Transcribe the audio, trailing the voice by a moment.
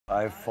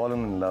I've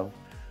fallen in love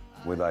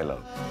with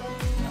iLove.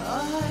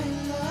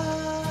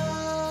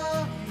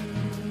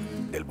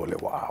 दिल बोले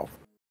वाव.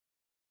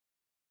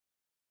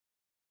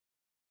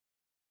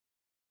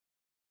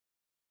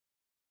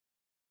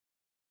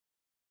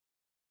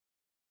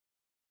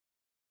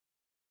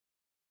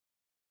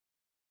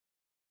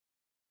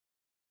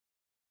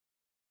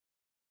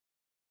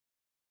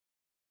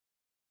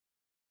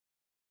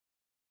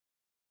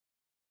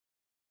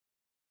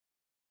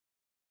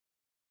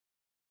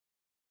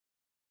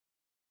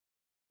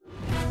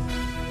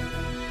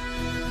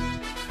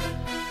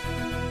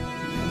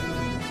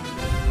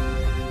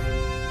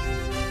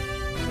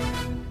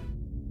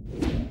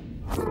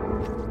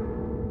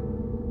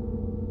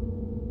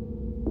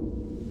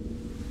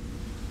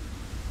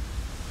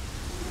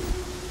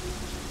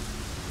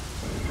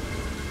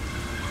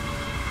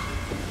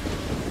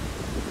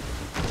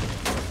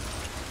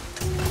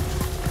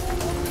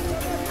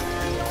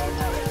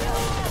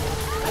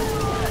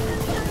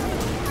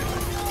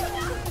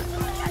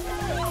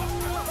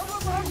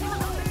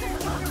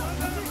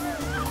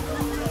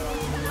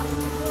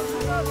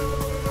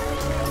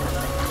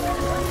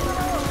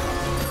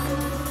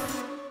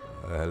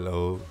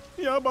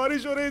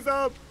 बारिश हो रही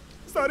साहब,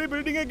 सारी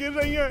बिल्डिंगें गिर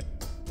रही हैं,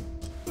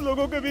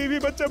 लोगों के बीवी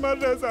बच्चे मर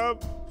रहे हैं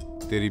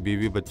साहब। तेरी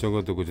बीवी बच्चों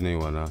को तो कुछ नहीं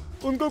हुआ ना?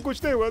 उनको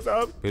कुछ नहीं हुआ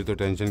साहब। फिर तो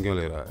टेंशन क्यों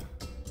ले रहा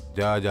है?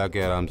 जा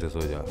जाके आराम से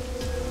सो जा।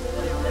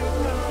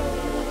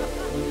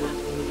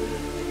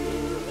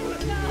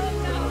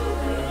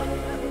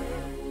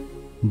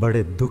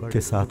 बड़े दुख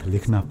के साथ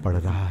लिखना पड़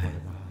रहा है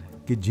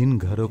कि जिन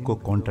घरों को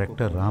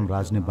कॉन्ट्रैक्टर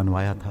रामराज ने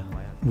बनवाया था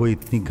वो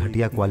इतनी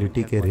घटिया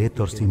क्वालिटी के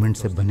रेत और सीमेंट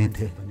से बने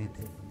थे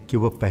कि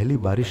वो पहली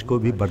बारिश को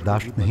भी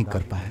बर्दाश्त नहीं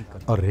कर पाए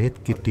और रेत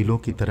की टीलों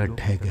की तरह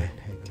ढह गए।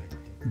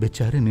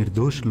 बेचारे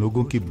निर्दोष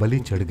लोगों की बलि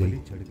चढ़ गई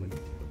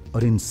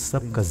और इन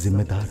सब का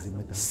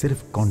जिम्मेदार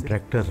सिर्फ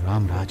कॉन्ट्रैक्टर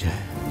रामराज है।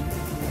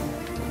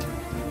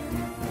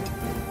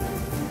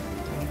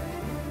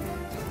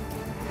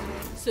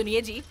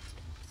 सुनिए जी,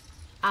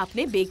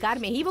 आपने बेकार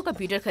में ही वो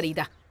कंप्यूटर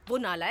खरीदा। वो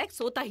नालायक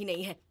सोता ही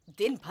नहीं है,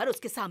 दिन भर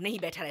उसके सामने ही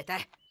बैठा रहता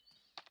है।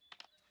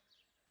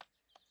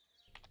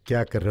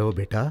 क्या कर रहे हो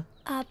बेटा?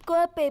 आपको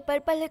अब पेपर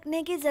पर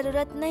लिखने की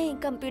जरूरत नहीं,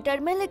 कंप्यूटर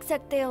में लिख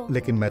सकते हो।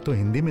 लेकिन मैं तो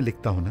हिंदी में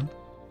लिखता हूँ ना।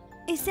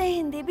 इसे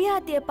हिंदी भी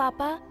आती है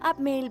पापा,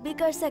 आप मेल भी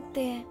कर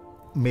सकते हैं।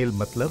 मेल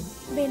मतलब?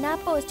 बिना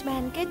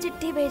पोस्टमैन के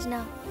चिट्ठी भेजना।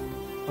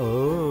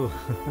 ओह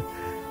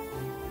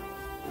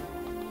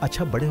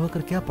अच्छा, बड़े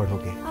होकर क्या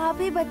पढ़ोगे?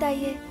 आप ही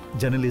बताइए।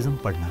 जर्नलिज्म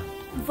पढ़ना।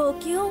 वो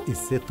क्यों?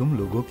 इससे तुम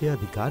लोगों के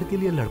अधिकार के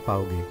लिए लड़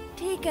पाओगे।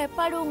 ठीक है,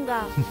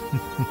 पढ़ूंगा।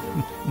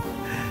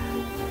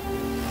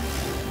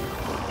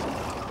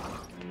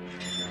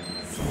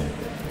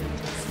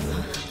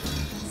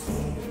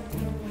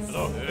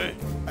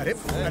 अरे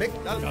अरे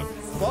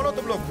कौन हो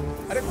तुम लोग?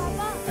 अरे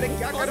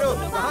क्या कर रहे हो?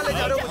 कहाँ ले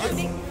जा रहे हो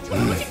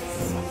मुझे?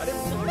 अरे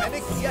मैंने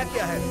किया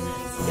क्या है?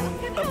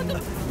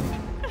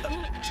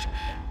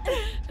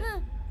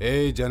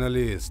 ए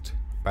जर्नलिस्ट,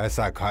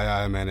 पैसा खाया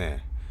है मैंने,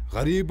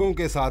 गरीबों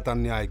के साथ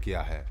अन्याय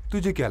किया है।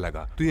 तुझे क्या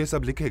लगा तू ये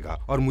सब लिखेगा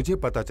और मुझे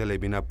पता चले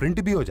बिना प्रिंट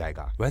भी हो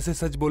जाएगा? वैसे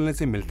सच बोलने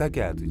से मिलता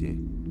क्या है तुझे?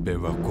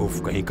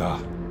 बेवकूफ कहीं का।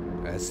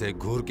 ऐसे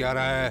घूर क्या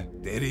रहा है?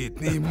 तेरी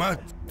इतनी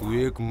हिम्मत? तू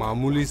एक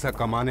मामूली सा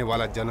कमाने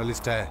वाला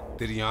जर्नलिस्ट है।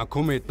 तेरी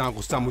आंखों में इतना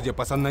गुस्सा मुझे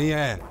पसंद नहीं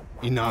है।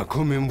 इन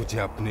आंखों में मुझे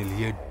अपने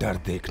लिए डर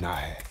देखना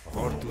है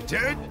और तुझे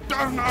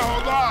डरना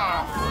होगा।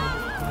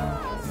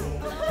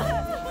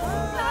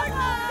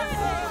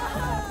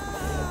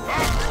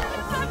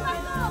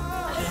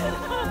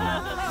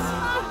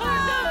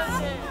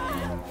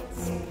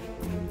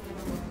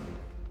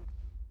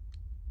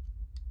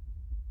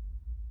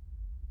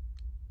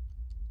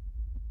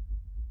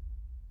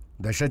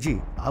 दशरथ जी,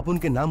 आप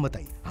उनके नाम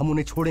बताइए, हम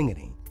उन्हें छोड़ेंगे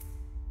नहीं।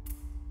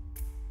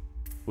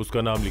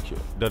 उसका नाम लिखिए,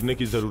 डरने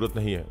की जरूरत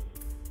नहीं है।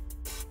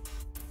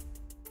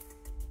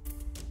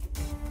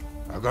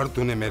 अगर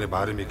तूने मेरे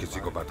बारे में किसी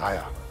को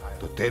बताया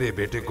तो तेरे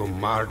बेटे को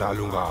मार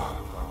डालूंगा।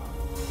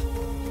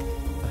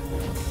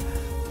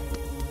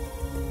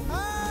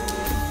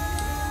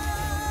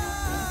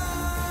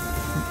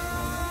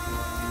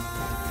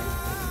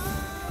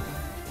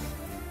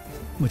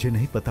 मुझे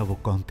नहीं पता वो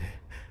कौन थे,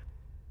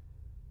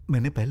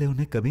 मैंने पहले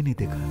उन्हें कभी नहीं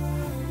देखा।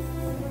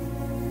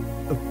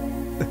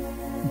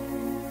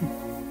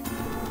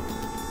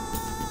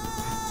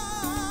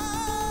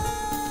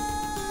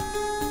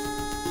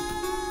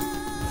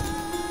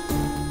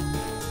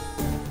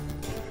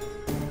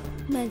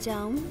 मैं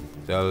जाऊं?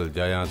 चल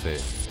जा यहाँ से।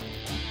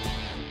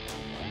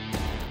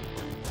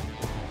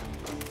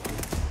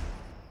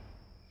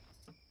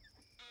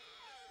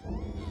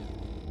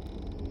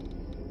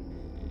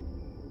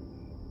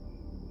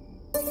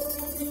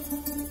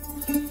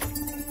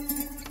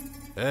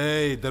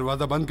 ए,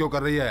 दरवाजा बंद क्यों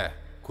कर रही है?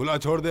 खुला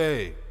छोड़ दे।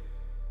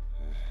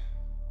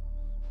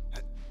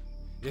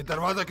 ये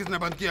दरवाजा किसने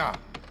बंद किया?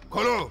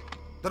 खोलो,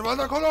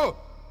 दरवाजा खोलो।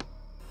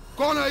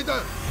 कौन है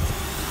इधर?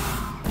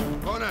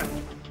 कौन है?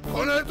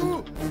 कौन है तू?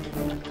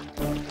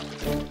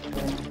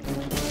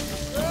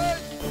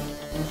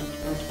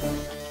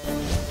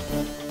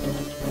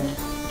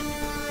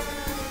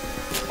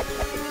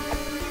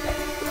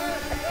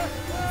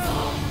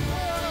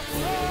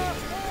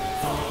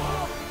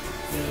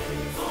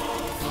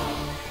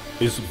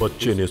 इस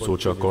बच्चे ने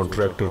सोचा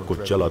कॉन्ट्रैक्टर को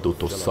जला दो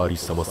तो सारी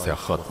समस्या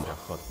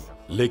खत्म,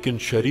 लेकिन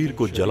शरीर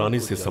को जलाने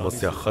से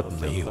समस्या खत्म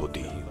नहीं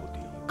होती।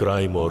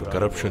 क्राइम और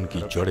करप्शन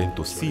की जड़ें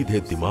तो सीधे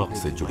दिमाग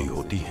से जुड़ी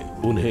होती हैं।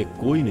 उन्हें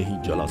कोई नहीं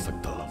जला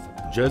सकता।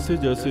 जैसे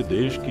जैसे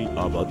देश की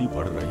आबादी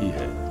बढ़ रही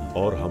है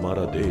और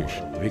हमारा देश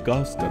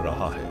विकास कर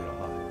रहा है,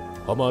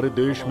 हमारे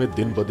देश में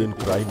दिन ब दिन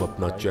क्राइम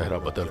अपना चेहरा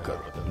बदलकर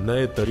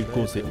नए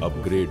तरीकों से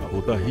अपग्रेड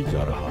होता ही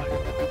जा रहा है।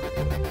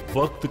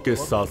 वक्त के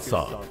साथ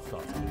साथ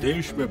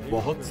देश में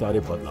बहुत सारे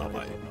बदलाव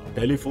आए।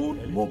 टेलीफोन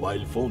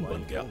मोबाइल फोन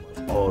बन गया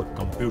और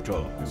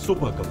कंप्यूटर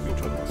सुपर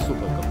कंप्यूटर।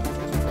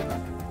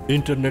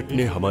 इंटरनेट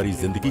ने हमारी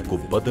जिंदगी को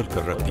बदल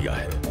कर रख दिया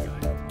है।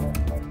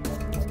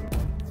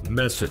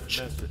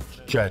 मैसेज,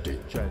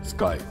 चैटिंग,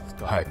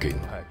 स्काइप, हैकिंग,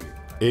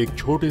 एक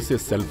छोटे से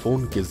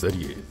सेलफोन के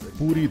जरिए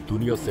पूरी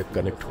दुनिया से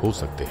कनेक्ट हो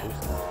सकते हैं।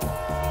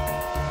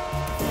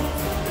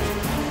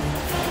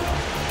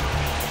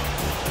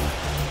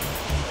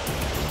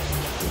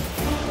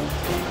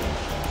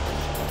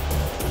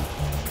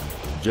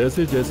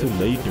 जैसे जैसे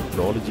नई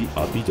टेक्नोलॉजी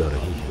आती जा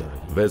रही है,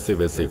 वैसे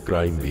वैसे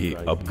क्राइम भी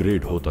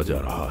अपग्रेड होता जा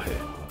रहा है।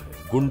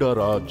 गुंडा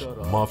राज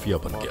माफिया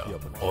बन गया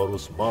और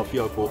उस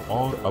माफिया को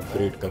और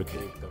अपग्रेड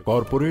करके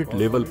कॉर्पोरेट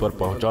लेवल पर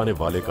पहुंचाने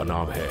वाले का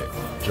नाम है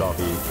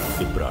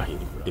जावेद इब्राहिम।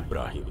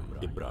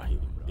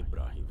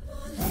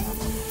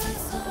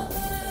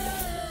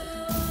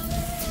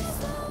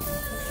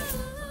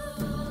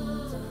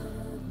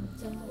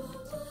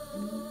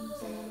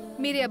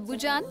 मेरे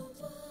अब्बूजान,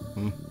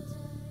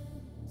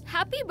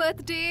 happy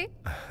birthday.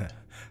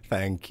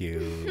 Thank you.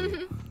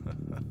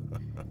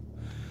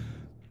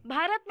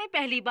 Bharat में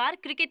पहली बार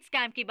क्रिकेट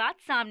स्कैम की बात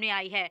सामने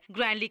आई है।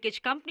 ग्रैंड लीकेज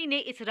कंपनी ने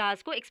इस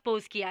राज को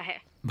एक्सपोज किया है।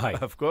 भाई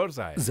ऑफ कोर्स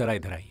आए। जरा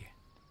इधर आइए।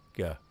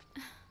 क्या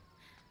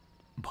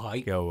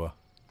भाई? क्या हुआ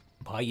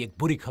भाई एक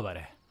बुरी खबर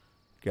है।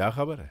 क्या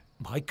खबर है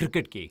भाई?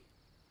 क्रिकेट की,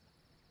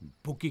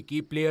 बुकी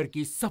की, प्लेयर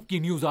की, सबकी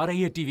न्यूज आ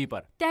रही है टीवी पर।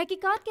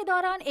 तहकीकात के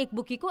दौरान एक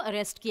बुकी को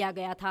अरेस्ट किया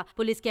गया था।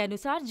 पुलिस के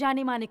अनुसार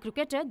जाने माने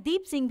क्रिकेटर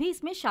दीप सिंह भी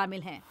इसमें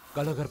शामिल हैं।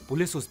 कल अगर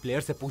पुलिस उस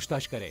प्लेयर से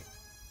पूछताछ करे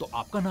तो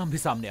आपका नाम भी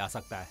सामने आ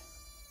सकता है।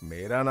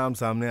 मेरा नाम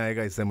सामने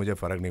आएगा इससे मुझे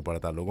फर्क नहीं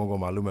पड़ता। लोगों को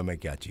मालूम है मैं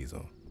क्या चीज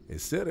हूँ।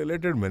 इससे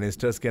रिलेटेड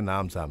मिनिस्टर्स के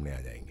नाम सामने आ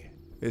जाएंगे,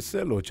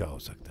 इससे लोचा हो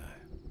सकता है।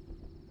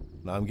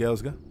 नाम क्या है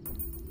उसका?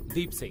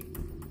 दीप सिंह।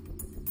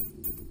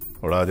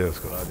 उड़ा दे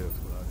उसको, उड़ा दे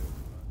उसको।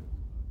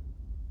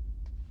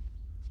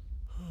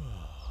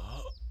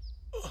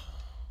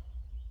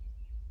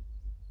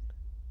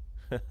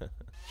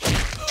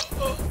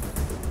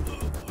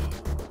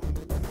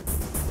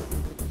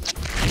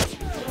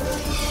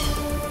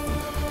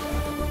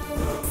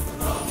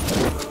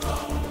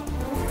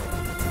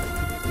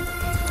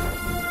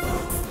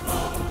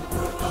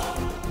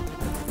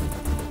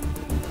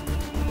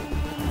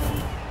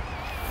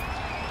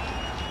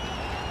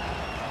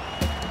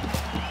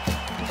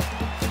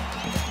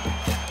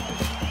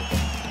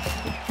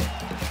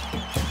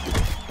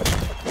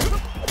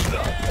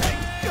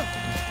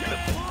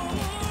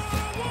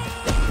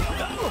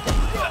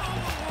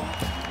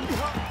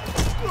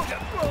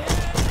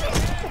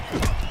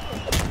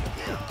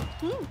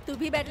 तू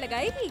भी बैट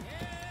लगाएगी?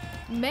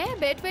 मैं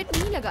बैट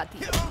नहीं लगाती।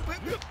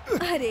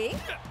 अरे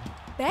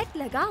बैट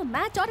लगा,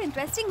 मैच और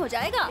इंटरेस्टिंग हो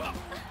जाएगा।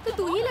 तो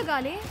तू ही लगा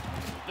ले।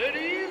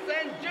 Ladies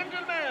and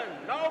gentlemen,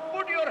 now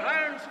put your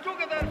hands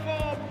together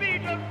for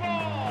Peter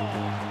Paul.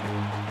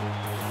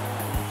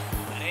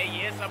 अरे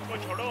ये सबको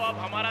छोड़ो, अब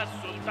हमारा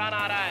सुल्तान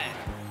आ रहा है।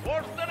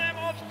 What's the name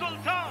of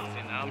Sultan?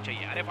 इसे नाम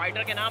चाहिए। अरे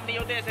फाइटर के नाम नहीं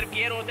होते, सिर्फ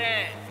गियर होते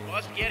हैं।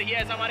 फर्स्ट गियर ही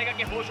ऐसा मारेगा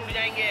कि होश उड़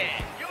जाएंगे।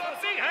 Give a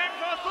big hand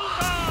for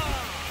Sultan.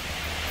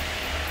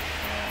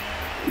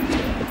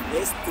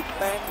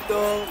 Estupendo,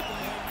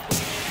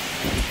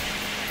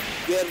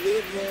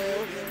 guerrero,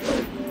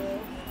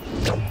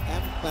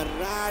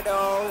 emperado,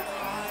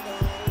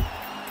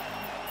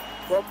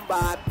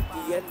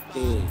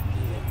 combatiente,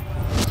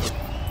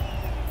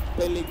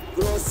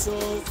 peligroso,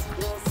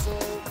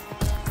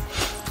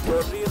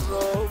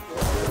 guerrero,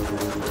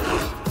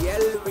 y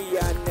el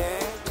villano,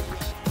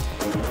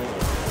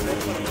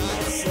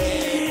 prepararse.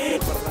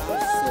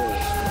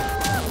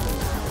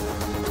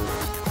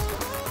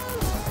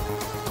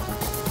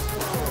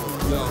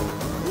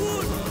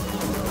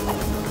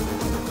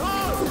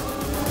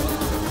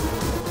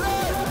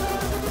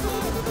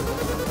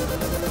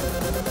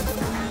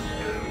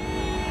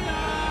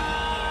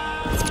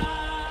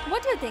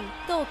 What do you think?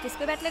 तो किस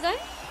पे बैट लगाएं?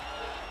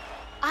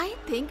 I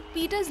think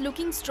Peter's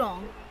looking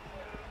strong.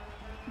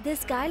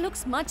 This guy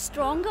looks much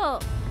stronger.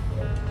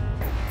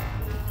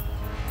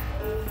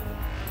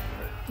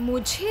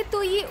 मुझे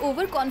तो ये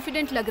over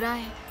confident लग रहा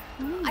है।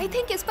 I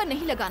think इस पर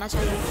नहीं लगाना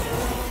चाहिए।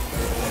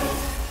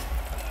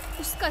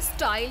 उसका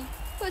स्टाइल,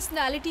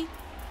 पर्सनालिटी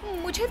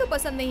मुझे तो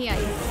पसंद नहीं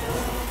आई।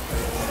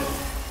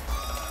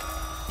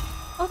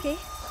 ओके,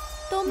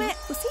 तो मैं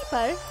उसी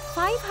पर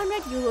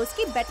 500 यूरोस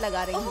की बेट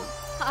लगा रही हूँ।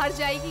 हार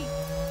जाएगी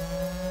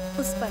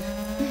उस पर।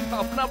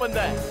 अपना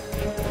बंदा है।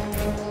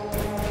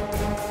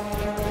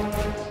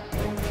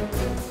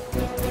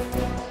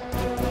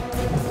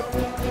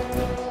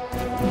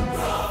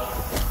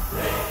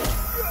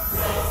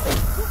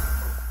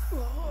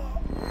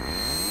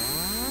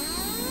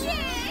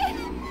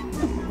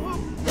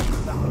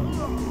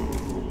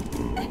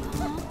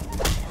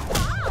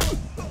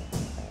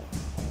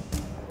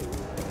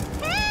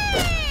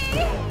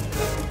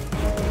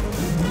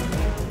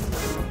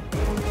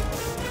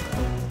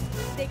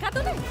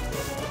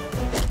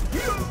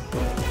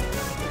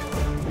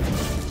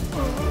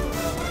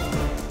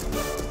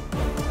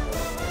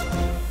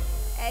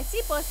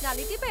 ऐसी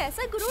पर्सनालिटी पे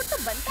ऐसा गुरूर तो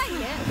बनता ही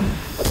है।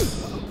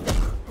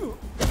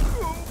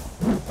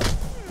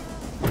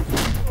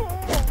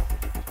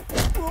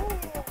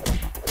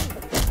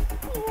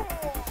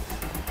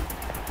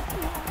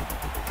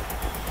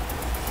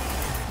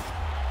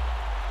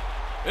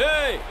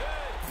 ए,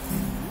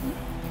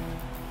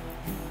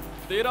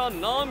 तेरा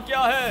नाम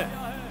क्या है?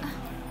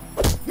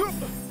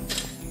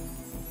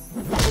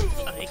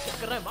 अरे क्या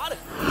कर रहा है? मार।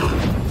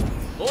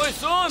 ओए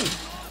सुन,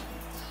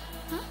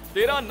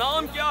 तेरा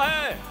नाम क्या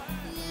है?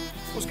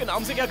 उसके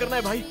नाम से क्या करना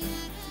है भाई?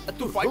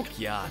 तू रुक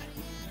यार,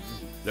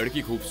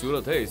 लड़की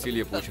खूबसूरत है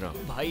इसीलिए पूछ रहा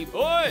हूँ। भाई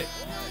ओए,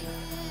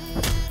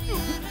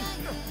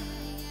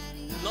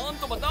 नाम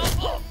तो बता।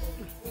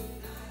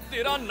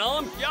 तेरा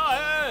नाम क्या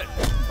है?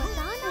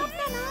 बता ना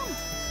अपना नाम।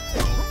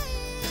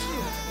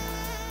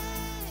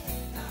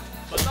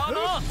 बता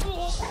ना।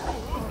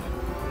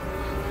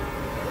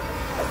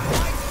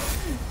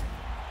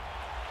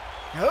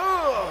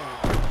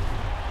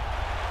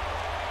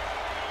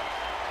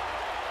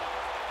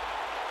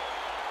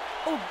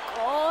 ओह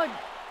गॉड,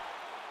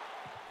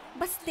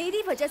 बस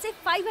तेरी वजह से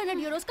 500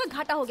 यूरोस का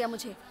घाटा हो गया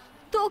मुझे।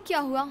 तो क्या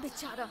हुआ?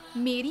 बेचारा।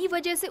 मेरी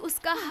वजह से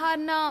उसका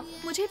हारना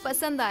मुझे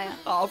पसंद आया।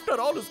 आफ्टर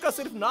ऑल उसका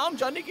सिर्फ नाम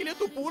जानने के लिए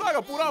तू पूरा का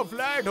पूरा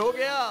फ्लैट हो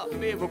गया।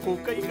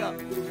 बेवकूफ कहीं का।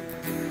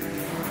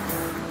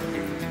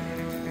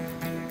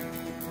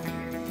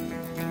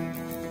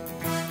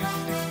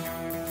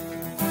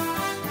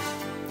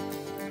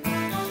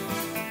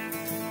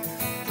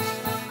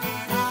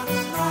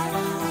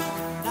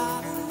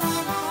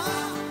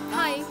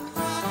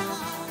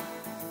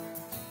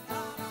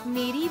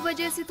 मेरी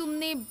वजह से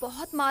तुमने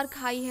बहुत मार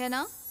खाई है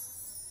ना?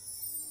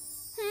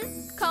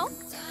 खाओ।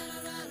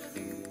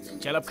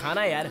 चल अब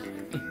खाना यार।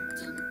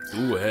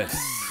 तू है।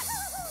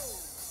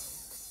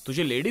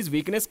 तुझे लेडीज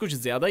वीकनेस कुछ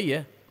ज्यादा ही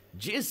है।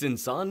 जिस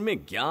इंसान में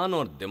ज्ञान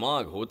और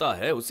दिमाग होता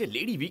है उसे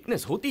लेडी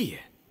वीकनेस होती है।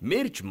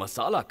 मिर्च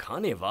मसाला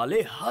खाने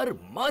वाले हर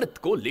मर्द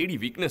को लेडी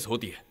वीकनेस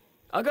होती है।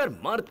 अगर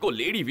मर्द को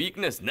लेडी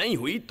वीकनेस नहीं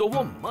हुई तो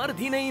वो मर्द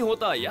ही नहीं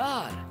होता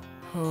यार।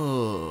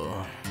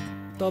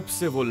 तब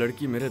से वो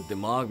लड़की मेरे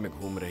दिमाग में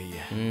घूम रही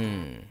है।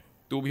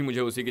 तू भी मुझे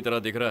उसी की तरह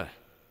दिख रहा है।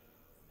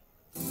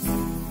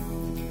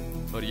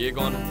 और ये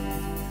कौन है?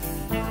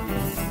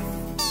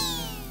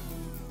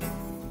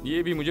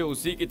 ये भी मुझे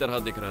उसी की तरह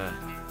दिख रहा है।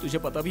 तुझे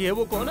पता भी है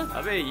वो कौन है?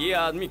 अबे ये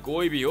आदमी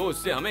कोई भी हो,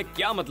 उससे हमें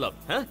क्या मतलब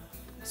है?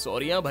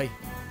 सॉरी हाँ भाई।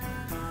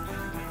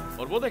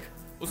 और वो देख,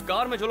 उस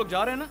कार में जो लोग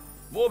जा रहे हैं ना,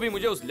 वो भी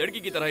मुझे उस लड़की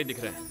की तरह ही दिख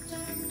रहे हैं।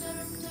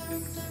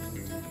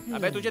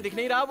 अबे तुझे दिख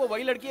नहीं रहा? वो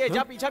वही लड़की है।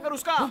 जा पीछा कर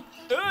उसका।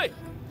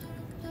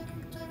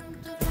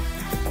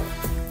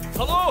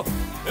 हेलो,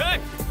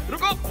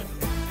 रुको।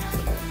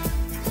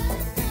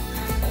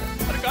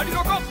 अरे गाड़ी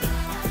रोको।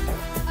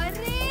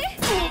 अरे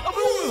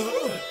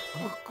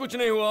कुछ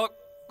नहीं हुआ,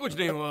 कुछ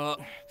नहीं हुआ।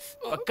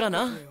 पक्का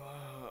ना?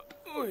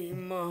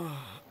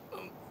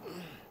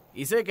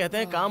 इसे कहते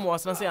हैं काम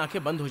वासना से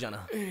आंखें बंद हो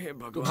जाना।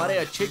 तुम्हारे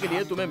अच्छे के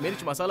लिए तुम्हें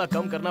मिर्च मसाला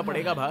कम करना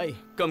पड़ेगा भाई।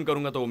 कम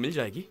करूंगा तो वो मिल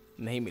जाएगी?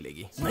 नहीं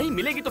मिलेगी। नहीं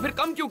मिलेगी तो फिर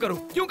कम क्यों करूं?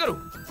 क्यों करूं?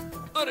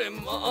 अरे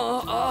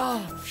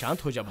माँ।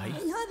 शांत हो जा भाई।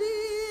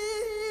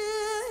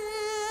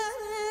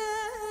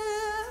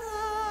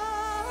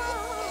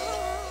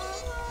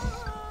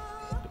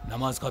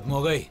 नमाज खत्म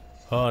हो गई?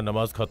 हाँ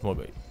नमाज खत्म हो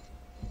गई।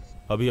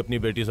 अभी अपनी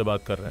बेटी से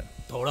बात कर रहे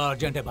हैं। थोड़ा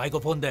अर्जेंट है, भाई को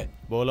फोन दे।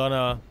 बोला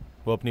ना,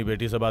 वो अपनी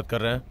बेटी से बात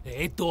कर रहे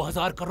हैं।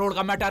 2000 करोड़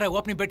का मैटर है, वो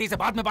अपनी बेटी से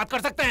बाद में बात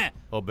कर सकते हैं।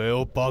 अबे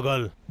ओ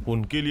पागल,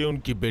 उनके लिए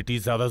उनकी बेटी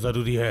ज्यादा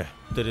जरूरी है,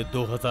 तेरे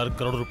 2000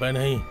 करोड़ रुपए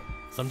नहीं,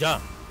 समझा?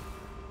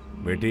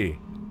 बेटी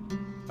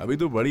अभी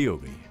तू बड़ी हो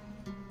गई,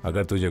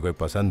 अगर तुझे कोई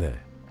पसंद है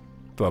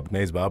तो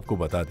अपने इस बाप को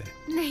बता दे।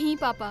 नहीं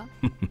पापा।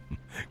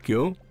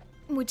 क्यों?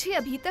 मुझे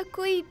अभी तक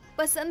कोई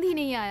पसंद ही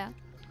नहीं आया।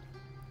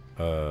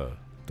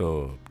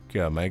 तो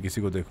क्या मैं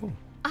किसी को देखूं?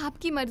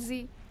 आपकी मर्जी।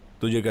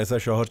 तुझे कैसा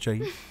शौहर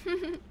चाहिए?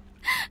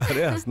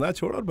 अरे हंसना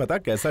छोड़ और बता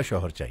कैसा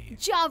शौहर चाहिए?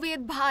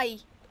 जावेद भाई,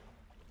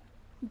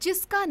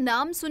 जिसका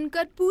नाम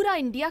सुनकर पूरा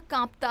इंडिया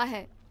कांपता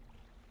है।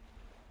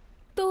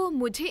 तो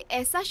मुझे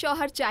ऐसा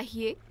शौहर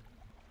चाहिए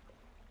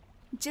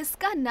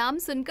जिसका नाम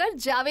सुनकर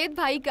जावेद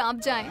भाई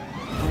कांप जाएं।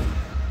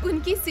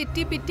 उनकी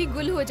सिट्टी पिट्टी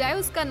गुल हो जाए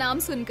उसका नाम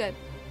सुनकर।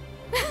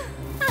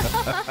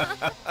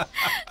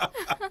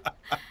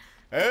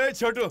 ए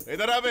छोटू,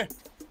 इधर आ बे,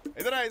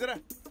 इधर आ, इधर आ।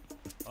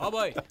 हाँ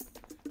भाई।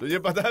 तुझे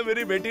पता है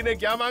मेरी बेटी ने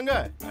क्या मांगा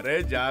है?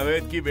 अरे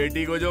जावेद की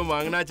बेटी को जो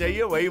मांगना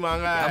चाहिए वही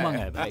मांगा है। क्या मांगा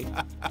है भाई?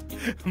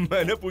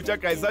 मैंने पूछा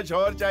कैसा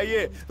शौहर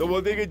चाहिए तो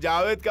बोलते कि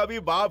जावेद का भी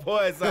बाप हो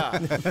ऐसा।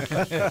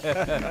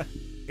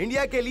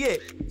 इंडिया के लिए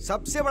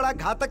सबसे बड़ा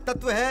घातक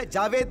तत्व है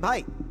जावेद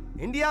भाई।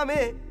 इंडिया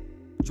में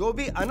जो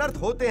भी अनर्थ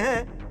होते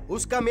हैं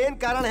उसका मेन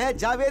कारण है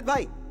जावेद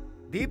भाई।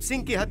 दीप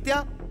सिंह की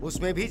हत्या,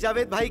 उसमें भी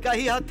जावेद भाई का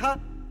ही हाथ था।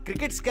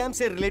 क्रिकेट स्कैम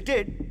से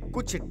रिलेटेड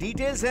कुछ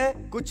डिटेल्स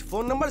हैं, कुछ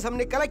फोन नंबर्स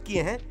हमने कलेक्ट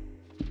किए हैं।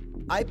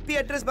 आईपी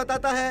एड्रेस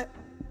बताता है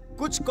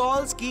कुछ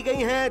कॉल्स की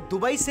गई हैं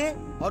दुबई से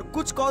और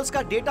कुछ कॉल्स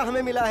का डेटा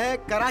हमें मिला है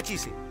कराची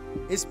से।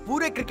 इस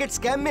पूरे क्रिकेट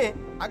स्कैम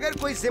में अगर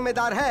कोई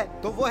जिम्मेदार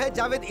है तो वो है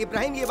जावेद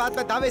इब्राहिम। ये बात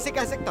मैं दावे से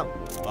कह सकता हूँ।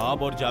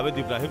 आप और जावेद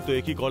इब्राहिम तो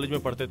एक ही कॉलेज में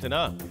पढ़ते थे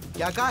ना?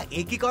 क्या कहा?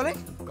 एक ही कॉलेज?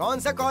 कौन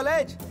सा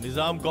कॉलेज?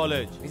 निजाम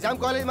कॉलेज। निजाम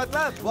कॉलेज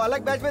मतलब? वो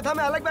अलग बैच में था,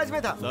 मैं अलग बैच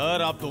में था।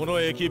 सर आप दोनों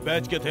एक ही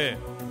बैच के थे।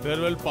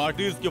 फेयरवेल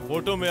पार्टीज के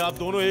फोटो में आप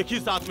दोनों एक ही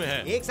साथ में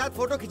हैं। एक साथ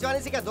फोटो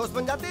खिंचवाने से क्या दोस्त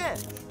बन जाते हैं?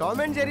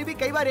 टॉम एंड जेरी भी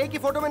कई बार एक ही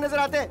फोटो में नजर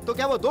आते हैं, तो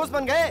क्या वो दोस्त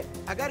बन गए?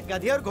 अगर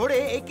गधे और घोड़े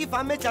एक ही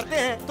फार्म में चढ़ते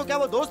हैं तो क्या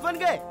वो दोस्त बन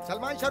गए?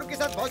 सलमान शाहरुख के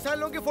साथ बहुत सारे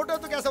लोगों की फोटो,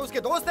 तो क्या सब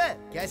उसके दोस्त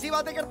हैं? कैसी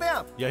बातें करते हैं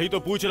आप? यही तो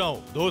पूछ रहा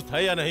हूँ, दोस्त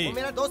है या नहीं? वो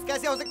मेरा दोस्त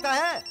कैसे हो सकता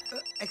है?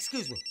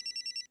 एक्सक्यूज मी,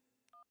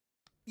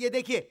 ये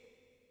देखिए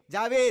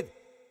जावेद,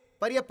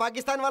 पर ये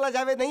पाकिस्तान वाला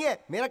जावेद नहीं है,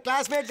 मेरा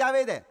क्लासमेट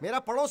जावेद है, मेरा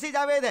पड़ोसी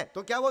जावेद है।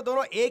 तो क्या वो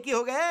दोनों एक ही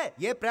हो गए?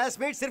 ये प्रेस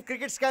मीट सिर्फ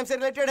क्रिकेट स्कैम से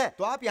रिलेटेड है,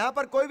 तो आप यहाँ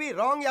पर कोई भी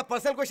रॉन्ग या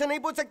पर्सनल क्वेश्चन नहीं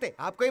पूछ सकते।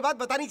 आपको ये बात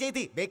बतानी चाहिए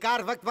थी,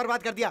 बेकार वक्त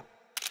बर्बाद कर दिया।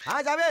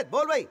 हाँ जावेद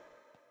बोल भाई।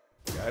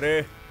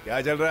 अरे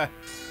क्या चल रहा है?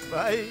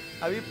 भाई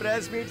अभी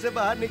प्रेस मीट से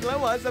बाहर निकला,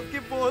 वहाँ सबकी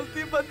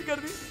बोलती बंद कर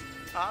दी।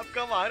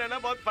 आपका वहाँ रहना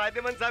बहुत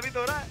फायदेमंद साबित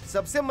हो रहा है।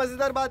 सबसे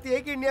मजेदार बात यह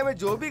है कि इंडिया में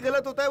जो भी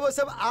गलत होता है वो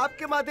सब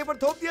आपके माथे पर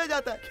थोप दिया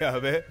जाता है। क्या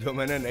बे, जो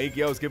मैंने नहीं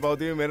किया उसकी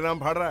पावती में मेरा नाम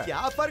फाड़ रहा है?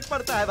 क्या फर्क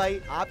पड़ता है भाई,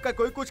 आपका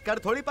कोई कुछ कर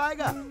थोड़ी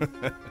पाएगा।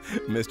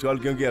 मिस्ड कॉल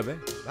क्यों किया बे?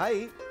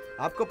 भाई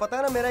आपको पता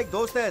है ना, मेरा एक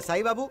दोस्त है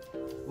साई बाबू,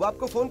 वो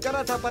आपको फोन कर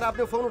रहा था पर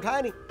आपने फोन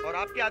उठाया नहीं, और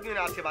आपके आदमी ने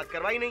आपसे बात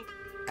करवाई नहीं।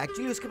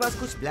 एक्चुअली उसके पास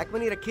कुछ ब्लैक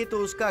मनी रखी है, तो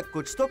उसका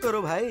कुछ तो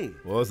करो भाई।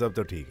 वो सब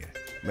तो ठीक है,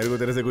 मेरे को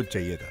तेरे से कुछ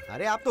चाहिए था।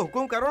 अरे आप तो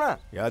हुक्म करो ना।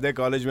 याद है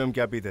कॉलेज में हम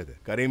क्या पीते थे?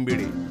 करीम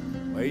बीड़ी,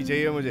 वही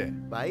चाहिए मुझे।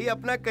 भाई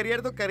अपना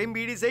करियर तो करीम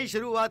बीड़ी से ही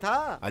शुरू हुआ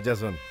था। अच्छा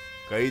सुन,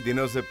 कई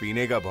दिनों से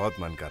पीने का बहुत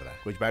मन कर रहा है,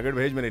 कुछ पैकेट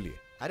भेज मेरे लिए।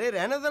 अरे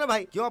रहना दो ना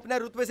भाई, क्यों अपने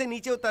रुतबे से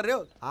नीचे उतर रहे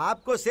हो?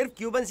 आपको सिर्फ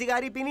क्यूबन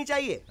सिगारी पीनी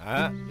चाहिए।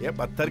 हाँ, ये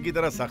पत्थर की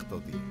तरह सख्त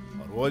होती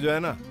है, और वो जो है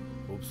ना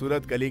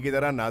खूबसूरत कली की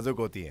तरह नाजुक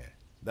होती है।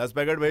 10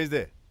 पैकेट भेज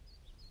दे।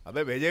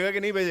 अबे भेजेगा कि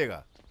नहीं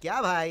भेजेगा?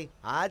 क्या भाई,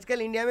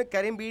 आजकल इंडिया में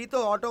करीम बीड़ी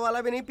तो ऑटो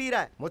वाला भी नहीं पी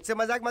रहा है। मुझसे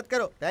मजाक मत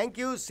करो। Thank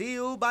you, C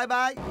you, bye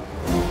bye.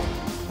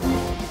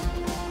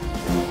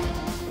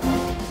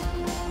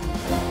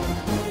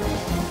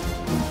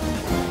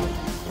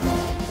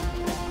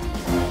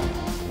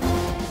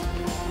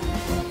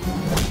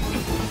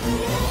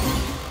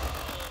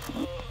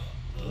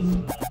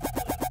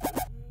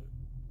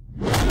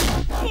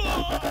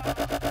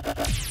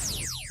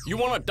 You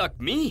wanna duck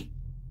me?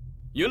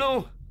 You know,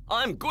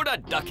 I'm good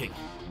at ducking.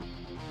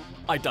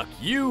 I duck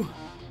you,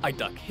 I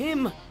duck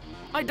him,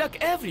 I duck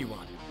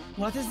everyone.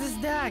 What is this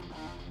duck?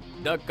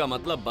 Duck का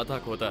मतलब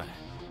बतख होता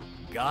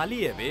है।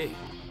 गाली है बे,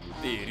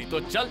 तेरी तो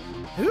चल।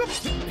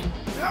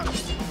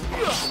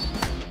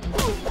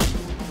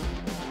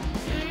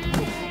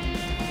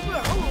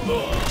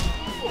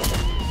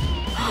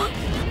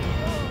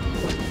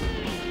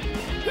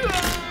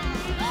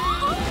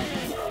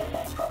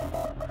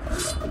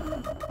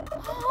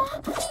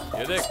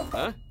 ये देख,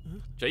 हाँ?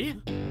 चाहिए?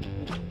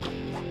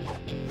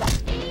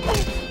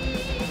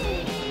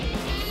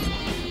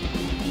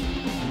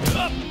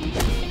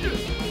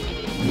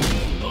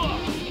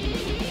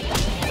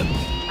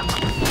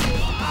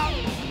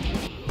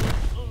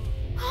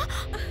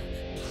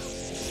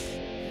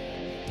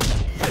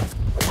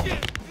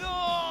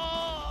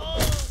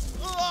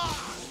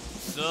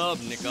 सब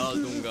निकाल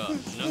दूंगा,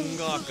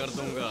 नंगा कर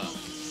दूंगा।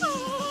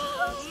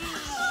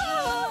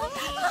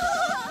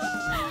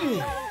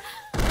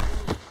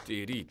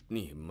 तेरी इतनी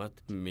हिम्मत,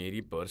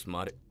 मेरी पर्स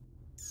मारे।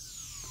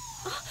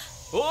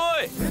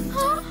 ओए,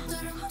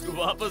 तू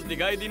वापस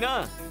दिखाई दी ना?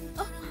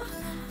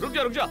 रुक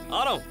जा,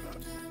 आ रहा हूँ।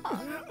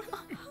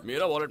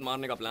 मेरा वॉलेट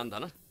मारने का प्लान था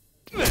ना,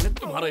 मैंने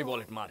तुम्हारा ही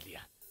वॉलेट मार दिया।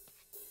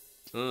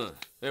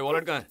 हाँ,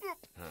 वॉलेट कहाँ है?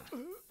 हाँ।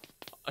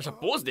 अच्छा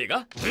पोज देगा?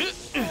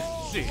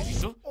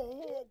 तेरी तो।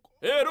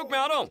 रुक, मैं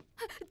आ रहा हूँ।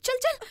 चल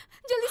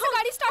जल्दी से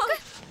गाड़ी स्टार्ट कर।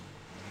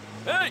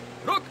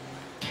 रुक।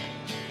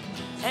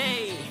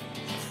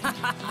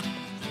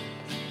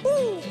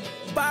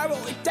 Baro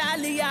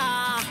Italia.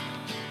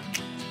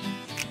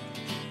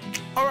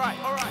 All right.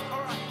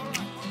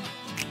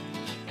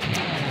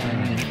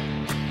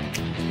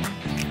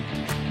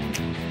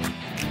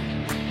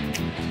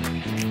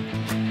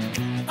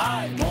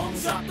 Hey, boom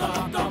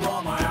shakalaka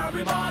boom,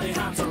 everybody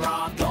hands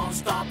around. Don't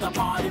stop the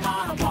party,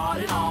 man, I'm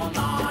partying all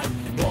night.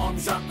 Boom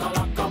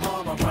shakalaka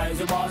boom,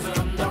 crazy boys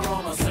in the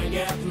room, sing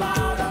it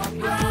louder,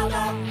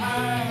 louder.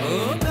 Hey.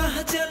 Oh,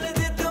 कहाँ चल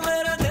दे तू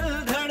मेरा दिल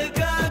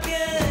धड़का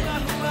के,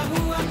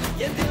 हुआ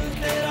ये दिल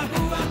तेरा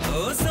हुआ।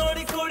 ओ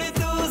सोनी कुड़ी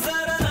तू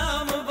जरा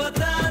नाम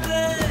बता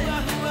दे,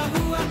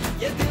 हुआ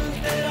ये दिल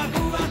तेरा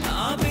हुआ।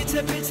 हाँ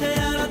पीछे पीछे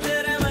यारा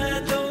तेरे मैं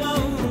तो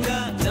आऊंगा,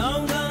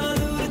 जाऊंगा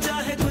दूर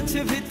चाहे कुछ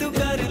भी तू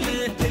कर ले।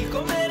 दिल को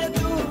मेरे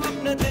तू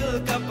अपने दिल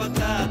का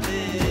पता दे।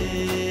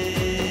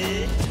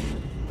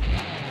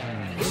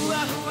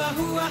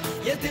 हुआ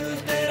ये दिल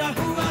तेरा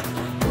हुआ,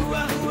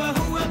 हुआ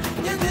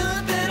ये दिल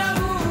तेरा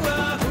हुआ,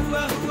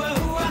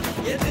 हुआ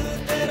ये दिल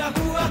तेरा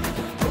हुआ,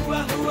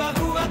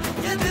 हुआ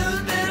ये दिल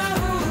तेरा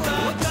हुआ।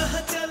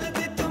 कहाँ चल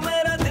दी तू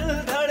मेरा दिल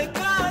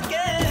धड़का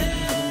के,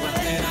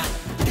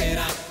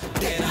 तेरा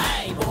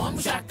Hey, boom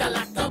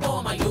shakalaka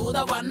boom, you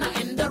the one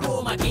in the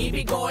room, keep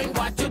it going,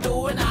 what you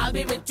doing, I'll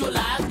be with you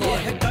last day.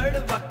 ये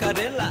कड़वा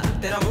करेला,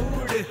 तेरा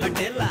मूड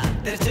हटेला,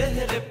 तेरे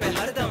चेहरे पे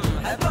हरदम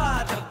है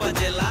बात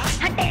बजेला।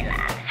 हटेला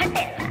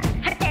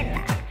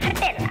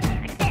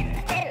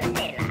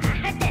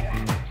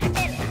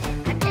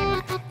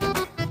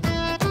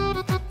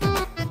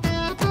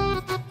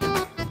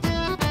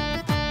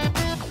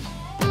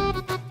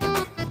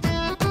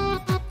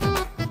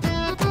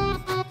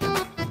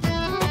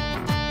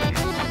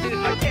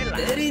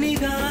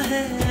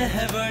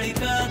है बड़ी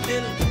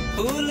कातिल,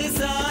 फूल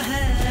सा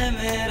है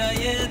मेरा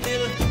ये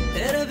दिल,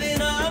 तेरे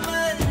बिना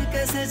मैं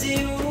कैसे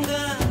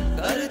जीऊंगा,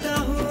 करता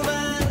हूँ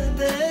मैं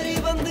तेरी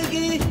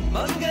बंदगी,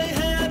 बन गई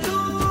है तू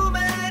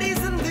मेरी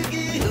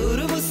जिंदगी, दूर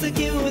मुझसे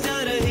क्यों जा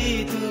रही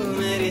तू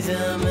मेरी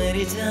जान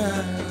मेरी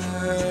जान।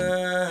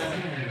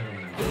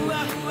 हुआ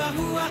हुआ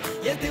हुआ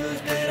ये दिल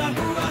तेरा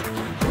हुआ,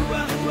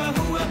 हुआ हुआ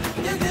हुआ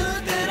ये दिल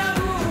तेरा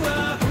हुआ,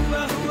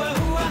 हुआ हुआ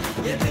हुआ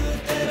ये दिल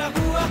तेरा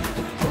हुआ,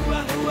 हुआ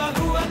हुआ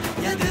हुआ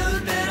ये दिल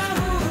तेरा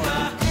हुआ।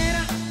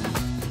 तेरा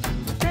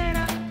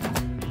तेरा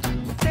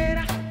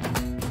तेरा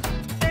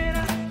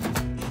तेरा।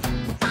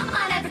 Come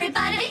on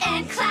everybody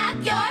and clap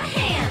your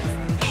hands.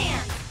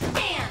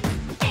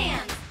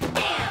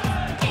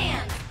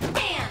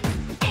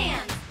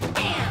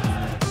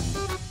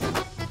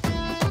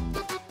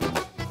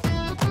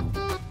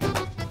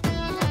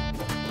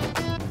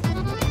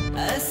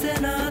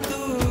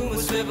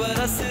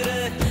 बरस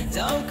रे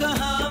जाऊं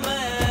कहाँ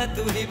मैं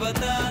तू ही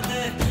बता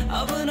दे,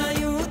 अब ना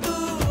यूं तू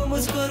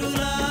मुझको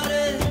रुला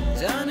रे,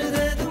 जान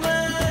दे तू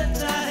मैं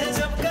चाहे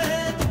जब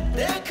कहे,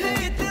 देख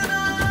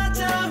इतना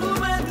चाहूं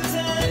मैं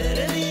तुझे,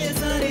 तेरे लिए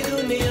सारी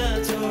दुनिया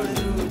छोड़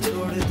दूं।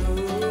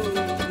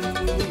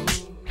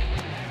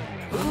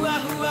 हुआ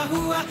हुआ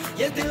हुआ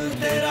ये दिल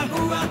तेरा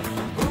हुआ,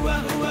 हुआ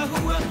हुआ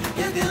हुआ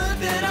ये दिल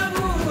तेरा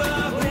हुआ,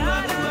 हुआ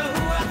हुआ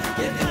हुआ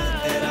ये दिल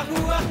तेरा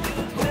हुआ,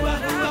 हुआ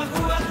हुआ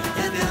हुआ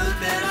ये दिल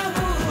तेरा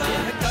हुआ।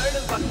 ये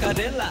कड़वा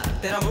करेला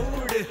तेरा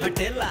मूड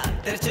हटेला,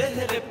 तेरे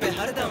चेहरे पे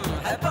हरदम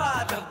है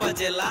बात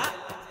बजेला।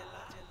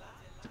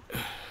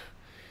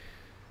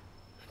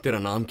 तेरा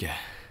नाम क्या है?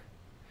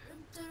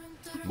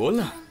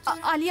 बोलना।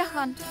 आलिया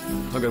खान।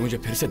 अगर मुझे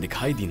फिर से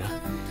दिखाई दी ना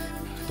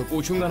तो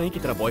पूछूंगा नहीं कि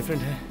तेरा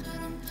बॉयफ्रेंड है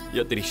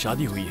या तेरी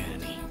शादी हुई है या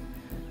नहीं,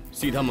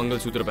 सीधा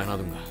मंगलसूत्र पहना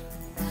दूंगा।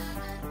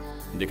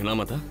 दिखना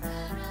मत।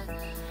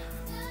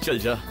 चल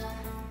जा।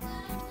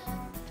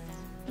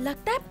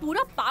 लगता है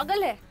पूरा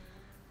पागल है।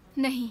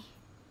 नहीं,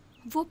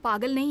 वो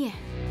पागल नहीं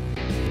है।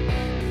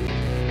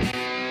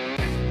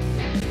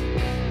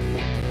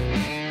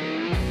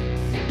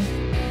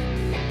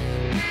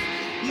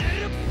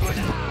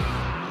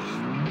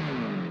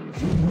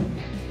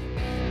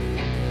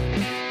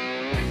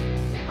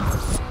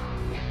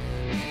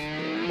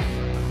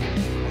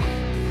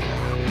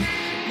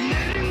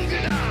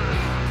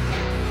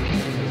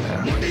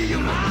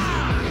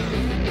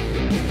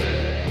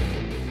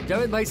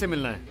 जावेद भाई से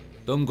मिलना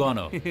है। तुम कौन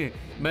हो?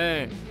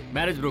 मैं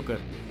marriage broker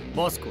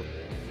Bosco,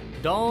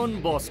 don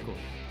Bosco.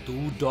 तू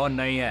डॉन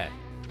नहीं है,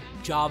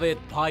 जावेद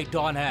भाई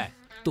डॉन है,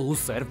 तू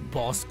सिर्फ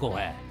बॉस्को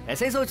है।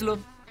 ऐसे ही सोच लो।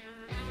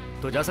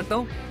 तो जा सकता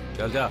हूँ?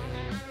 चल जा।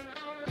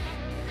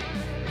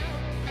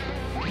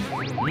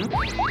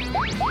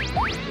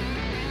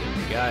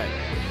 क्या है?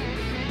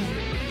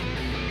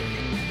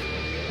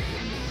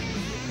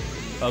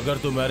 अगर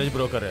तू मैरिज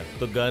ब्रोकर है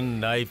तो गन,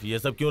 नाइफ ये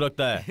सब क्यों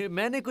रखता है?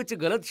 मैंने कुछ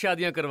गलत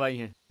शादियां करवाई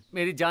हैं,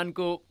 मेरी जान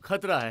को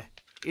खतरा है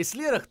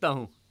इसलिए रखता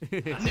हूँ।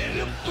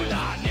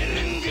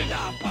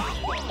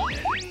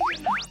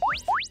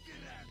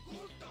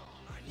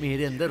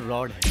 मेरे अंदर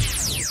रॉड है,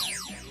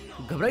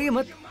 घबराइए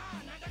मत,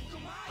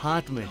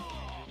 हाथ में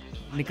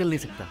निकल नहीं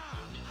सकता।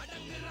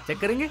 चेक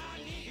करेंगे?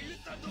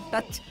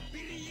 टच।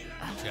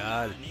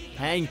 चल।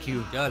 Thank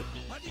you. चल।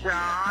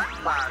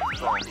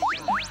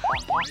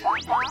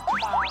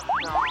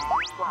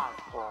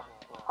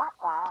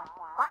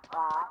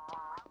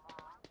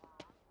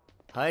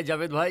 हाय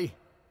जावेद भाई,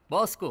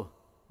 बॉस्को,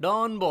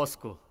 डॉन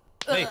बॉस्को।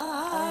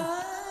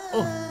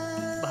 ओह,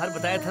 बाहर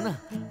बताया था ना,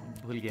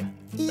 भूल गया।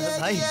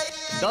 भाई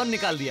डॉन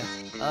निकाल दिया।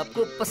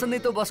 आपको पसंद नहीं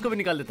तो बॉस्को भी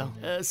निकाल देता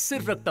हूँ।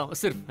 सिर्फ रखता हूँ,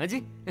 सिर्फ। हाँ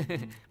जी।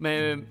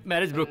 मैं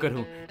मैरिज ब्रोकर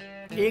हूँ,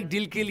 एक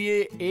डील के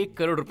लिए 1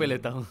 करोड़ रुपए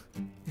लेता हूँ।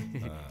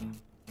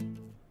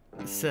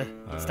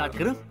 सर स्टार्ट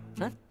करो।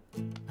 हाँ?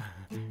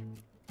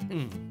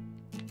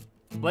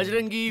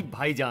 बजरंगी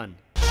भाईजान।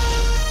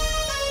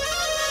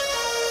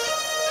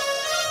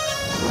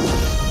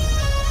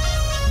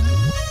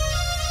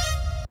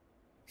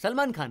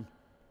 सलमान खान।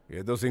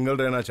 ये तो सिंगल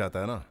रहना चाहता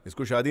है ना,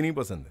 इसको शादी नहीं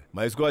पसंद है।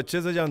 मैं इसको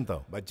अच्छे से जानता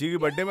हूँ, बच्ची की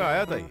बर्थडे में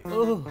आया था ये।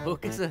 Oh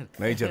okay sir.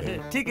 नहीं चले।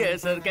 ठीक है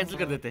सर, कैंसिल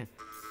कर देते हैं।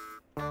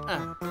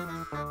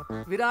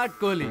 विराट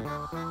कोहली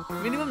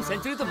मिनिमम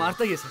सेंचुरी तो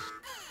मारता ही है सर।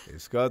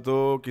 इसका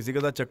तो किसी के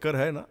साथ चक्कर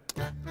है ना।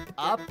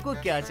 आपको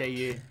क्या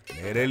चाहिए?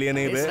 मेरे लिए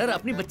नहीं बे। सर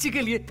अपनी बच्ची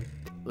के लिए,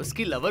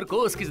 उसकी लवर को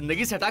उसकी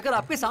जिंदगी से हटाकर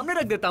आपके सामने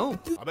रख देता हूँ।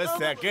 अबे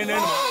second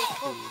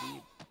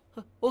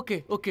hand.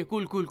 Okay okay,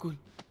 cool cool cool.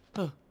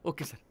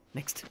 Okay sir,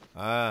 next.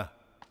 हाँ।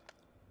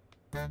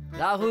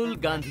 राहुल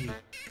गांधी,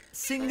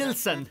 सिंगल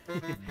सन।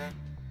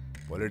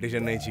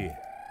 पॉलिटिशियन नहीं चाहिए।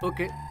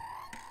 ओके।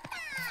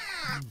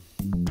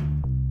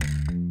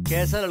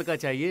 कैसा लड़का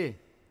चाहिए?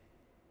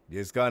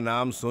 जिसका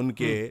नाम सुन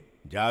के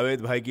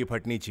जावेद भाई की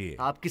फटनी चाहिए।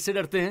 आप किससे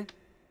डरते हैं?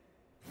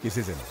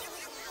 किसी से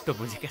नहीं। तो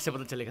मुझे कैसे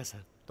पता चलेगा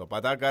सर? तो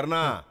पता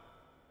करना।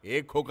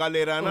 एक खोखा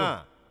ले रहा है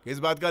ना, किस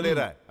बात का ले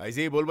रहा है?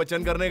 ऐसे ही बोल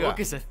बच्चन करने का।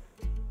 Okay sir.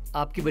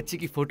 आपकी बच्ची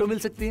की फोटो मिल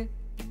सकती है?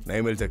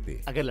 नहीं मिल सकती।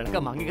 अगर लड़का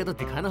मांगेगा तो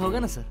दिखाना होगा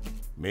ना सर।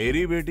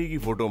 मेरी बेटी की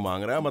फोटो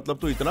मांग रहा है, मतलब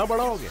तू इतना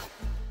बड़ा हो गया?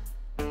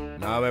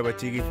 ना मैं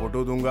बच्ची की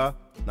फोटो दूंगा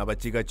ना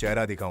बच्ची का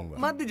चेहरा दिखाऊंगा।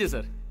 मत दीजिए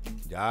सर।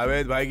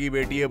 जावेद भाई की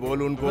बेटी है,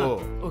 बोल उनको।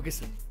 Okay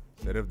sir.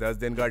 सिर्फ 10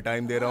 दिन का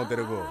टाइम दे रहा हूँ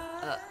तेरे को।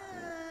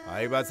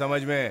 आई बात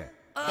समझ में?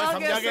 आ गया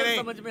समझा के सर, नहीं?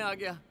 समझ में आ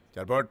गया।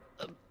 चल foot.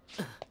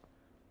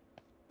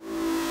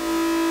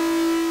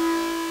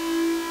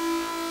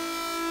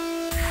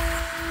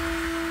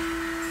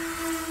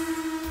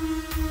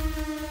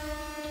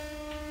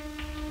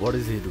 What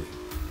is he doing?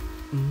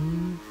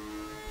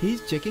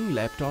 He's checking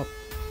laptop.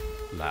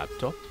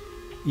 Laptop?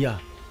 Yeah,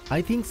 I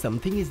think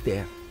something is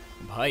there.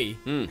 भाई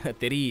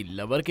तेरी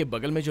लवर के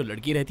बगल में जो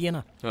लड़की रहती है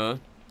ना, हाँ?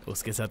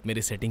 उसके साथ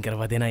मेरी सेटिंग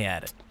करवा देना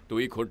यार। तू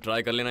ही खुद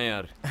ट्राई कर लेना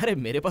यार। अरे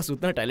मेरे पास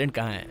उतना टैलेंट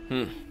कहाँ है।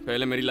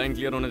 पहले मेरी लाइन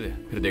क्लियर होने दे,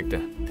 फिर देखते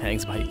हैं।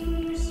 थैंक्स भाई।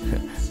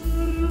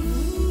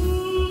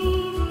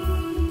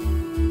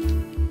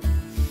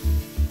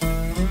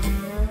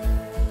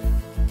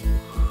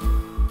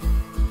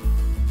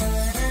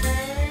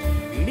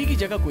 बीड़ी की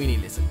जगह कोई नहीं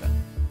ले सकता।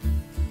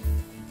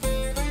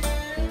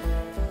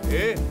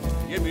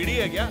 ये बीड़ी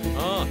है क्या?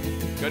 हाँ,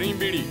 करीम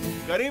बीड़ी।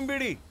 करीम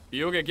बीड़ी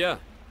पियोगे क्या?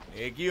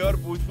 एक ही और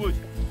पूछ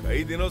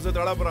कई दिनों से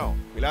तड़प रहा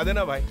हूँ, पिला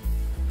देना भाई।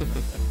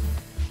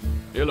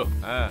 ये लो।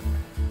 हाँ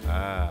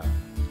हाँ।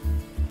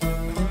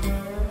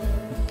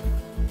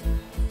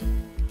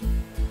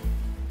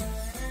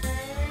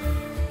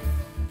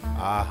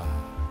 आहा,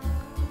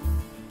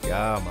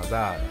 क्या मजा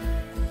आ रहा है।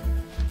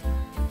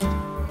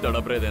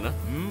 तड़प रहे थे ना?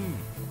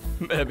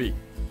 मैं भी,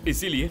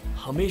 इसीलिए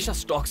हमेशा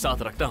स्टॉक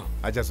साथ रखता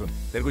हूँ। अच्छा सुन,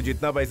 तेरे को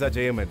जितना पैसा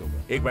चाहिए मैं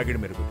दूंगा, एक पैकेट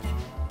मेरे को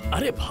दे।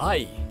 अरे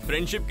भाई,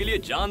 फ्रेंडशिप के लिए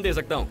जान दे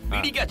सकता हूँ।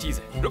 बीड़ी क्या चीज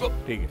है? रुको।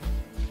 ठीक है।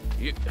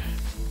 ये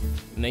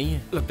नहीं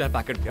है, लगता है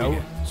पैकेट क्या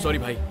हुआ? सॉरी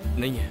भाई,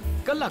 नहीं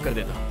है, कल ला कर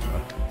देता हूँ।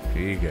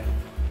 ठीक है।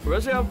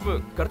 वैसे आप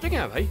करते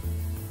क्या है भाई?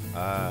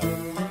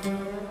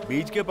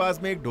 बीच के पास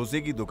में एक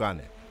डोसे की दुकान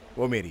है,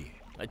 वो मेरी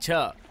है।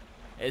 अच्छा,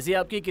 ऐसी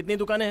आपकी कितनी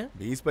दुकानें हैं?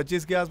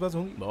 20-25 के आसपास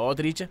होंगी। बहुत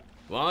रीच है।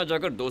 वहाँ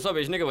जाकर डोसा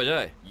बेचने के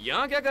बजाय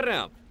यहाँ क्या कर रहे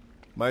हैं आप?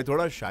 मैं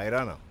थोड़ा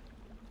शायराना हूँ,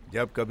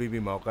 जब कभी भी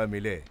मौका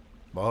मिले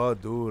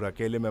बहुत दूर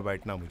अकेले में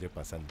बैठना मुझे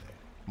पसंद है।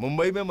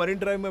 मुंबई में मरीन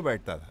ड्राइव में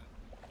बैठता था,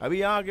 अभी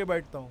यहाँ आके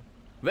बैठता हूँ।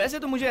 वैसे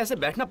तो मुझे ऐसे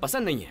बैठना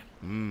पसंद नहीं है,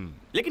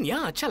 लेकिन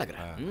यहाँ अच्छा लग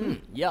रहा है।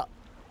 या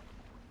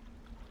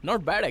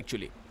नॉट बैड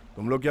एक्चुअली।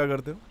 तुम लोग क्या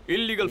करते हो?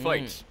 Illegal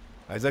fights.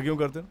 ऐसा क्यों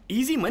करते हो?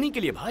 इजी मनी के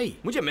लिए भाई।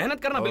 मुझे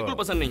मेहनत करना बिल्कुल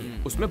पसंद नहीं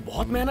है, उसमें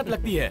बहुत मेहनत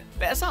लगती है।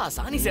 पैसा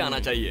आसानी से आना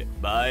चाहिए।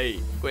 भाई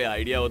कोई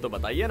आइडिया हो तो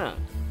बताइए ना।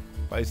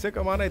 पैसे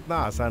कमाना इतना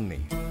आसान नहीं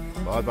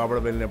है, बहुत पापड़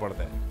बेलने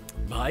पड़ते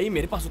हैं। भाई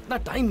मेरे पास उतना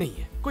टाइम नहीं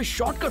है, कोई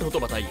शॉर्टकट हो तो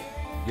बताइए।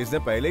 जिसने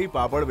पहले ही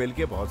पापड़ बेल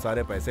के बहुत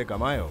सारे पैसे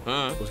कमाए हो,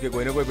 उसके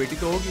कोई ना कोई बेटी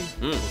तो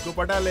होगी, उसको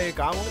पटा ले,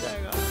 काम हो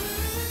जाएगा।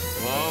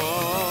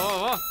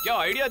 वाह, क्या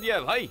आइडिया दिया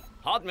है भाई।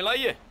 हाथ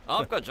मिलाइए।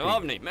 आपका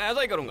जवाब नहीं, मैं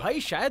ऐसा ही करूंगा।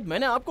 भाई शायद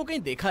मैंने आपको कहीं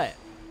देखा है,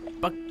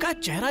 पक्का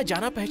चेहरा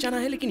जाना पहचाना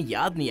है, लेकिन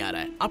याद नहीं आ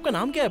रहा है। आपका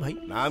नाम क्या है भाई?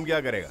 नाम क्या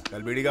करेगा,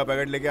 कल बीड़ी का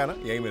पैकेट लेके आना,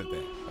 यही मिलते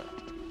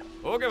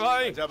हैं। ओके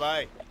भाई। अच्छा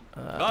भाई।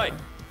 बाय।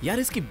 यार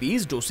इसकी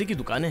 20 डोसे की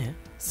दुकानें हैं,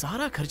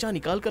 सारा खर्चा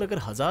निकाल कर अगर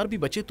 1000 भी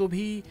बचे तो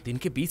भी दिन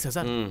के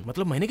 20,000,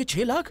 मतलब महीने के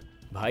 6 लाख।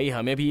 भाई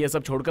हमें भी ये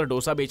सब छोड़कर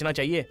डोसा बेचना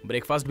चाहिए,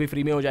 ब्रेकफास्ट भी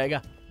फ्री में हो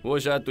जाएगा। वो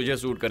शायद तुझे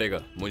सूट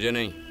करेगा, मुझे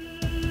नहीं।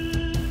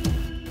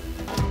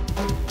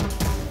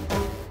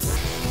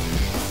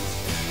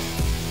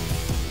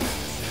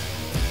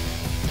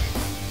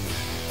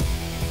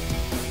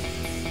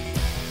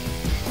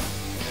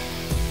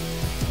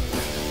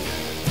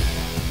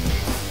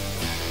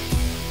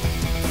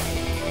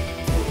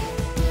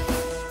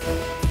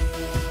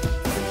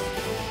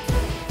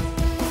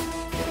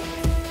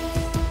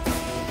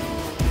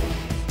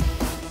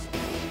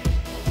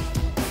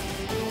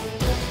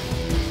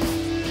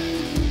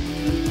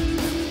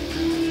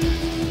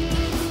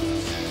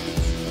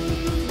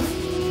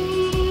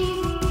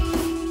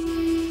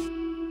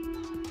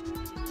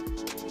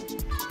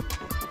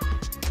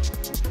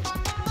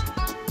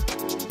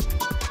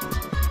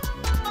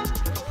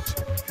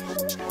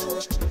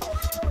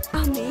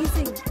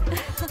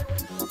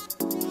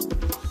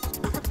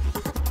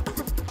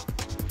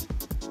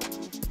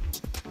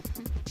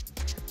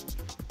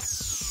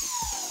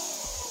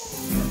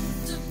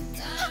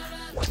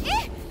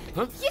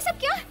 ये सब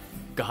क्या?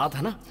 कहा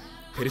था ना,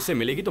 फिर से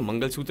मिलेगी तो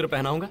मंगलसूत्र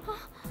पहनाऊंगा।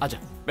 आजा,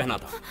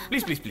 पहनाता हूँ।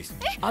 प्लीज प्लीज प्लीज,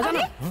 आजा ना।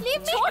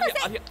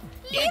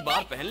 एक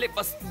बार पहन ले,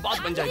 बस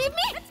बात बन जाएगी।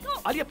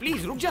 आलिया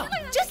प्लीज रुक जा।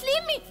 Just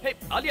leave me. हे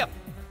आलिया,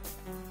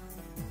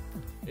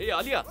 ए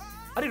आलिया,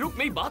 अरे रुक,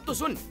 मेरी बात तो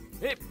सुन।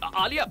 ए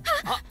आलिया,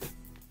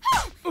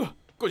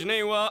 कुछ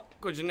नहीं हुआ,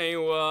 कुछ नहीं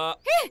हुआ।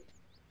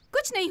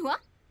 कुछ नहीं हुआ?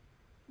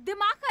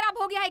 दिमाग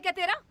खराब हो गया है क्या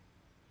तेरा?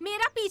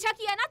 मेरा पीछा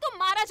किया ना तो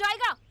मारा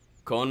जाएगा।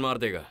 कौन मार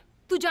देगा?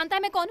 तू जानता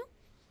है मैं कौन हूँ?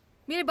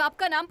 मेरे बाप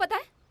का नाम पता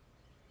है?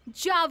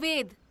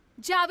 जावेद।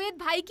 जावेद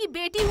भाई की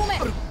बेटी हूँ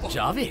मैं।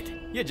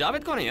 जावेद? ये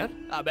जावेद कौन है यार?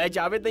 अबे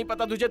जावेद नहीं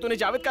पता तुझे? तूने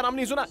जावेद का नाम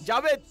नहीं सुना?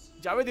 जावेद,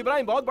 जावेद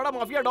इब्राहिम, बहुत बड़ा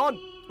माफिया डॉन।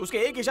 उसके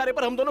एक इशारे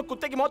पर हम दोनों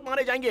कुत्ते की मौत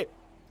मारे जाएंगे,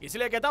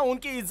 इसलिए कहता हूँ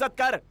उनकी इज्जत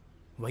कर।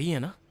 वही है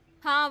ना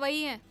हाँ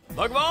वही है।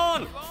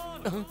 भगवान,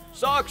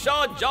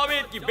 साक्षात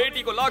जावेद की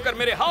बेटी को लाकर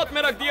मेरे हाथ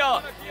में रख दिया।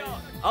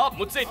 आप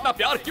मुझसे इतना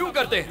प्यार क्यों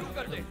करते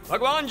हैं?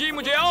 भगवान जी,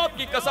 मुझे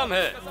आपकी कसम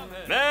है,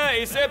 मैं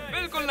इसे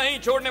बिल्कुल नहीं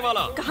छोड़ने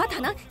वाला। कहा था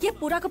ना ये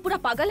पूरा का पूरा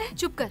पागल है।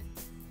 चुप कर।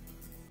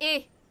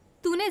 ए,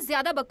 तूने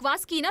ज्यादा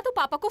बकवास की ना तो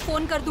पापा को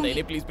फोन कर दूंगी।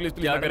 नहीं प्लीज प्लीज।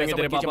 क्या करेंगे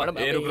तेरे पापा? रुक,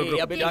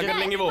 क्या कर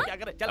लेंगे वो?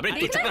 अबे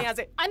तू चुप ना।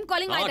 I am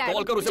calling my dad.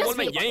 Call कर उसे, बोल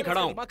मैं यहीं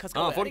खड़ा हूँ।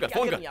 हाँ फोन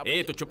कर।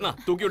 ए तू चुप ना,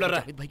 तू क्यों डर रहा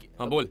है?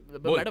 हाँ बोल।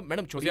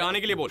 मैडम छोटी आने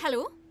के लिए बोल।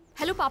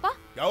 हेलो पापा।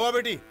 क्या हुआ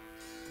बेटी?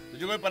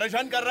 तुझे कोई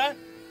परेशान कर रहा है?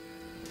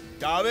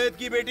 जावेद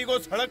की बेटी को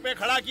सड़क पे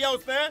खड़ा किया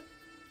उसने,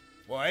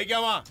 वो है क्या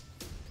वहाँ?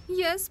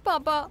 Yes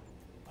papa.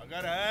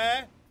 अगर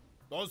है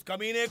तो उस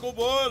कमीने को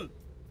बोल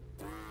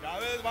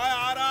जावेद भाई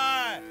आ रहा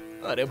है।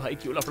 अरे भाई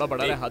क्यों लफड़ा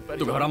बढ़ा रहा है? हाथ पैर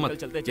तू घबरा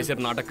मत, ये सिर्फ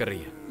नाटक कर रही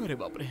है। अरे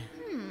बाप रे।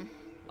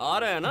 आ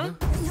रहे हैं ना?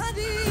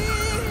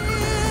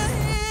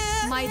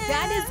 My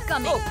dad is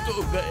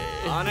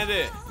coming. आने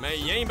दे, मैं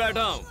यहीं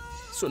बैठा हूँ।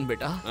 सुन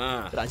बेटा,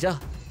 राजा,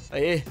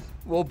 ए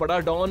वो बड़ा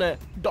डॉन है,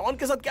 डॉन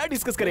के साथ क्या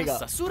डिस्कस करेगा?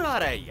 ससुर आ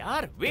रहा है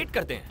यार, वेट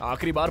करते हैं।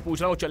 आखिरी बार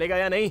पूछ रहा हूँ, चलेगा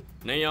या नहीं?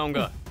 नहीं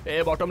आऊंगा।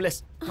 ए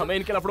बॉटमलेस, हमें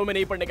इनके लफड़ों में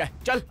नहीं पड़ने का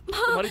है। चल,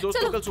 तुम्हारी दोस्त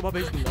को कल सुबह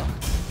भेज दूंगा।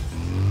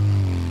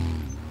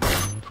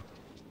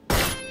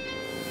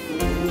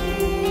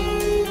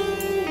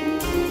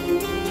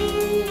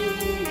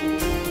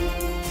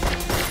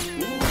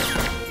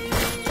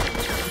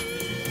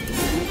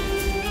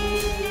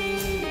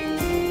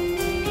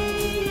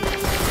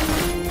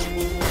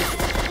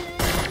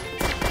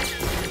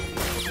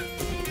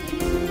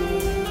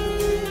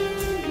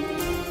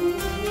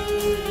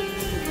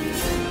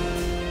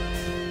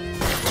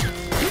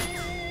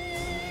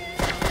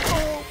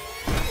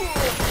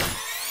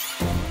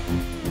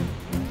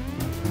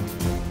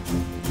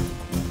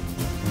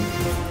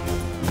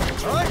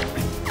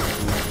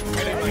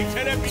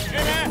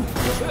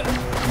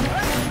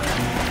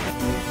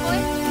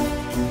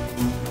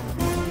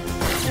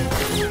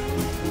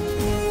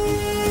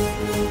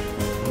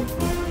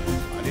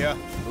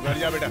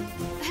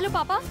 हेलो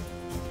पापा,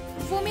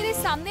 वो मेरे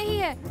सामने ही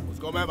है।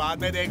 उसको मैं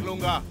बाद में देख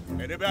लूंगा,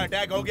 मेरे पे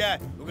अटैक हो गया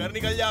है। तू घर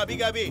निकल जा अभी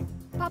का अभी।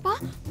 पापा,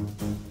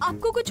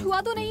 आपको कुछ हुआ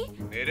तो नहीं?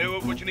 मेरे को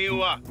कुछ नहीं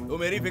हुआ, तू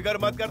मेरी फिक्र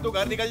मत कर, तू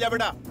घर निकल जा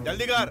बेटा,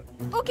 जल्दी कर।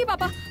 ओके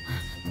पापा।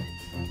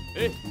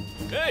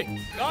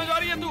 कहाँ जा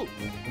रही है तू?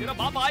 तेरा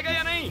बाप आएगा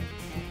या नहीं?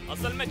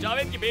 असल में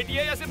जावेद की बेटी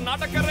है या सिर्फ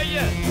नाटक कर रही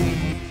है?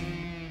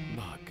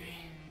 भाग गई,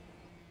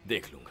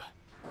 देख लूंगा।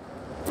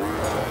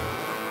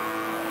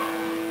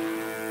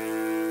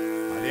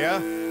 आलिया?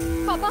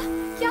 पापा,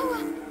 क्या हुआ?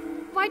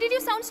 Why did you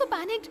sound so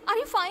panicked? Are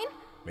you fine?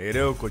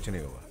 मेरे को कुछ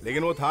नहीं हुआ,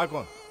 लेकिन वो था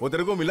कौन? वो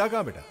तेरे को मिला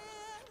कहाँ बेटा?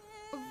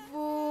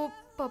 वो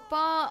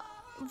पापा,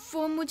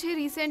 वो मुझे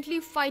रिसेंटली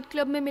फाइट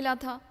क्लब में मिला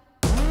था।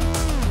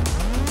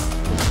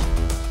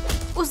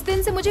 उस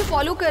दिन से मुझे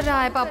फॉलो कर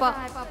रहा है पापा,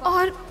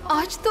 और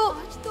आज तो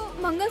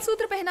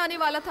मंगलसूत्र पहनाने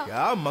वाला था।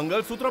 क्या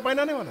मंगलसूत्र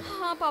पहनाने वाला था?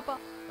 हाँ पापा।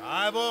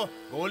 वो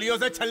गोलियों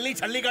से छलनी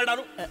छलनी कर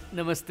डालूं।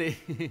 नमस्ते।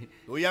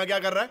 तू यहाँ क्या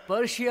कर रहा है?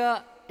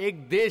 पर्शिया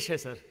एक देश है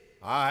सर।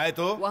 हाँ है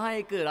तो? वहाँ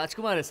एक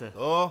राजकुमार है सर।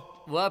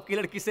 तो वो आपकी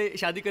लड़की से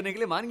शादी करने के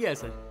लिए मान गया है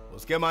सर।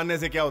 उसके मानने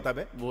से क्या होता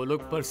है? वो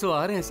लोग परसों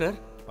आ रहे हैं सर।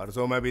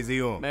 परसों मैं बिजी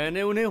हूँ।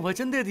 मैंने उन्हें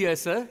वचन दे दिया है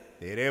सर।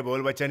 तेरे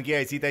बोल बच्चन की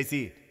ऐसी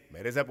तैसी,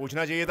 मेरे से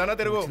पूछना चाहिए था ना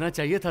तेरे को। पूछना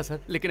चाहिए था सर,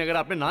 लेकिन अगर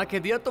आपने ना कह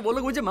दिया तो वो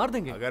लोग मुझे मार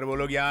देंगे। अगर वो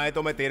लोग यहाँ आए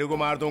तो मैं तेरे को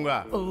मार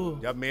दूंगा।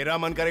 जब मेरा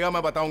मन करेगा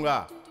मैं बताऊंगा,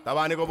 तब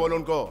आने को बोल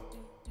उनको।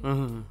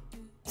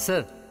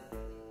 सर,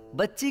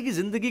 बच्ची की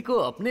जिंदगी को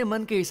अपने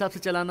मन के हिसाब से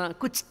चलाना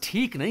कुछ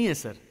ठीक नहीं है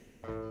सर।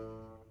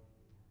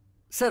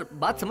 सर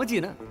बात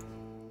समझिए ना।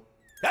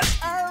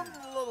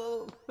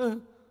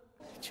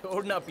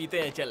 छोड़ना, पीते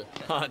हैं, चल।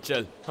 हाँ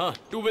चल। हाँ,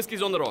 2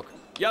 whiskies on the rock।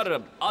 यार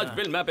आज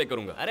बिल मैं पे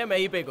करूंगा। अरे मैं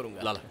ही पे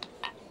करूंगा। लाला,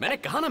 मैंने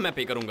कहा ना मैं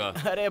पे करूंगा।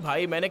 अरे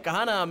भाई मैंने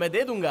कहा ना मैं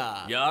दे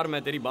दूंगा। यार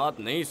मैं तेरी बात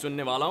नहीं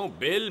सुनने वाला हूँ,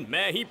 बिल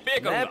मैं ही पे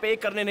करूंगा। मैं पे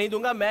करने नहीं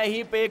दूंगा, मैं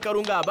ही पे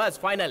करूंगा, बस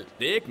फाइनल।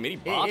 देख मेरी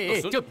बात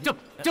तो सुन। चुप चुप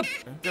चुप।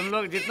 तुम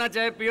लोग जितना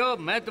चाहे पियो,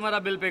 मैं तुम्हारा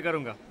बिल पे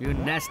करूंगा। यू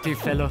नेस्टी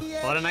फेलो,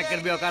 फॉरेन एक्टर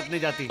भी औकात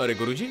नहीं जाती। अरे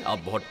गुरुजी आप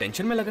बहुत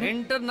टेंशन में लग रहे हैं।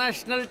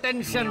 International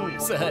tension.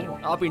 सर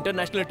आप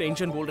इंटरनेशनल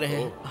टेंशन बोल रहे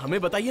हैं, हमें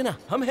बताइए ना,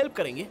 हम हेल्प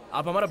करेंगे।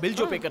 आप हमारा बिल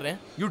जो पे कर रहे हैं,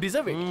 यू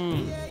डिजर्व इट।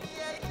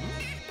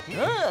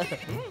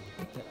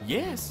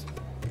 यस।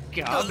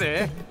 क्या बे?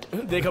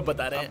 देखो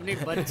बता रहे हैं। अपनी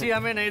बच्ची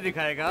हमें नहीं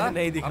दिखाएगा?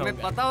 नहीं दिखाऊंगा।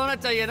 हमें पता होना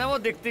चाहिए ना वो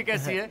दिखती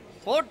कैसी है।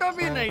 फोटो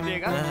भी नहीं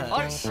देगा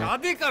और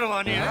शादी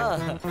करवानी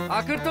है।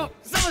 आखिर तो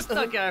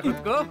समझता क्या है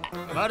खुद को?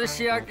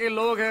 पर्शिया के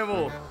लोग हैं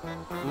वो,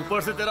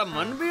 ऊपर से तेरा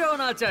मन भी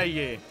होना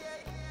चाहिए।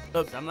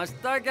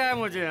 समझता क्या है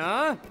मुझे?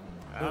 हाँ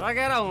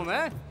कह रहा हूँ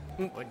मैं,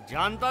 वो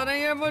जानता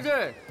नहीं है मुझे।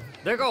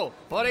 देखो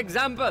फॉर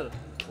एग्जाम्पल,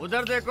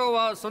 उधर देखो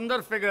वह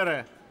सुंदर फिगर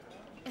है,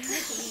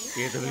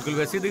 ये तो बिल्कुल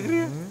वैसी दिख रही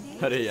है।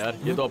 अरे यार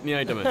ये तो अपनी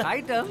आइटम है।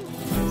 आइटम?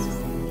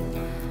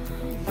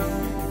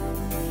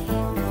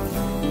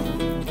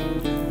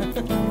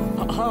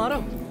 हाँ आ रहा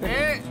हूँ।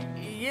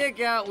 ये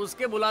क्या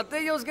उसके बुलाते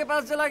ही उसके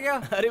पास चला गया?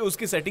 अरे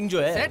उसकी सेटिंग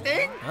जो है।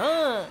 सेटिंग?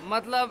 हाँ।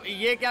 मतलब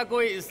ये क्या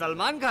कोई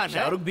सलमान खान है?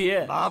 शाहरुख भी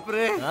है। बाप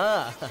रे।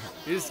 हाँ।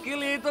 इसके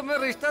लिए तो मैं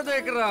रिश्ता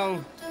देख रहा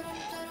हूँ।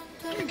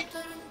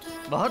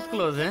 बहुत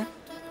क्लोज हैं।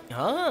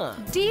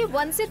 हाँ। डे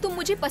 1 से तुम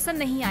मुझे पसंद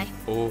नहीं आए।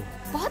 ओह।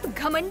 बहुत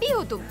घमंडी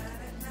हो तुम।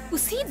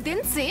 उसी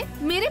दिन से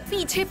मेरे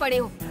पीछे पड़े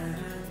हो।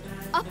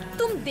 अब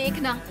तुम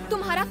देखना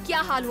तुम्हारा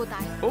क्या हाल होता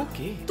है।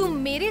 ओके। तुम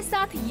मेरे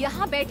साथ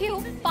यहाँ बैठे हो,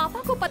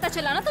 पापा को पता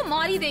चला ना तो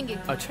मार ही देंगे।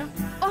 अच्छा।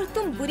 और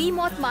तुम बुरी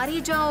मौत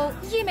मारे जाओ,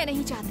 ये मैं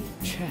नहीं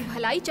चाहती।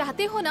 भलाई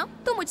चाहते हो ना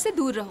तो मुझसे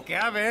दूर रहो।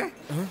 क्या बे?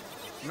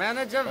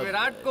 मैंने जब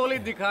विराट कोहली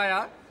दिखाया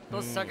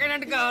तो सेकंड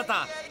हैंड कहा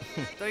था,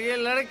 तो ये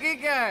लड़की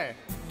क्या है?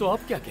 तो अब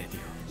क्या कहती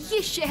हो?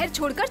 ये शहर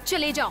छोड़कर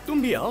चले जाओ।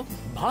 तुम भी आओ,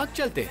 भाग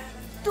चलते हैं।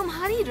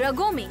 तुम्हारी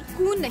रगों में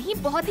खून नहीं,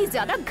 बहुत ही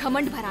ज्यादा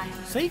घमंड भरा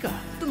है। सही कहा।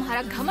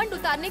 तुम्हारा घमंड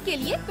उतारने के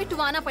लिए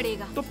पिटवाना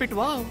पड़ेगा। तो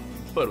पिटवाओ,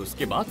 पर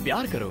उसके बाद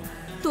प्यार करो।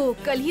 तो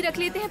कल ही रख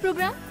लेते हैं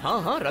प्रोग्राम।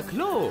 हाँ हाँ रख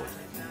लो।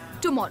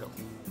 टुमारो।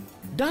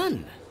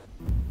 डन।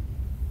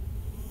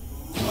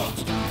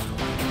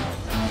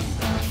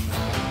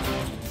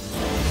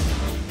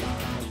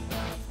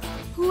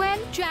 हुएन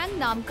चैंग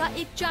नाम का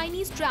एक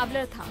चाइनीज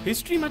ट्रैवलर था।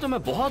 हिस्ट्री में तो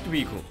मैं बहुत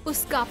वीक हूँ।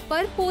 उसका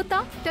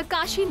परपोता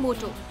टकाशी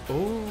मोटो।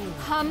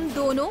 हम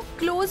दोनों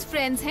क्लोज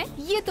फ्रेंड्स हैं,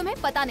 ये तुम्हें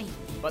पता नहीं।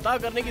 पता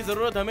करने की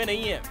जरूरत हमें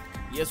नहीं है,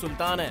 ये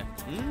सुल्तान है।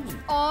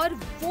 और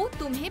वो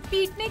तुम्हें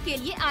पीटने के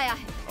लिए आया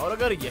है। और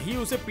अगर यही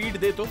उसे पीट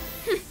दे तो?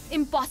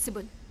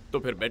 इम्पॉसिबल। तो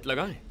फिर बेट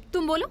लगाएं।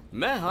 तुम बोलो।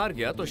 मैं हार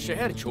गया तो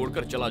शहर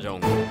छोड़कर चला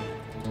जाऊंगा,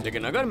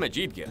 लेकिन अगर मैं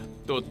जीत गया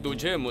तो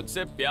तुझे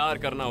मुझसे प्यार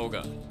करना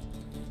होगा।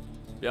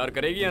 प्यार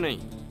करेगी या नहीं?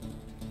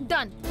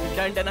 Done.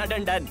 Done done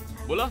done done.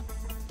 बोला।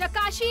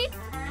 टकाशी।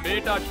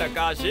 बेटा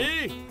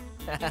टकाशी।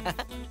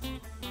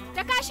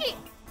 टकाशी।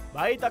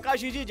 भाई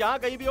तकाशी जी, जहाँ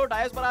कहीं भी हो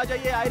डायस पर आ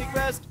जाइए, आई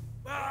रिक्वेस्ट।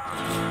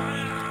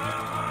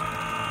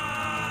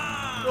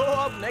 तो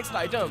अब नेक्स्ट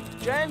आइटम,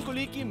 चैन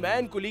कुली की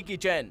मैन कुली की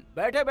चैन।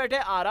 बैठे बैठे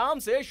आराम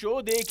से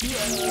शो देखिए।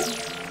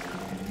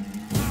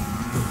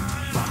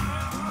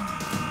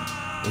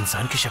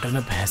 इंसान की शक्ल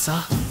में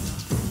भैंसा।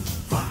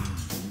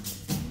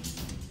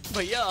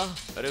 भैया,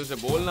 अरे उसे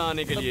बोलना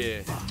आने के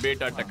लिए।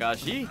 बेटा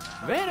टकाशी,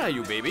 वेयर आर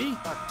यू बेबी?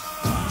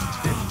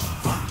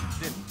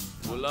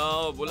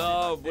 बुलाओ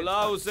बुलाओ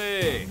बुलाओ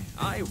उसे।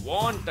 I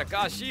want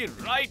टकाशी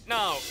right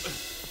now.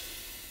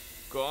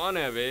 कौन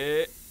है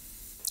वे?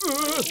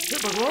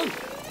 भगवान।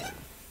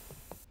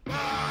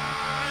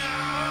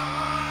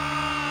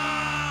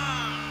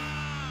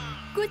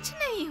 कुछ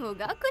नहीं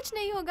होगा, कुछ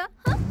नहीं होगा।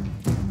 हाँ?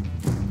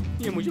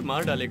 ये मुझे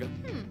मार डालेगा।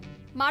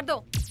 मार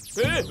दो।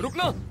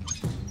 रुकना।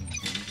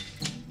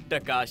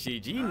 टकाशी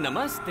जी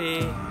नमस्ते।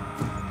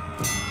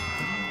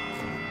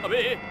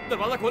 अबे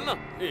दरवाजा खोलना।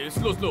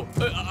 स्लो स्लो,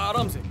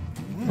 आराम से।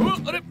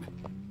 अरे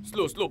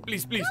स्लो स्लो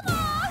प्लीज प्लीज।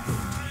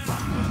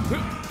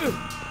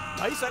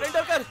 भाई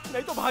सरेंडर कर,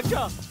 नहीं तो भाग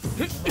जा।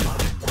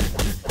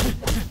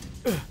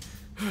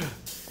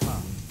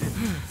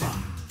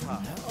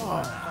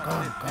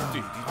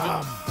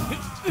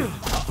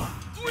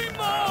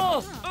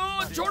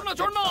 छोड़ना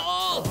छोड़ना।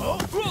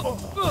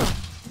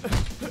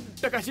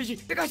 टकाशी जी,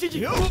 टकाशी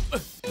जी।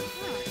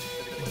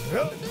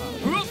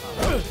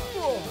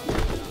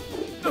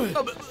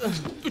 अब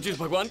तू जिस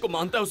भगवान को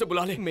मानता है उसे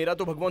बुला ले। मेरा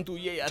तो भगवान तू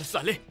ही है यार।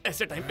 साले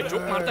ऐसे टाइम पे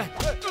जोक मारता है।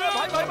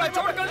 भाई भाई भाई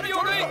छोड़, गलती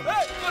हो गई।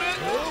 अरे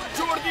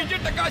छोड़ दीजिए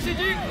टकाशी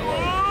जी।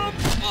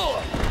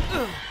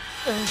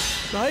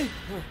 भाई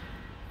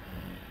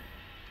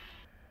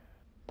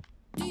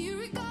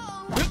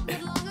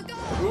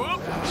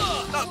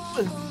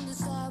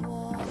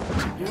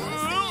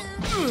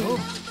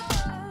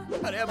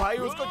अरे भाई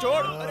उसको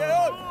छोड़। अरे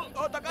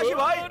ओ तकाशी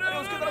भाई, अरे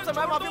उसकी तरफ से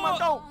मैं माफी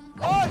मांगता हूँ।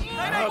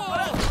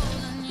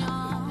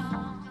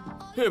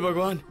 हे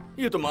भगवान,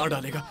 ये तो मार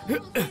डालेगा।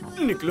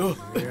 निकलो।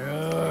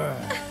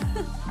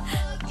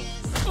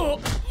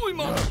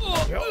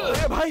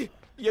 अरे भाई,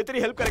 ये तेरी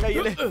हेल्प करेगा,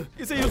 ये ले,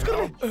 इसे यूज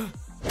कर ले।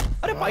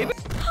 अरे भाई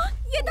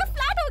ये तो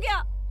फ्लैट हो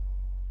गया।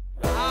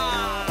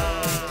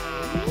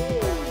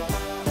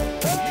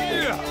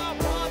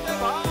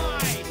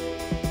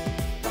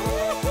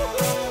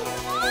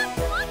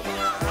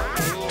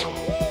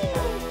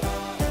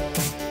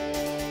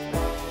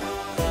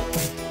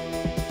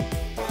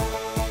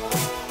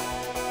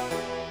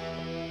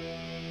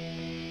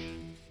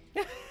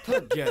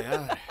 थक गया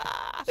यार।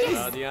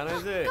 चला दिया ना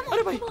इसे।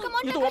 अरे भाई,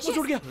 ये तो वापस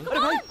उठ गया। अरे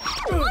भाई,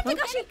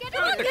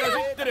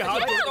 तेरे हाथ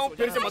जोड़ता हूँ,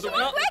 फिर से मत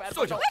उठना।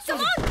 सो जाओ, सो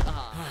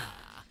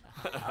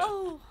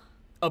जाओ।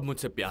 अब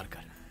मुझसे प्यार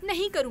कर।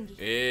 नहीं करूंगी।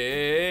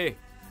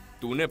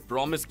 तूने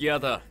प्रॉमिस किया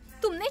था।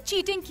 तुमने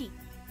चीटिंग की,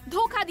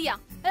 धोखा दिया।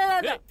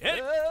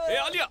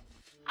 आलिया।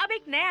 अब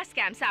एक नया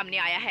स्कैम सामने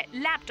आया है,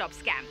 लैपटॉप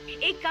स्कैम।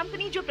 एक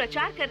कंपनी जो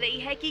प्रचार कर रही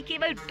है कि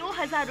केवल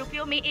 2000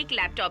 रुपयों में एक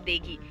लैपटॉप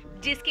देगी,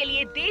 जिसके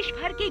लिए देश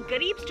भर के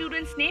गरीब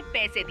स्टूडेंट्स ने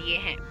पैसे दिए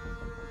हैं।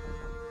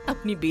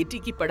 अपनी बेटी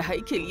की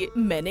पढ़ाई के लिए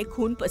मैंने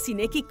खून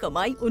पसीने की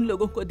कमाई उन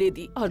लोगों को दे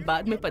दी और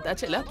बाद में पता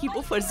चला कि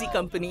वो फर्जी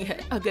कंपनी है।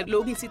 अगर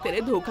लोग इसी तरह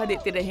धोखा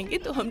देते रहेंगे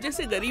तो हम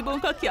जैसे गरीबों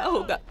का क्या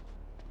होगा?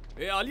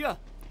 आलिया,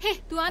 हे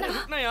तू आना।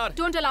 रुकना यार।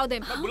 Don't allow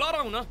them. मैं बुला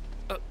रहा हूँ ना।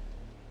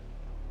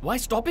 Why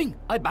stopping?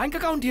 I bank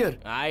account here.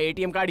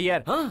 ATM card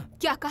here. हाँ?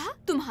 क्या कहा?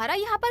 तुम्हारा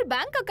यहाँ पर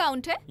बैंक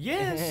अकाउंट है?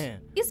 Yes.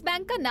 इस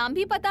बैंक का नाम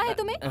भी पता है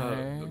तुम्हें?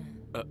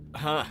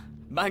 हाँ,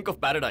 बैंक ऑफ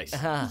पैराडाइज।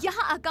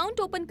 यहाँ अकाउंट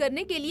ओपन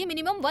करने के लिए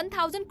मिनिमम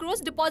 1000 करोड़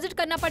डिपॉजिट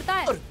करना पड़ता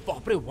है। अरे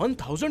बाप रे,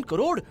 1000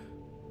 करोड़?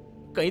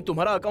 कहीं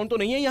तुम्हारा अकाउंट तो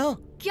नहीं है यहाँ?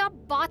 क्या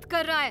बात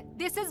कर रहा है?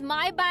 This is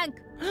my bank.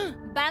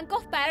 Bank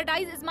of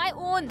paradise is my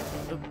own.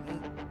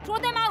 Throw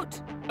them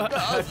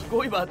out.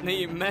 कोई बात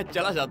नहीं, मैं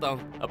चला जाता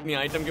हूँ। अपनी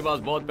आइटम के पास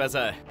बहुत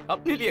पैसा है,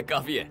 अपने लिए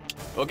काफी है।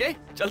 ओके,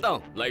 चलता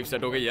हूँ। लाइफ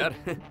सेट हो गई यार।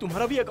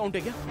 तुम्हारा भी अकाउंट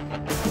है क्या?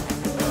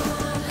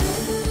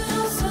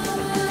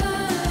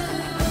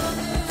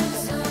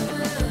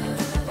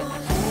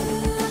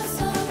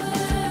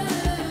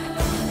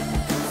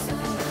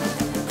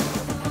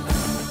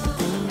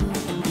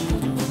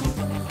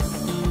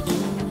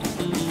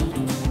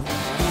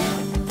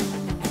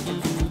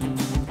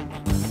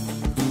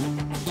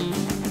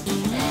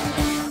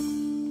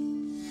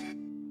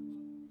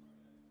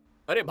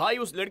 अरे भाई,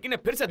 उस लड़की ने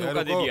फिर से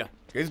धोखा दे दिया।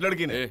 किस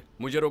लड़की ने?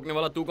 मुझे रोकने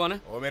वाला तू कौन है?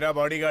 वो मेरा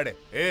बॉडीगार्ड है।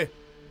 ए,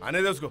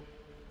 आने दे उसको।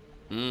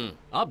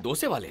 आप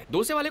दोसे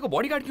वाले को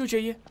बॉडीगार्ड क्यों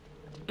चाहिए?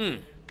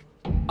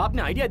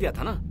 आपने आइडिया दिया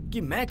था ना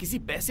कि मैं किसी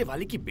पैसे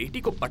वाले की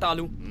बेटी को पटा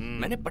लूं।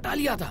 मैंने पटा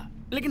लिया था,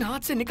 लेकिन हाथ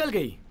से निकल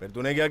गई। फिर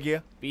तूने क्या किया?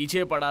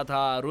 पीछे पड़ा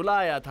था,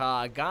 रुलाया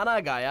था, गाना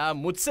गाया,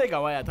 मुझसे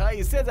गवाया था।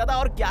 इससे ज्यादा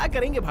और क्या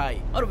करेंगे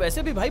भाई? और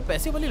वैसे भी भाई,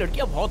 पैसे वाली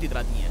लड़कियां बहुत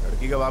इतराती हैं।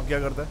 लड़की का बाप क्या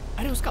करता है?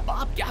 अरे उसका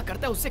बाप क्या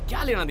करता है उससे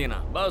क्या लेना देना?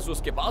 बस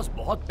उसके पास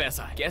बहुत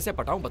पैसा है। कैसे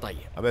पटाऊं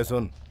बताइए? अबे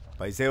सुन,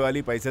 पैसे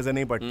वाली पैसे से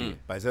नहीं पटती।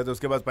 पैसे तो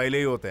उसके पास पहले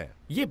ही होते हैं।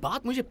 ये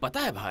बात मुझे पता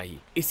है भाई,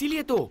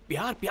 इसीलिए तो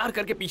प्यार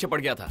करके पीछे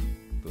पड़ गया था।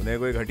 तूने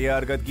कोई घटिया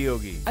हरकत की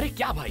होगी। अरे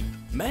क्या भाई,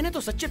 मैंने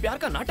तो सच्चे प्यार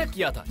का नाटक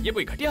किया था। ये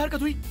कोई घटिया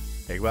हरकत हुई?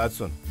 एक बात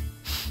सुन,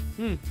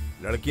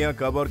 लड़कियां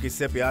कब और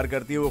किससे प्यार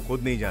करती है वो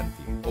खुद नहीं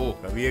जानती।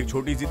 कभी एक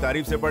छोटी सी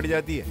तारीफ से पड़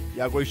जाती है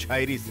या कोई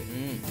शायरी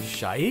से।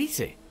 शायरी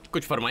से?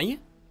 कुछ फरमाइए।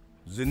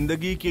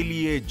 जिंदगी के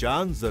लिए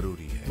जान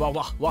जरूरी है। वाह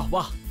वाह वाह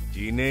वाह।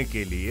 जीने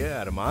के लिए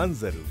अरमान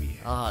जरूरी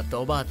है।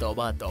 तौबा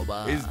तौबा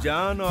तौबा। इस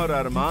जान और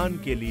अरमान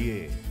के लिए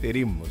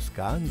तेरी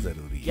मुस्कान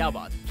जरूरी है। क्या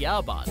बात, क्या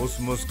बात। उस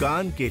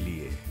मुस्कान के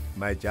लिए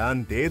मैं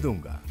जान दे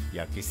दूंगा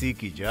या किसी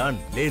की जान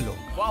ले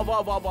लूंगा। वाह वाह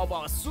वाह वाह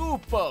वाह,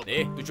 सुपर।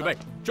 तू चुप बैठ,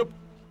 चुप।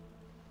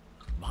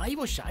 भाई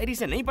वो शायरी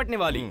से नहीं पटने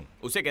वाली।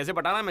 उसे कैसे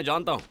पटाना है मैं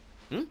जानता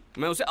हूँ।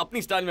 मैं उसे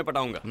अपनी स्टाइल में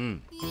पटाऊंगा।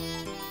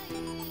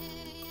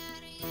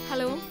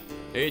 हेलो।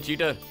 ए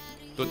चीटर,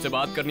 तुझसे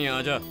बात करनी है,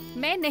 आजा।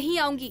 मैं नहीं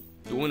आऊंगी।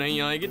 तू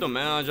नहीं आएगी तो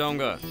मैं आ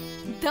जाऊंगा।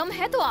 दम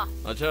है तो आ।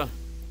 अच्छा,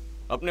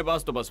 अपने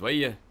पास तो बस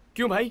वही है।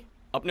 क्यों भाई,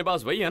 अपने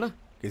पास वही है ना?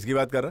 किसकी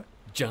बात कर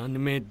रहा? जान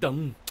में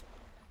दम,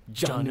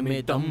 जान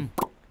में दम,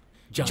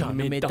 जान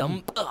में दम।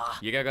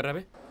 ये क्या कर रहा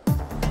है?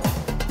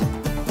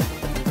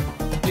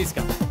 Please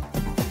come.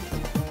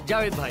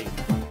 जावेद भाई,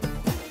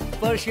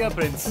 Persia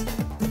Prince.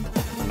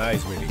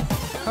 Nice meeting.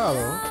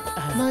 Hello,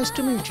 nice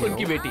to meet you.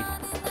 उनकी बेटी।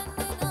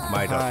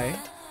 My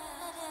daughter.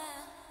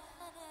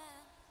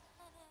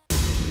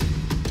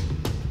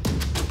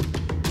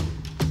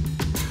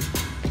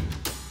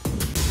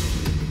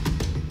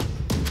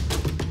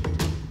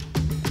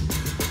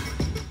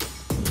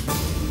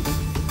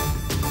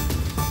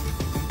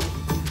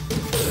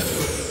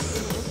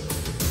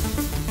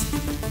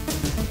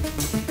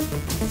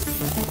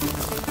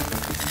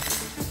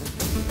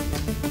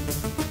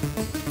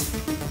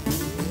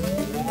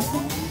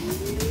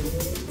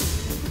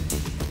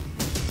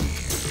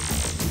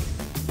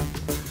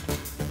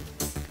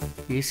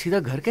 ये सीधा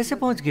घर कैसे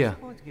पहुंच गया?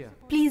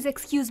 Please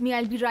excuse me,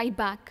 I will be right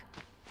back.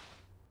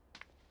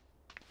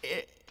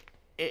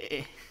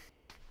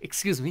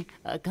 Excuse me,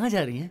 कहाँ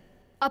जा रही हैं?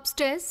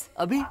 अपस्टेयर्स।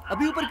 अभी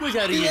ऊपर क्यों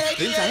जा रही है?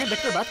 प्रिंस आए,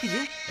 बैठकर बात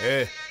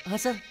कीजिए। हाँ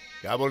सर।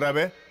 क्या बोल रहा है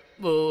बे?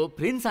 वो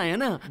प्रिंस आए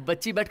ना,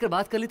 बच्ची बैठकर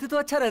बात कर लेती तो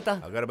अच्छा रहता।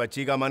 अगर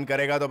बच्ची का मन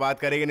करेगा तो बात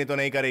करेगी, नहीं तो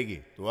नहीं करेगी।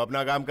 तू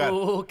अपना काम कर।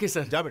 Okay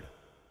sir. जा बेटा।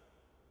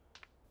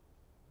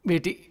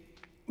 बेटी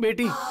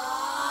बेटी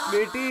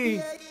बेटी।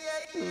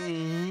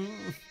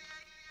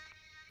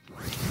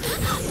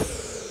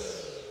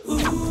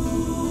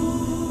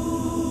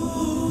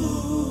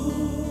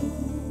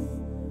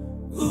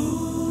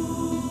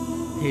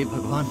 हे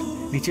भगवान,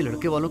 नीचे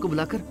लड़के वालों को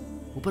बुलाकर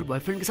ऊपर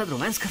बॉयफ्रेंड के साथ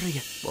रोमांस कर रही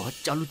है। बहुत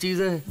चालू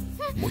चीज है।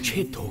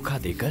 मुझे धोखा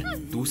देकर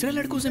दूसरे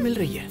लड़कों से मिल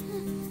रही है।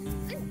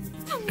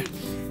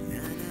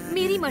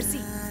 मेरी मर्जी।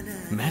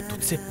 मैं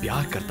तुझसे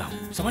प्यार करता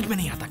हूँ, समझ में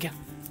नहीं आता क्या?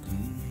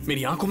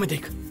 मेरी आंखों में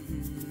देख,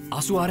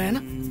 आंसू आ रहे हैं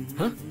ना?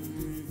 हाँ?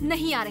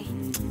 नहीं आ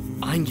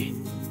रहे। आएंगे,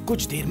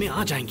 कुछ देर में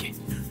आ जाएंगे।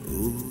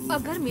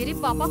 अगर मेरे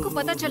पापा को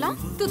पता चला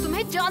तो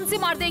तुम्हें जान से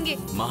मार देंगे।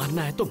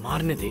 मारना है तो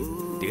मारने दे,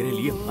 तेरे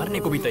लिए मरने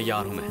को भी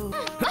तैयार हूँ मैं।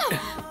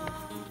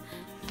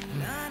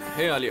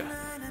 हे आलिया,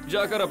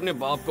 जाकर अपने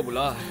बाप को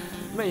बुला,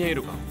 मैं यहीं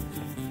रुका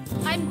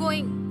हूँ। I am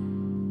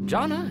going.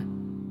 जाना।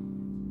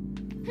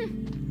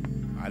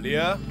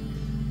 Alia,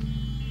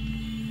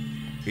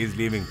 he is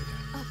leaving.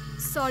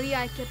 Sorry,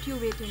 I kept you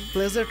waiting.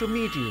 Pleasure to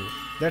meet you.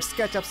 Let's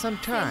catch up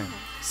sometime.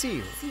 See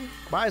you.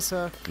 Bye,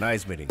 sir.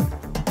 Nice meeting.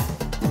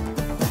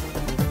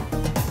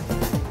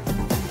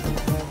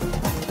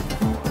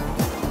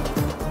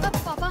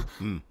 पापा,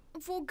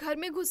 वो घर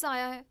में घुस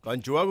आया है।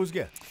 कौन चूहा घुस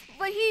गया?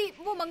 वही,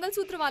 वो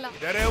मंगलसूत्र वाला।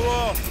 अरे वो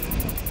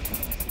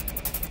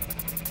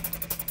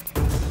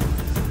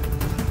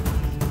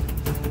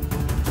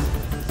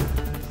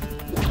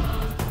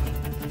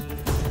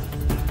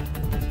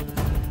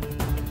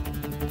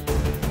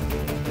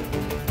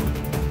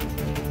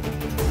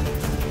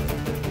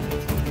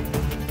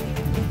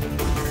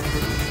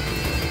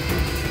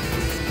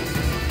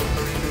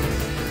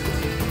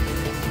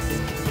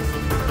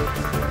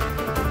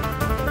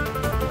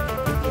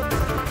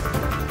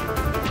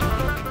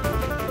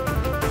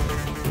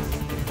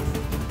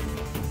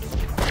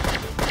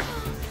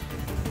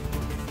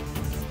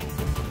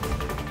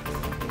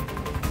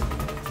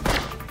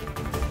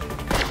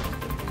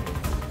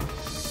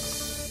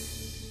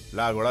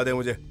ला घोड़ा दे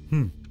मुझे।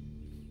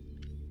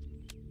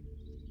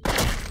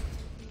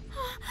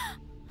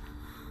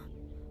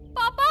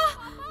 पापा,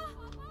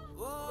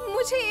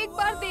 मुझे एक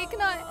बार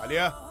देखना है।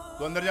 आलिया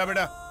तू अंदर जा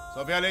बेटा,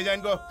 सोफिया ले जा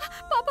इनको।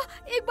 पापा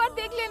एक बार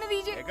देख लेने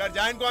दीजिए। लेकर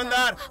जा इनको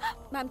अंदर।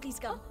 Ma'am please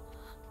come.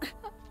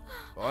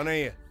 कौन है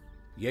ये?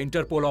 ये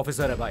इंटरपोल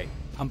ऑफिसर है भाई।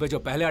 हम पे जो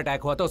पहले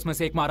अटैक हुआ था उसमें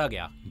से एक मारा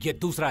गया, ये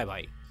दूसरा है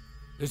भाई।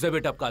 इसे भी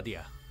टपका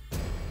दिया।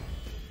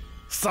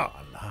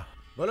 साला।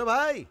 बोलो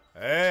भाई।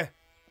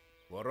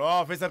 वो रॉ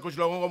ऑफिसर कुछ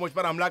लोगों को मुझ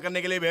पर हमला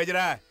करने के लिए भेज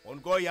रहा है।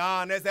 उनको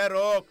यहाँ आने से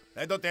रोक,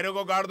 नहीं तो तेरे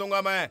को गाड़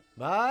दूंगा मैं।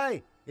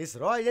 भाई इस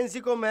रॉ एजेंसी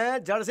को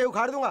मैं जड़ से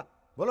उखाड़ दूंगा।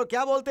 बोलो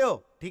क्या बोलते हो,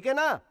 ठीक है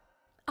ना?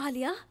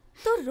 आलिया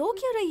तो रो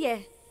क्यों रही है?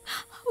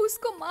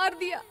 उसको मार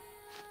दिया।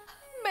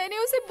 मैंने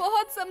उसे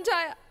बहुत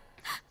समझाया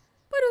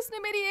पर उसने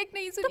मेरी एक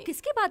नहीं सुनी। तो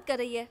किसकी बात कर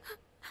रही है?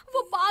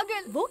 वो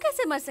पागल। वो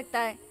कैसे मर सकता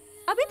है?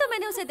 अभी तो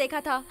मैंने उसे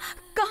देखा था।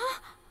 कहाँ?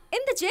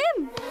 In the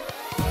gym.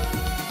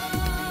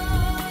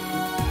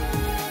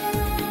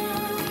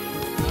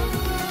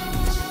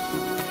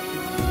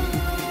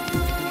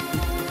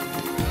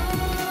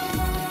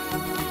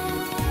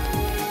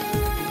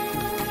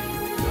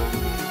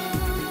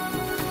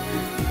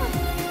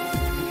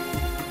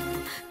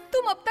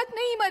 तुम अब तक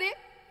नहीं मरे।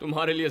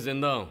 तुम्हारे लिए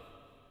जिंदा हूं।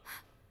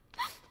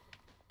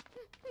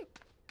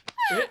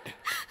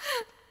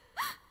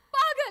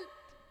 पागल।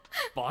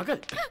 पागल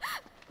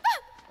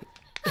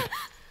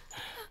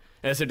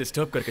ऐसे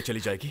डिस्टर्ब करके चली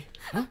जाएगी?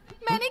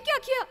 मैंने क्या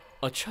किया?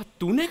 अच्छा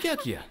तूने क्या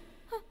किया?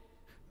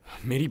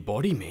 मेरी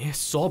बॉडी में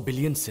 100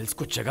 बिलियन सेल्स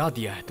को जगा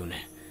दिया है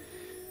तूने।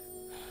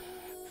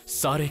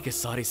 सारे के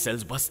सारे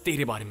सेल्स बस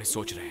तेरे बारे में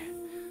सोच रहे हैं।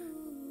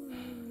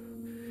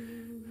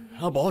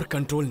 अब और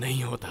कंट्रोल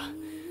नहीं होता।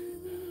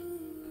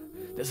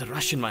 There's a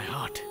rush in my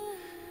heart.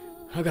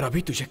 अगर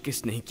अभी तुझे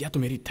किस नहीं किया तो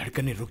मेरी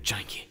धड़कनें रुक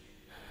जाएंगी।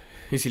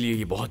 इसलिए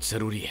ये बहुत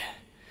जरूरी है।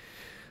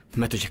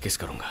 मैं तुझे किस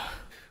करूंगा।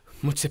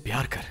 मुझसे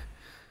प्यार कर।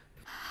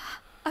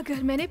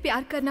 अगर मैंने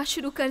प्यार करना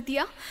शुरू कर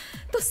दिया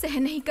तो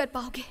सहन नहीं कर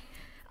पाओगे।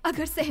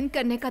 अगर सहन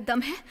करने का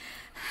दम है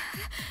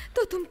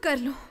तो तुम कर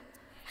लो।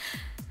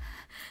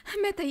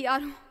 मैं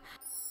तैयार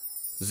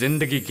हूं।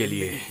 जिंदगी के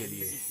लिए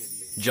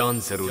जान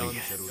जरूरी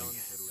है,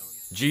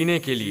 जीने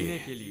के लिए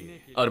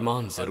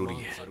अरमान जरूरी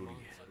है।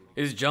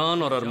 इस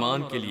जान और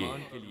अरमान के लिए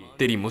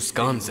तेरी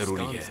मुस्कान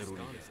जरूरी है,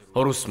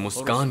 और उस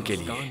मुस्कान के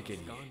लिए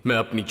मैं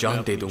अपनी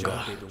जान दे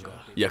दूंगा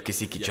या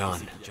किसी की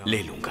जान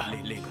ले लूंगा।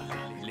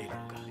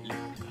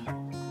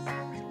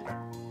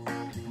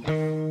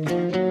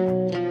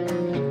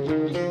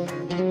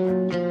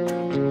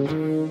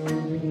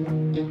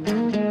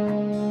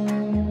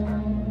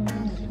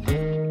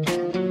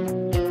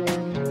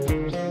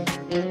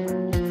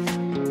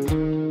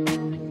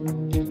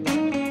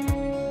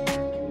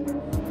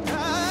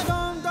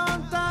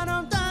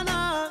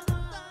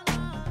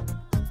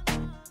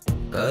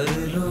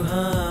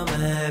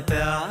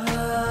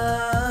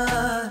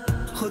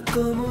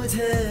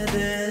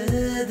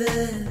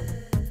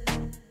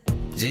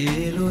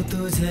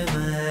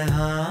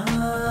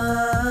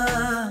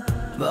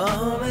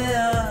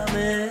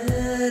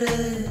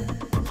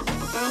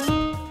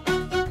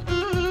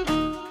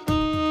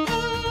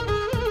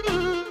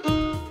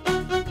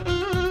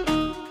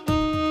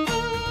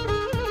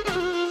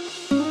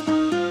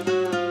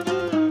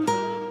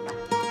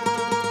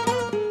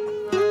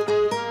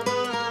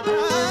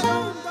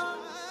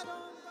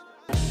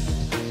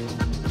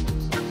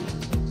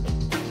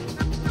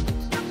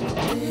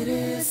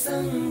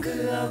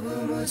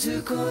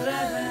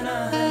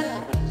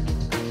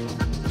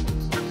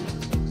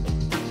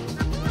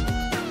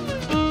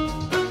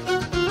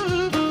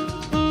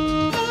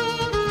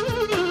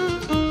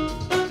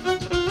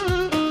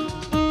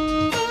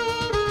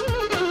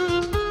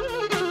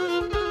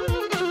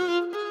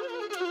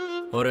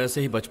 और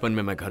ऐसे ही बचपन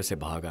में मैं घर से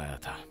भाग आया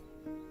था।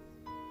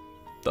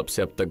 तब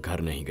से अब तक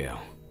घर नहीं गया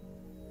हूं।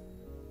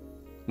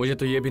 मुझे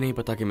तो यह भी नहीं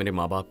पता कि मेरे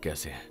माँ बाप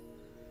कैसे हैं।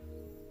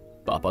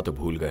 पापा तो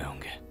भूल गए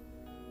होंगे,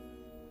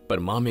 पर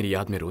माँ मेरी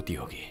याद में रोती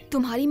होगी।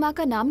 तुम्हारी माँ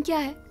का नाम क्या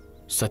है?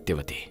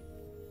 सत्यवती।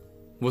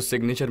 वो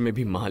सिग्नेचर में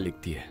भी माँ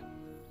लिखती है।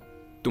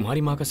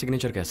 तुम्हारी माँ का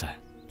सिग्नेचर कैसा है?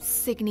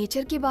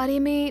 सिग्नेचर के बारे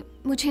में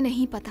मुझे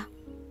नहीं पता।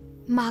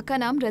 माँ का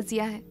नाम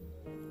रजिया है।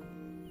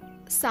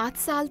 7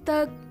 साल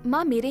तक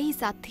माँ मेरे ही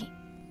साथ थी,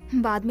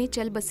 बाद में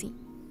चल बसी।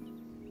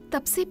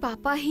 तब से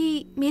पापा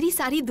ही मेरी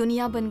सारी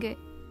दुनिया बन गए।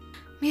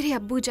 मेरे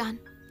अब्बू जान,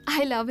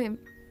 आई लव हिम।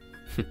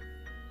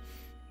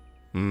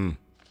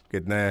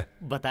 कितने?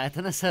 बताया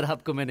था ना सर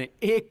आपको मैंने,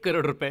 1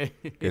 करोड़ रुपए।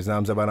 किस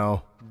नाम से बनाओ?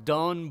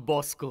 Don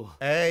Bosco.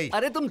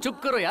 अरे तुम चुप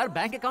करो यार,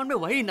 बैंक अकाउंट में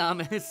वही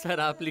नाम है सर,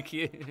 आप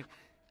लिखिए।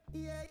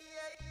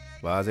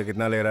 वहां से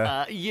कितना ले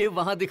रहा है? ये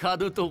वहां दिखा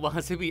दो तो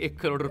वहां से भी 1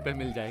 करोड़ रुपए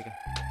मिल जाएगा।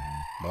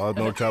 बहुत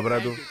नोट छाप रहा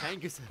तू।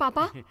 Thank you sir.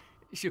 पापा।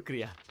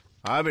 शुक्रिया।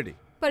 हाँ बेटी।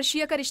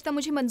 पर्शिया का रिश्ता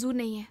मुझे मंजूर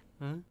नहीं है।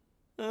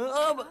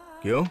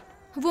 क्यों?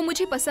 वो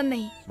मुझे पसंद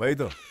नहीं। वही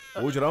तो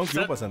पूछ रहा हूँ,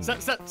 क्यों पसंद नहीं?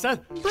 सर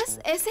बस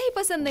ऐसे ही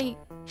पसंद नहीं।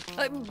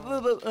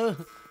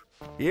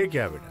 ये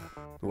क्या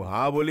बेटा, तू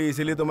हाँ बोली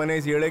इसीलिए तो मैंने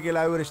इस येड़े के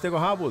लाए हुए रिश्ते को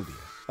हाँ बोल दिया।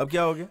 अब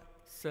क्या हो गया?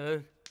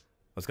 सर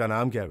उसका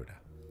नाम क्या है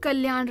बेटा?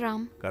 कल्याण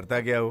राम। करता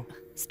क्या हो?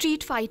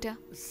 Street fighter.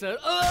 सर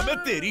अबे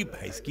तेरी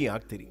भैंस की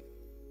आंख तेरी।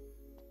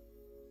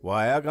 वो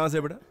आया कहाँ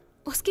से बेटा?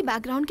 उसके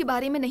बैकग्राउंड के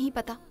बारे में नहीं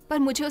पता, पर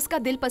मुझे उसका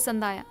दिल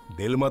पसंद आया।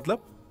 दिल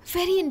मतलब?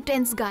 Very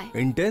intense guy.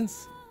 Intense?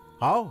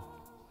 How?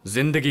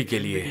 जिंदगी के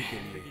लिए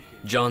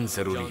जान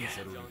जरूरी है,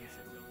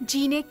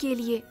 जीने के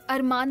लिए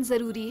अरमान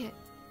जरूरी है।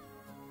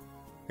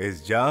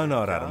 इस जान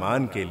और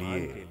अरमान के लिए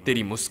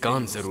तेरी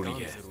मुस्कान जरूरी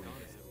है।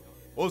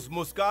 उस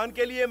मुस्कान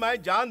के लिए मैं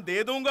जान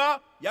दे दूंगा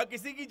या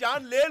किसी की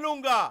जान ले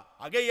लूंगा,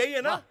 आगे यही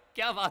है ना?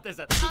 क्या बात है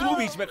सर। तू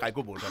बीच में काय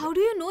को बोल रहा है? How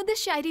do you know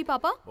this शायरी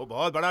पापा? वो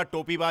बहुत बड़ा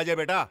टोपीबाज है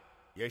बेटा।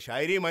 ये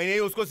शायरी मैंने ही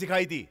उसको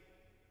सिखाई थी।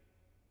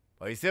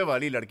 पैसे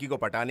वाली लड़की को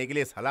पटाने के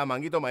लिए सलाह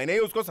मांगी तो मैंने ही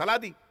उसको सलाह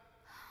दी।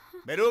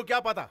 मेरे को क्या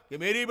पता कि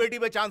मेरी बेटी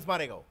पे चांस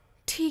मारेगा वो।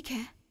 ठीक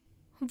है,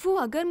 वो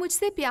अगर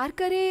मुझसे प्यार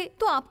करे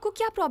तो आपको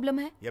क्या प्रॉब्लम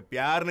है? ये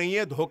प्यार नहीं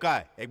है, धोखा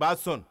है। एक बात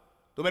सुन,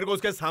 तू मेरे को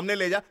उसके सामने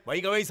ले जा,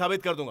 वही का वही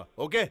साबित कर दूंगा।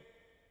 ओके?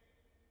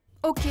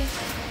 ओके।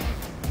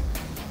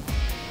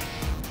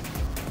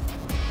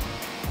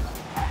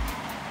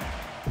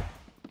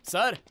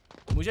 सर,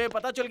 मुझे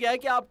पता चल गया है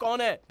कि आप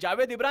कौन है।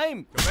 जावेद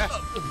इब्राहिम।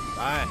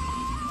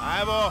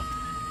 आए वो।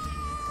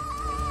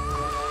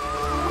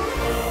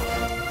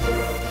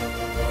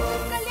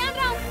 कल्याण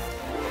राम।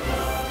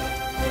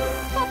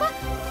 पापा,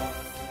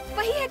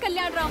 वही है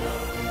कल्याण राम।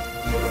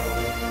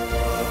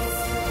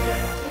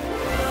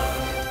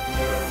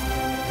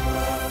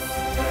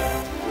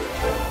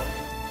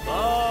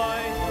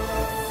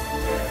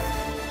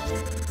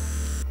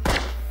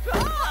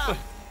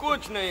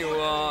 कुछ नहीं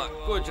हुआ,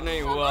 कुछ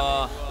नहीं हुआ।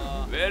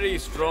 Very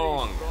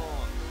strong,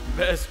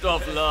 best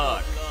of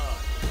luck.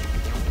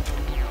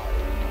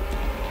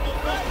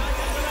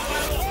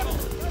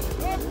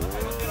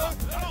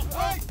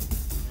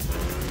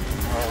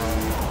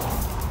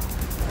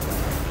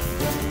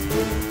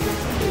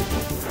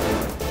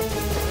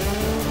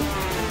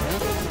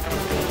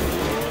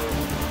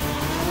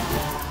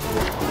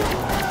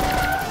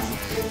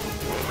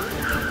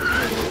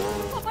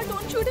 पापा,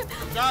 डोंट शूट हिम।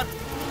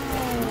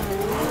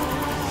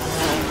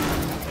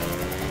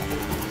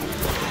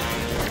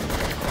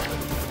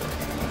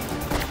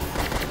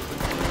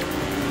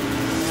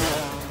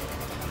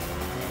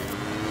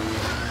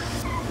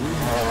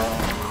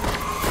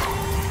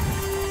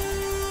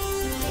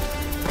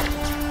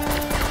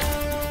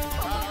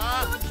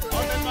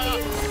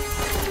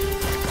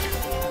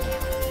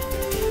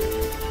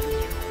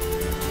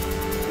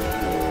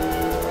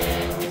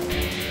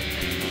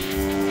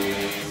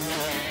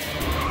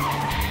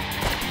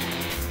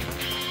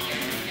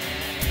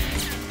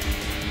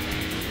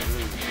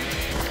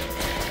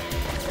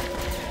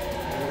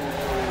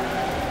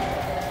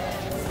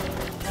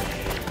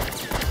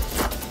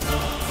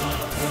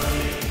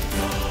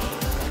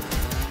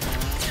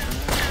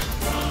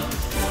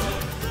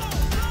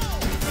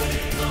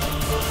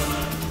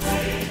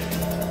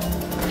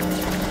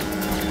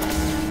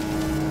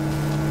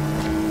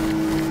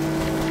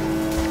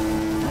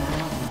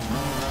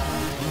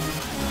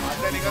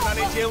 निकलना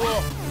नहीं चाहिए वो।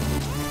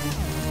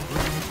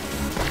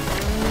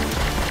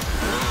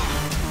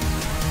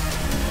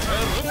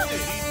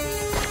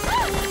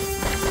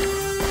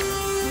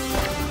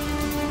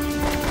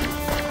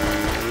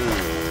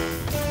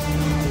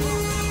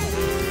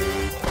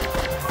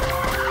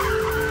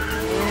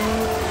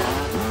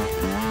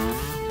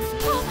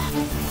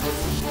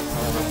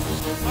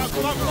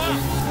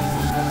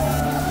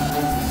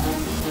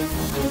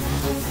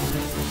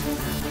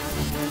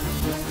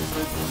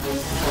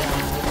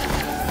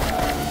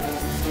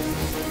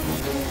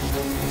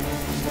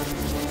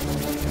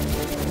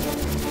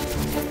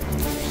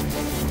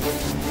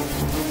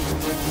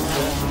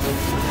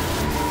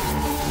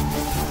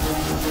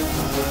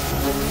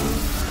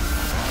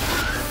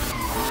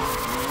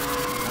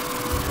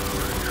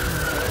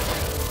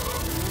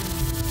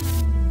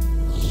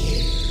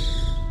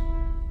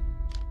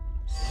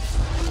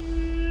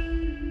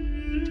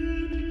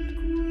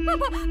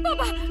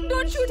 Papa,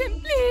 don't shoot him,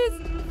 please.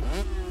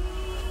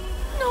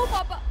 No,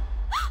 Papa.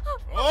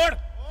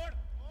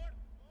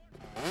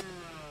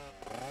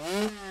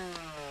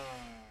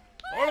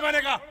 छोड़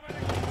मैंने कहा।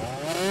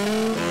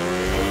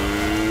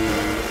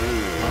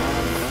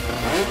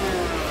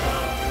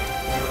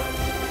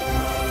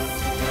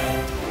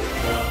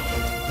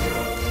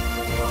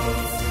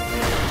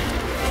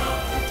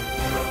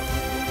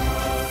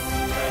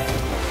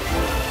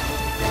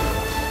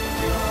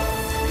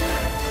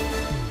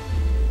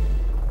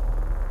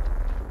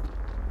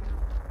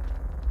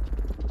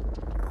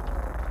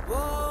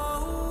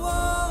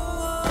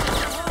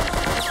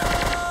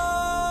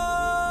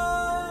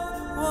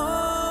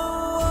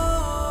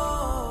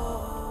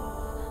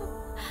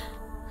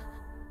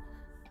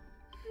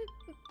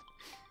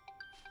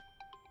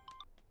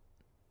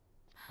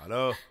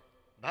 हेलो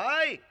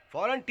भाई,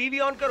 फौरन टीवी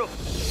ऑन करो।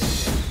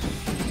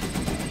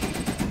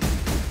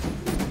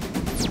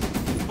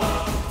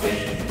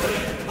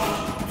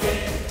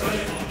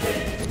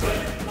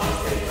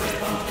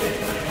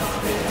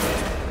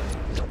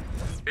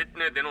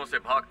 इतने दिनों से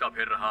भागता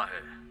फिर रहा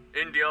है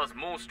India's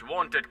most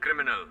wanted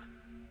criminal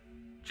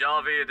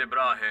Javed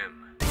Ibrahim.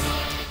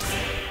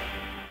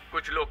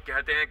 कुछ लोग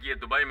कहते हैं कि ये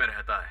दुबई में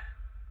रहता है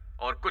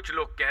और कुछ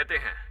लोग कहते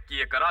हैं कि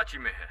ये कराची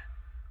में है,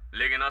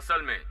 लेकिन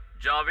असल में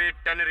जावेद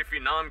टेनरिफी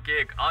नाम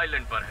के एक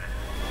आइलैंड पर है।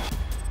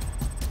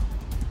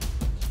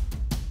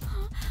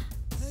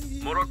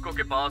 मोरक्को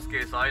के पास के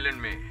इस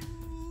आइलैंड में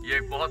ये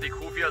एक बहुत ही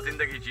खुफिया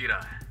जिंदगी जी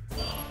रहा है।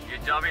 ये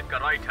जावेद का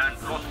राइट हैंड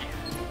रॉकी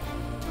है,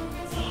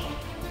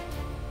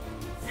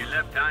 ये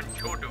लेफ्ट हैंड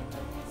छोटू।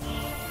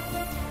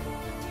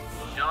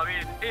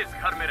 जावेद इस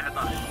घर में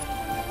रहता है।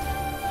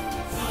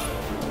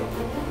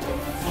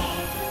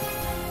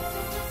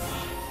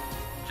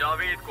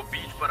 जावेद को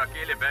बीच पर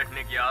अकेले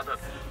बैठने की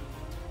आदत है।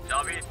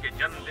 जावेद के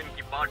जन्मदिन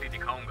की पार्टी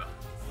दिखाऊंगा।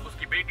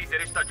 उसकी बेटी से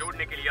रिश्ता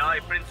जोड़ने के लिए आए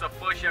प्रिंस ऑफ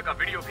पर्शिया का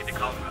वीडियो भी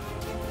दिखाऊंगा।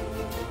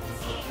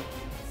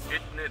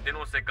 इतने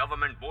दिनों से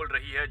गवर्नमेंट बोल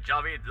रही है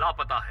जावेद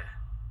लापता है।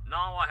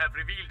 Now I have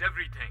revealed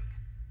everything.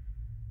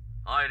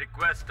 I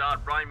request our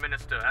Prime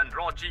Minister and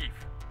Raw Chief,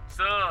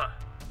 sir.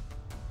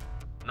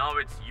 Now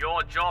it's your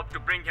job to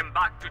bring him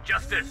back to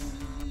justice.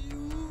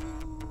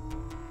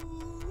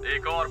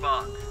 एक और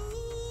बात,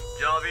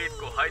 जावेद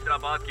को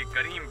हैदराबाद की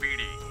करीम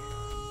बीड़ी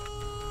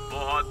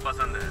बहुत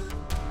पसंद है।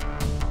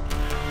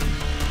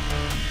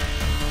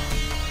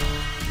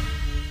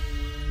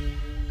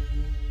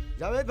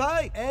 जावेद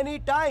भाई, एनी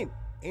टाइम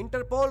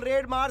इंटरपोल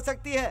रेड मार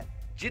सकती है।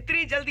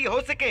 जितनी जल्दी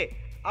हो सके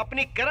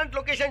अपनी करंट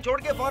लोकेशन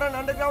छोड़ के फौरन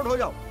अंडरग्राउंड हो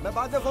जाओ। मैं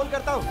बाद में फोन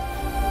करता हूँ।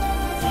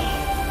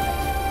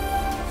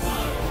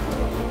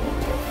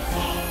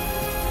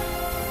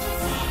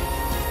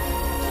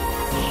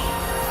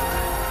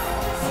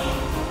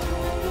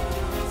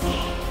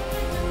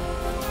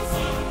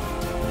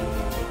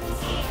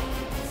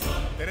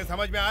 तेरे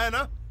समझ में आया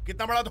ना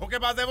कितना बड़ा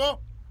धोखेबाज है वो?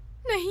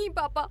 नहीं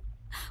पापा,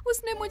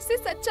 उसने मुझसे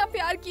सच्चा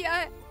प्यार किया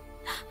है।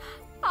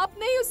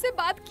 आपने ही उससे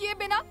बात किए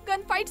बिना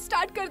गन फाइट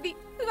स्टार्ट कर दी।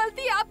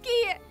 गलती आपकी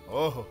ही है।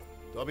 ओहो,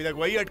 तो अभी तक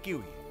वही अटकी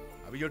हुई है।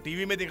 अभी जो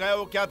टीवी में दिखाया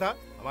वो क्या था?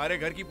 हमारे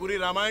घर की पूरी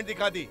रामायण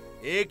दिखा दी।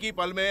 एक ही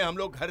पल में हम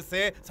लोग घर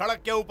से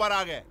सड़क के ऊपर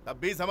आ गए। तब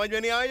भी समझ में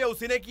नहीं आया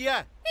उसी ने किया।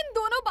 इन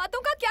दोनों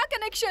बातों का क्या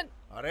कनेक्शन?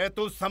 अरे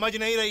तू समझ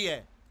नहीं रही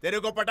है। तेरे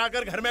को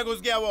पटाकर घर में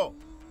घुस गया वो।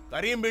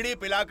 करीम बीड़ी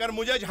पिलाकर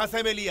मुझे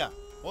झांसे में लिया।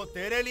 वो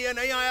तेरे लिए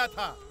नहीं आया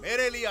था,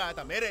 मेरे लिए आया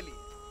था, मेरे लिए।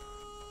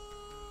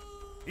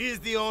 He is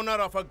the owner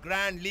of a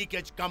grand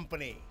leakage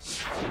company.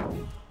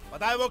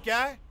 पता है वो क्या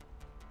है?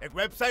 एक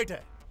वेबसाइट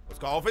है।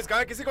 उसका ऑफिस कहाँ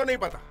है किसी को नहीं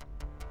पता।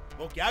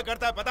 वो क्या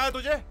करता है पता है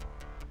तुझे?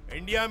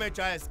 इंडिया में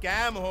चाहे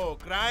स्कैम हो,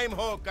 क्राइम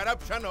हो,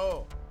 करप्शन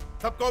हो,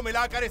 सबको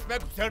मिलाकर इसमें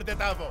घुसेड़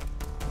देता है वो।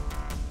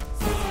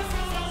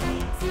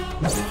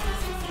 उस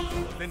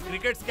दिन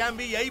क्रिकेट स्कैम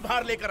भी यही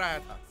बाहर लेकर आया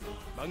था।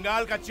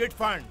 बंगाल का चिट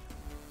फंड,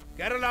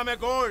 केरला में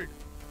गोल्ड,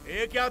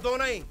 एक या दो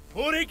नहीं,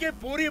 पूरी की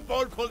पूरी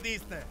पोल खोल दी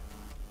इसने।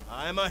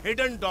 I am a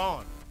hidden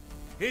don.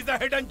 He's a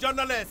hidden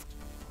journalist.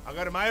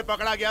 अगर मैं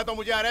पकड़ा गया तो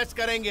मुझे अरेस्ट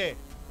करेंगे,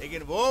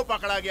 लेकिन वो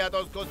पकड़ा गया तो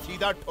उसको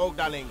सीधा ठोक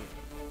डालेंगे।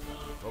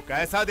 वो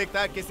कैसा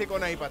दिखता है किसी को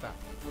नहीं पता।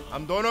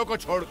 हम दोनों को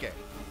छोड़ के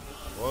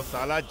वो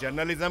साला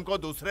जर्नलिज्म को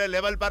दूसरे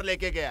लेवल पर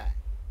लेके गया है।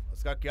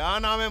 उसका क्या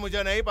नाम है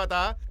मुझे नहीं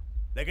पता,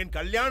 लेकिन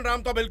कल्याण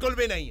राम तो बिल्कुल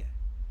भी नहीं है।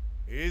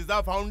 He is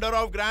the founder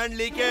of Grand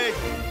Leakage.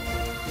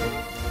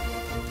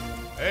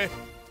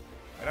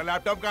 मेरा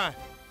लैपटॉप कहाँ है?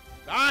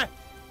 कहाँ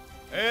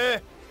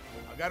है?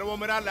 अगर वो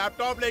मेरा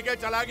लैपटॉप लेके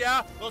चला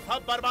गया तो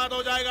सब बर्बाद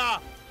हो जाएगा।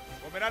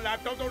 वो मेरा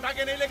लैपटॉप तो उठा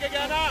के नहीं लेके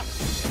गया ना।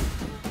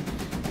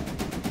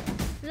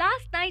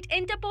 Last night,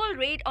 Interpol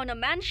raid on a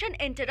mansion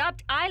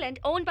interrupt island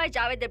owned by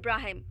Javed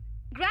Ibrahim.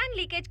 Grand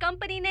Leakage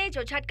Company ने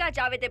जो झटका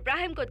जावेद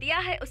इब्राहिम को दिया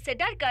है, उससे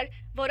डरकर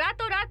वो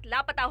रातों रात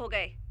लापता हो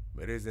गए।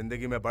 मेरी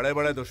जिंदगी में बड़े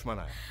बड़े दुश्मन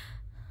आए।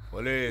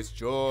 पुलिस,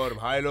 चोर,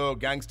 भाई लोग,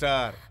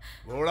 गैंगस्टर,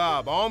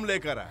 घोड़ा, बॉम्ब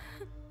लेकर आए।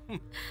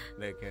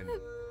 लेकिन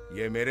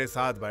ये मेरे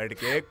साथ बैठ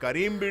के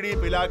करीम बीड़ी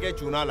पिला के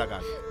चूना लगा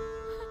के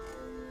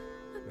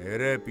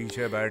मेरे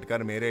पीछे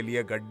बैठकर मेरे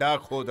लिए गड्ढा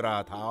खोद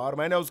रहा था और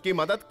मैंने उसकी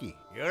मदद की।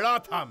 एड़ा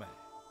था मैं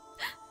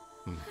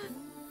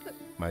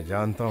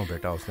जानता हूँ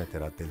बेटा, उसने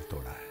तेरा दिल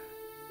तोड़ा है,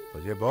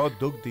 तुझे बहुत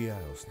दुख दिया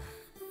है उसने।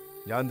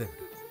 जान दे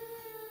बेटा,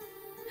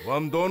 वो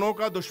हम दोनों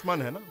का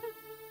दुश्मन है ना।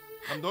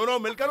 हम दोनों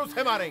मिलकर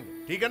उसे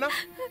मारेंगे, ठीक है ना?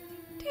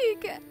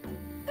 ठीक है,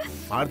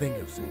 मार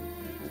देंगे उसे,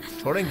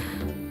 छोड़ेंगे।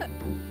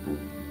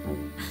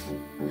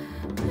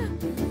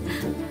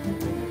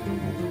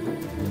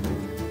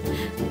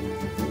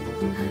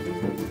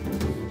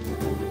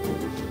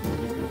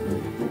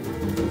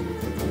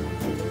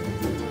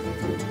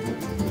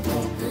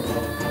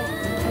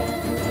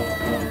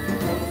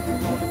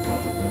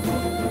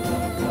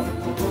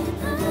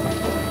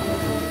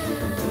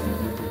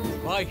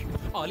 भाई,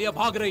 आलिया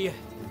भाग रही है।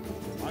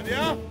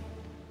 आलिया,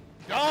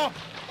 जाओ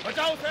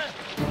बचाओ उसे।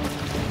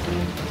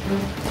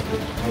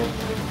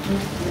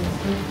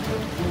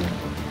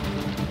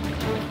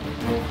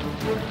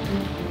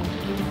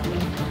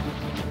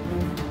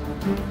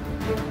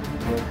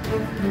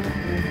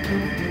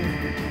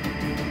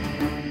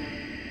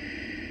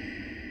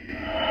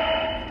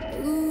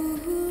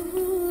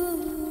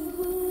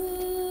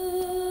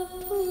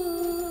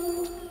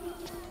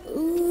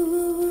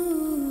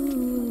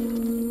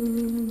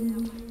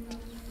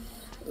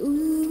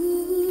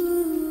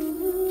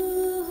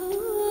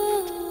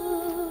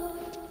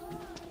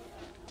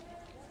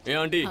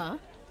 आंटी, हाँ?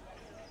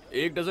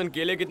 1 डजन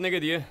केले कितने के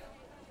दिए?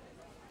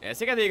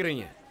 ऐसे क्या देख रही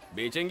हैं?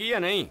 बेचेंगी या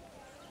नहीं?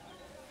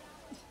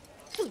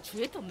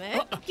 तुझे तो मैं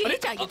केले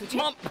चाहिए तुझे?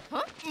 हाँ?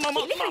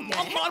 मामा, केले खरीदना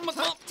है? मार मत,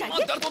 हाँ,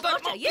 चाहिए? दर्द होता है,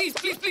 चाहिए?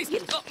 प्लीज,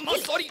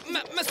 सॉरी,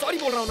 मैं सॉरी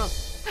बोल रहा हूँ ना।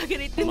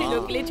 अगर इतने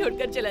दिनों के लिए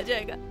छोड़कर चला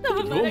जाएगा तो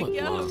हमारा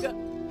क्या होगा?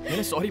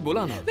 मैंने सॉरी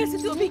बोला ना। वैसे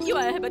तू अभी क्यों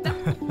आया है बता?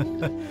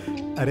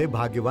 अरे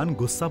भाग्यवान,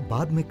 गुस्सा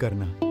बाद में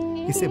करना,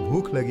 इसे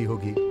भूख लगी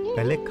होगी,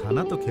 पहले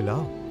खाना तो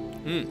खिलाओ।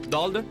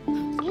 डाल दे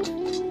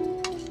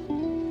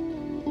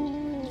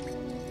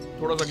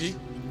थोड़ा सा घी।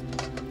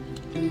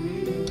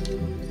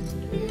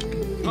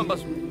 हाँ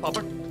बस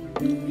पापड़।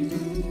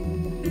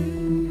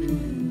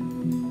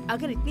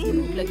 अगर इतनी ही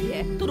भूख लगी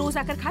है तो रोज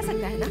आकर खा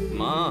सकता है ना?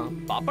 माँ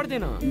पापड़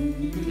देना।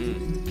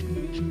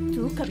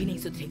 तू कभी नहीं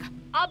सुधरेगा।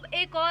 अब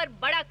एक और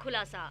बड़ा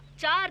खुलासा।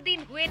 4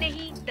 दिन हुए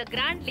नहीं, द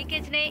ग्रैंड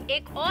लीकेज ने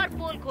एक और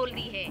पोल खोल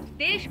दी है।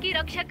 देश की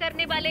रक्षा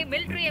करने वाले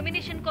मिलिट्री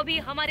एमिनेशन को भी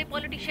हमारे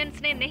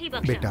पॉलिटिशियंस ने नहीं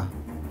बख्शा। बेटा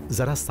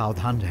जरा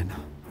सावधान रहना,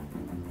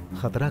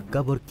 खतरा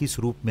कब और किस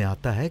रूप में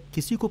आता है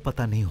किसी को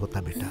पता नहीं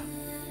होता बेटा।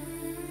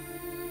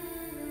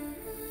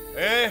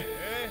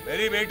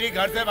 मेरी बेटी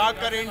घर से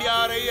भागकर इंडिया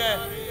आ रही है,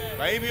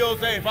 कहीं भी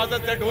उसे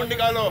हिफाजत से ढूंढ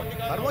निकालो।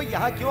 पर वो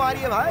यहाँ क्यों आ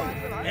रही है भाई?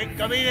 एक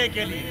कमीने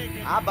के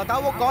लिए। आप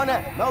बताओ वो कौन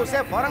है, मैं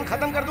उसे फौरन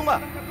खत्म कर दूंगा।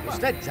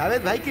 उसने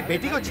जावेद भाई की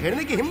बेटी को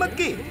छेड़ने की हिम्मत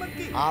की।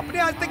 आपने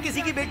आज तक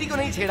किसी की बेटी को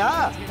नहीं छेड़ा,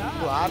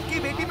 तो आपकी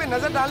बेटी पे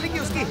नजर डालने की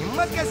उसकी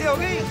हिम्मत कैसे हो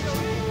गई?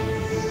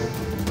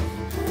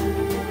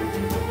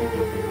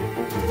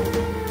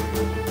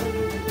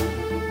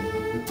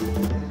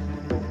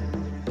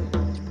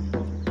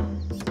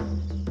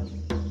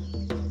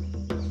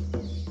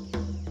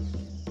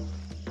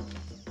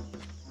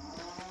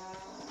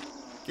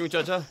 क्यों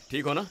चाचा,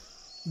 ठीक हो ना?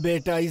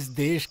 बेटा इस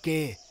देश के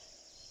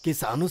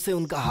किसानों से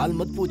उनका हाल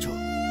मत पूछो,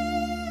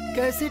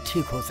 कैसे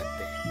ठीक हो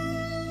सकते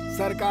हैं।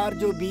 सरकार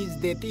जो बीज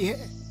देती है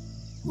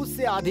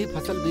उससे आधी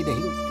फसल भी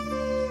नहीं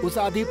उगती, उस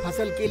आधी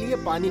फसल के लिए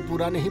पानी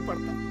पूरा नहीं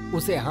पड़ता।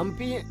 उसे हम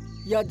पिए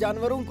या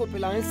जानवरों को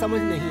पिलाएं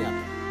समझ नहीं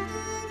आता।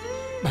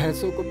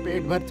 भैंसों को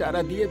पेट भर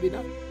चारा दिए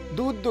बिना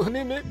दूध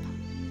दुहने में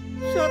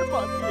शर्म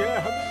आती है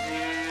हमें।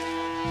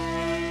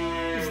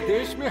 इस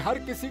देश में हर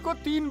किसी को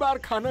 3 बार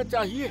खाना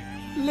चाहिए,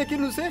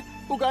 लेकिन उसे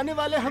उगाने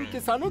वाले हम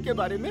किसानों के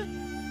बारे में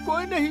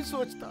कोई नहीं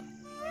सोचता।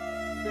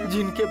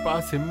 जिनके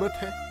पास हिम्मत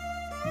है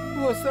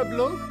वो सब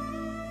लोग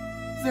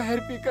जहर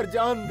पीकर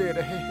जान दे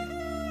रहे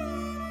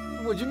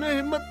हैं। मुझ में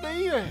हिम्मत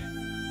नहीं है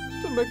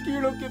तो मैं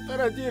कीड़ों की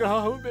तरह जी रहा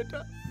हूँ बेटा।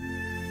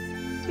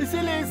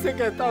 इसीलिए इससे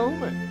कहता हूँ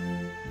मैं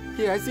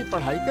कि ऐसी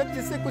पढ़ाई कर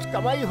जिससे कुछ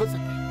कमाई हो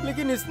सके।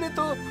 लेकिन इसने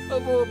तो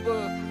वो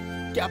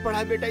क्या पढ़ा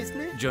है बेटा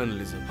इसने?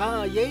 जर्नलिज्म।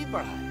 हाँ यही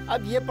पढ़ा है।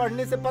 अब ये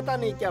पढ़ने से पता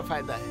नहीं क्या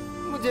फायदा है,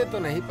 मुझे तो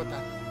नहीं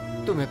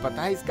पता। तुम्हें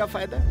पता है इसका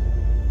फायदा?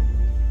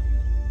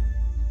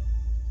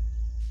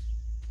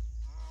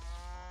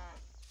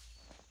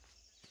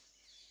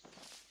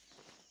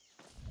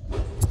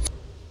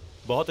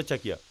 बहुत अच्छा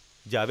किया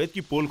जावेद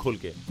की पोल खोल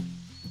के।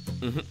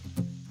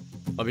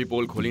 अभी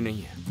पोल खोली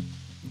नहीं है,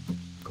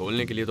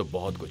 खोलने के लिए तो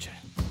बहुत कुछ है।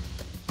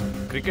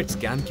 क्रिकेट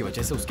स्कैम की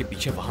वजह से उसके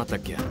पीछे वहां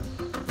तक गया।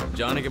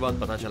 जाने के बाद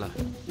पता चला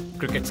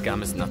क्रिकेट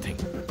स्कैम इज नथिंग,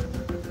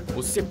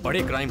 उससे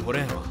बड़े क्राइम हो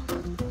रहे हैं वहां।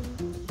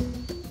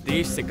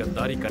 देश से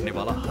गद्दारी करने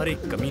वाला हर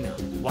एक कमीना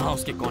वहां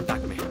उसके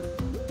कांटेक्ट में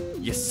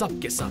है। ये सब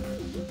के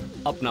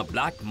सब अपना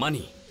ब्लैक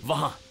मनी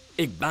वहां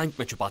एक बैंक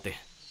में छुपाते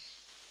हैं।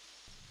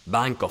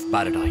 Bank of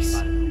paradise,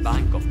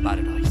 bank of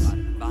paradise,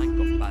 bank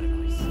of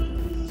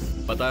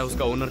paradise. पता है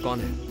उसका ओनर कौन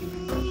है?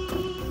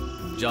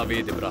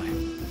 जावेद इब्राहिम।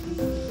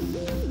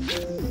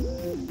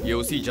 ये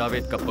उसी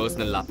जावेद का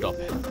पर्सनल लैपटॉप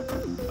है।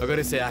 अगर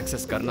इसे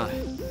एक्सेस करना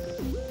है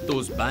तो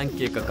उस बैंक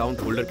के एक अकाउंट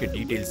होल्डर के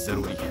डिटेल्स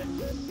जरूरी है,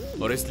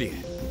 और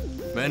इसलिए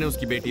मैंने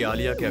उसकी बेटी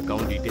आलिया के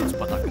अकाउंट डिटेल्स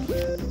पता कर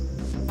लिए।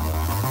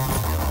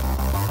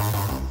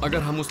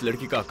 अगर हम उस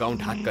लड़की का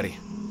अकाउंट हैक करें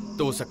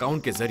तो उस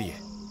अकाउंट के जरिए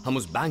हम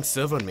उस बैंक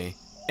सर्वर में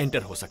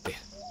एंटर हो सकते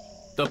हैं।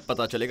 तब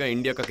पता चलेगा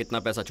इंडिया का कितना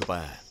पैसा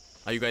छुपाया है।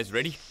 Are you guys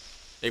ready?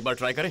 एक बार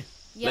ट्राई करें।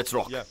 Let's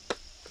rock.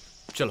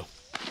 चलो।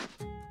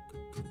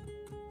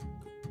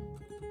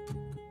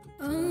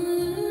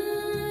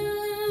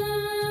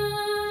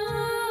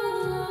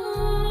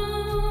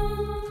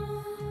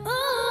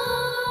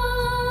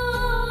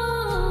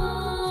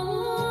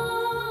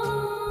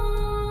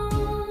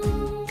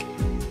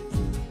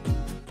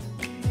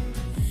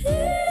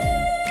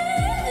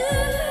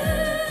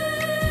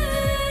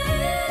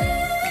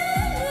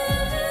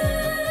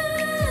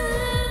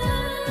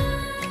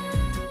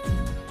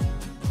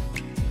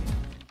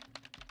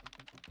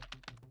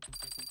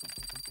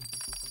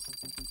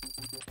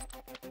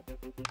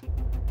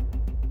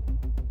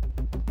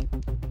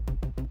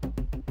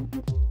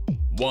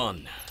 One,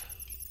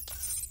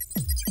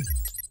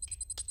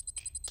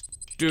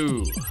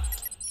 2,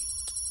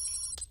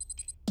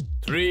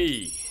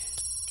 3,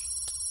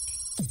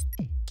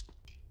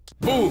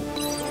 boom!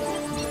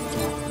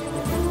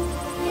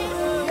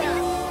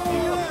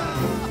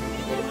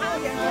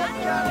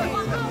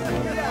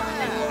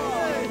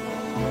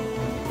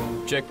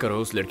 चेक करो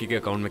उस लड़की के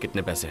अकाउंट में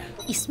कितने पैसे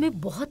हैं। इसमें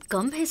बहुत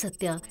कम है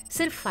सत्या,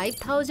 सिर्फ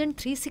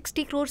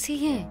 5360 करोड़ ही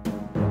हैं।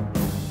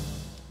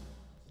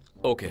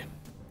 ओके,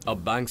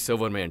 अब बैंक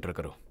सर्वर में एंटर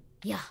करो।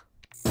 या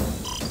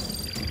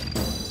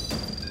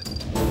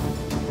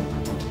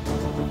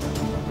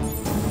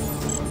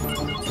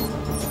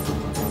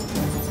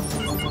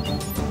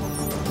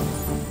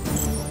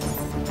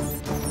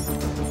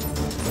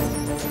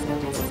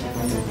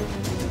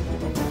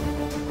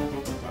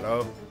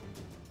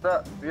Sir,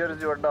 where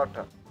is your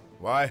daughter?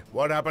 Why?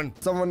 What happened?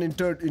 Someone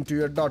entered into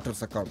your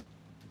daughter's account.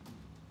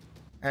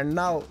 And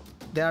now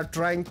they are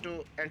trying to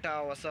enter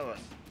our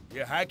servers.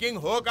 ये हैकिंग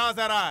हो कहाँ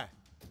से रहा है?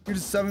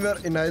 It's somewhere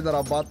in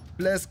Hyderabad,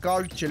 place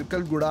called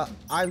Chilkalguda.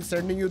 I'm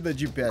sending you the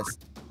GPS.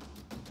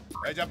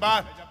 Hey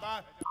Jabbar,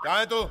 कहाँ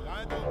है तू?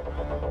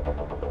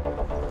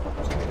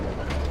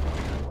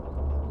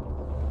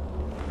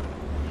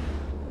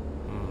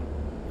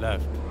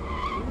 Left.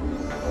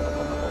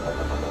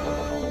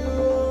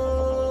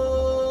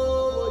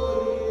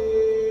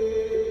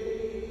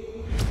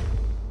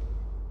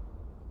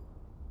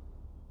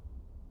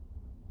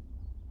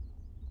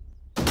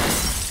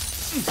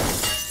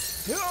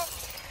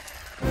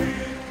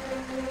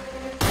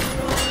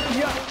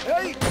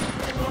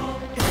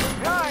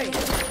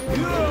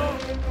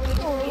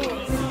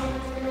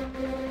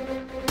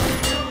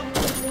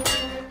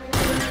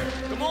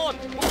 Come on,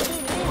 move,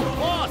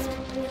 fast.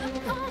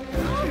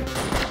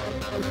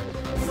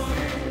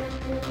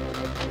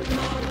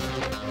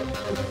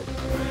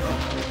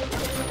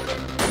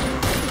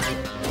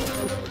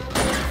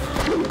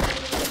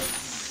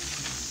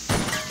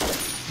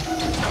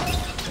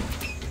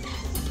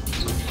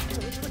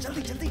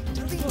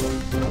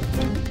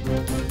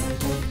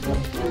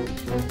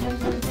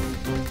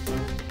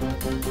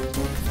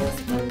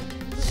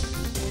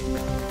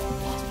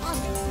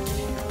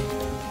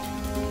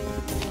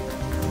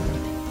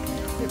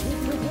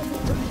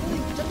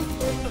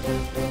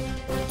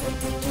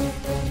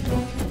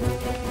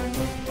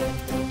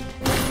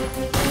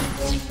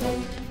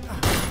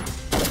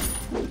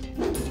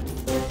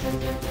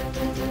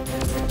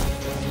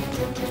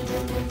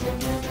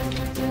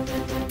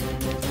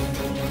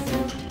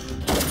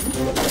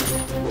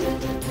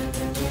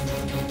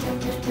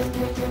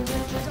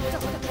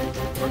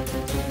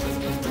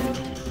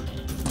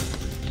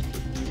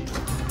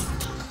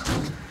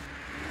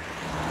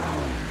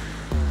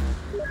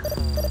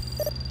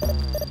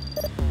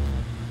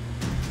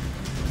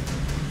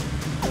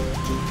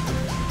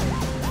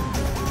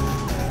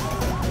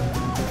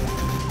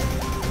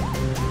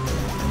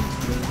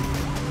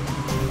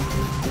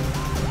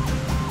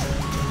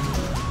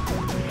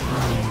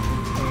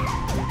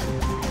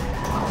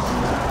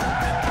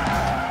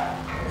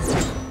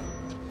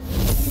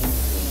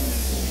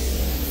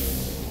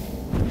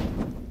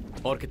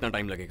 और कितना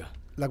टाइम लगेगा?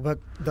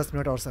 लगभग 10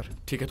 मिनट और सर।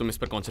 ठीक है, तुम इस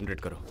पर कंसंट्रेट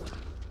करो।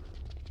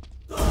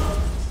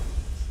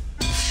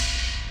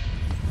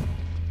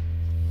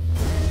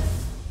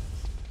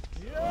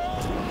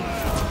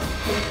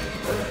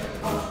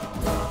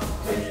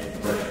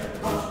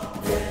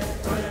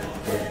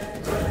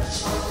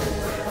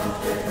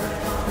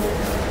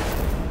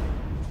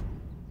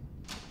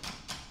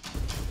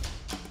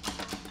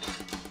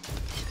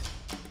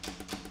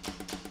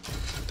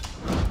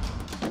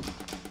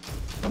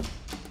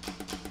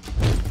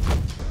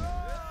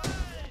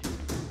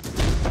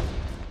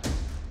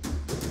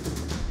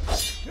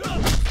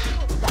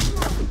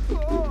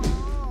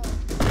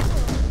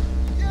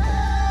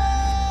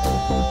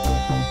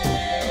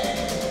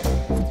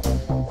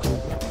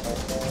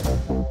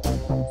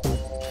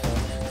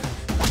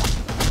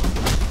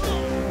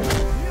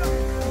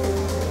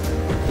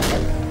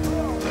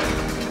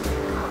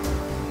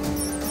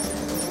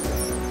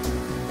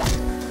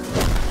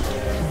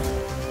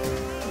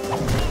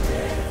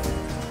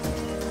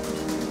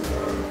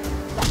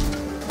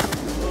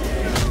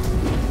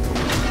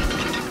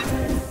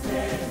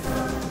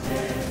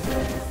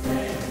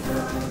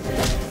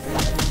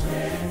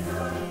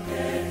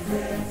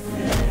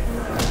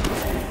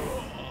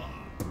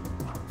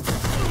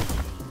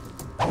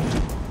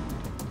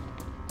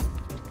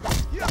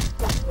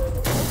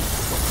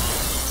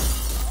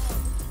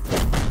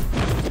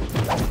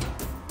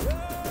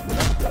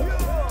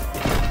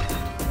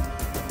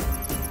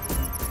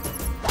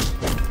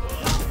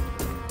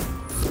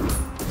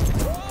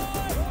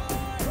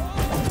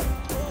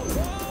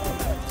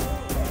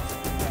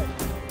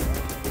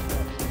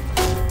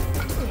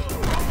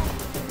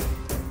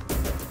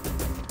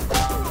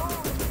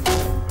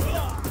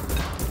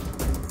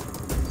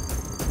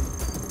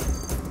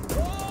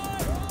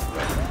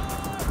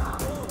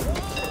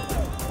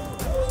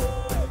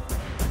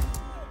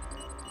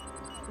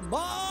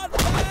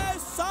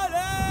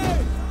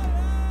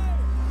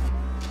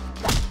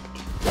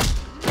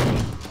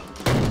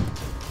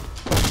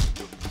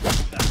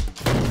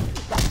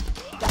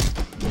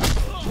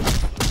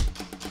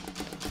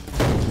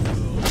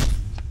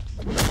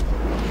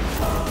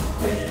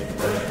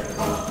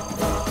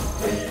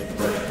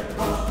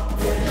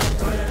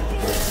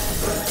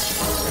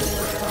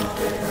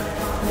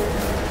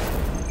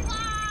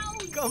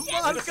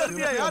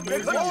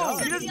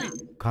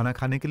 खाना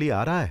खाने के लिए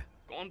आ रहा है?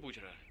 कौन पूछ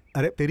रहा है?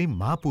 अरे तेरी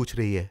माँ पूछ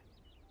रही है।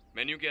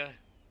 मेन्यू क्या है?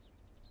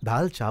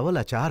 दाल चावल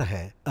अचार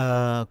है।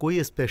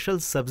 कोई स्पेशल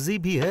सब्जी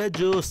भी है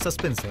जो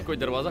सस्पेंस है। कोई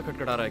दरवाजा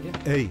खटखटा रहा है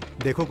क्या? ए,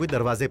 देखो कोई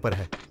दरवाजे पर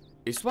है।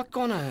 इस वक्त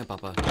कौन आया है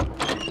पापा?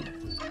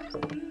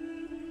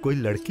 कोई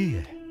लड़की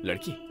है।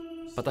 लड़की?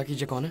 पता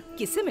कीजिए कौन है।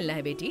 किससे मिलना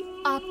है बेटी?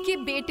 आपके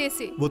बेटे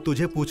से। वो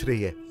तुझे पूछ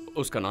रही है।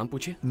 उसका नाम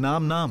पूछिए।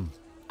 नाम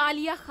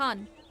आलिया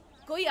खान।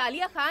 कोई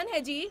आलिया खान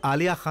है जी?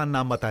 आलिया खान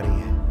नाम बता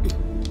रही है।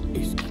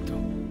 इसकी तो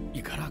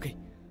ये घर आ गई।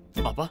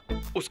 पापा,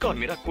 उसका और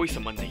मेरा कोई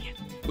संबंध नहीं है।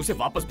 उसे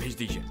वापस भेज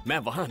दीजिए, मैं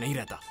वहाँ नहीं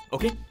रहता।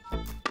 ओके?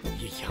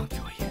 ये यहाँ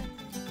क्यों आई है?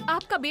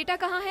 आपका बेटा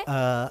कहाँ है?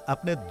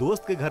 अपने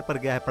दोस्त के घर पर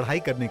गया है पढ़ाई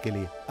करने के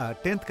लिए।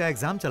 10th का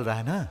एग्जाम चल रहा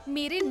है ना।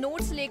 मेरे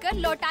नोट्स लेकर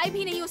लौटाए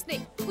भी नहीं उसने।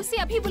 उसे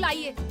अभी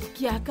बुलाइए।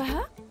 क्या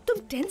कहा? तुम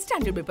 10th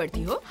स्टैंडर्ड में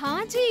पढ़ती हो?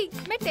 हाँ जी,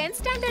 मैं 10th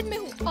स्टैंडर्ड में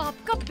हूँ।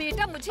 आपका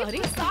बेटा मुझे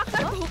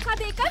धोखा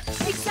देकर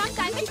एग्जाम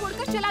टाइम में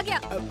छोड़कर चला गया।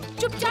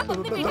 चुपचाप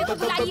अपने बेटे को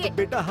बुलाइए।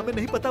 बेटा हमें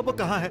नहीं पता वो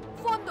कहाँ है।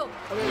 फोन दो।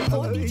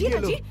 फोन दीजिए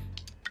ना जी।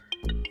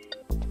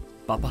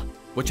 पापा,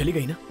 वो चली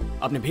गई ना?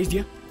 आपने भेज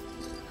दिया?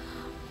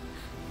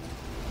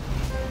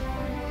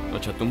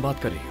 अच्छा, तुम बात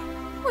कर रही हो।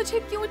 मुझे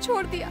क्यों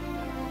छोड़ दिया?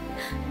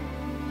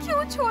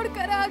 क्यों छोड़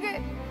कर आ गए?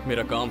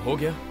 मेरा काम हो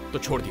गया तो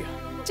छोड़ दिया।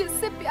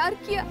 जिससे प्यार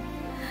किया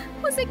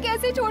उसे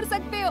कैसे छोड़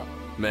सकते हो?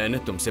 मैंने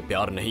तुमसे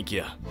प्यार नहीं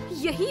किया।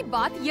 यही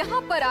बात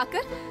यहाँ पर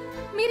आकर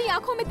मेरी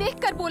आंखों में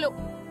देखकर बोलो,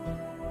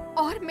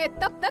 और मैं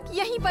तब तक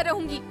यहीं पर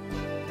रहूंगी।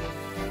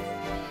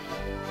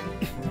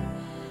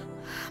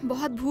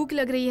 बहुत भूख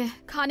लग रही है,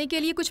 खाने के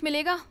लिए कुछ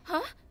मिलेगा?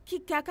 हाँ?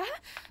 क्या कहा?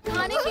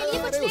 खाने के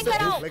लिए कुछ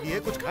लेकर आओ। लगी है,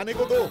 कुछ खाने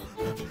को दो।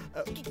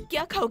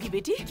 क्या खाओगी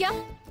बेटी? क्या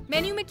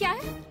मेन्यू में क्या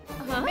है?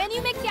 हाँ?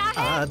 मेन्यू में क्या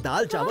है?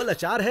 दाल चावल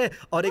अचार है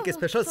और एक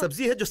स्पेशल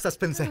सब्जी है जो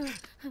सस्पेंस है।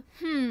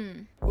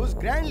 उस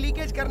ग्रैंड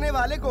लीकेज करने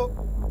वाले को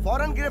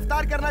फौरन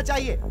गिरफ्तार करना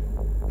चाहिए।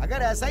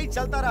 अगर ऐसा ही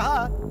चलता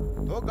रहा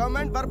तो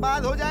गवर्नमेंट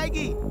बर्बाद हो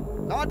जाएगी।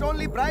 Not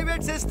only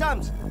private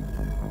systems,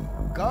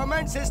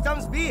 government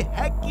systems भी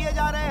हैक किए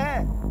जा रहे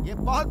हैं। ये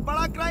बहुत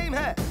बड़ा क्राइम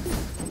है।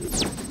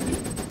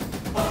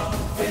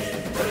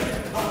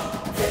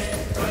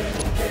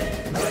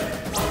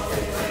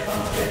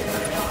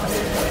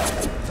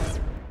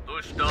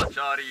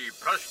 दुष्टाचारी,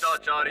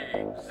 भ्रष्टाचारी,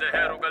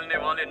 जहर उगलने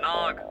वाले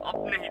नाग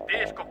अपने ही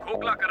देश को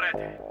खोखला कर रहे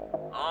थे।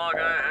 आ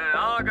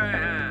गए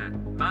हैं।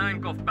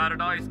 बैंक ऑफ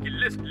पैराडाइज की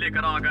लिस्ट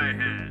लेकर आ गए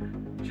हैं।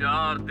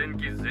 4 दिन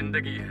की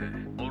जिंदगी है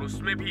और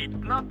उसमें भी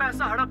इतना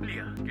पैसा हड़प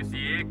लिया। किसी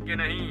एक के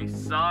नहीं,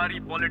 सारी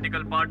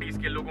पॉलिटिकल पार्टीज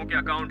के लोगों के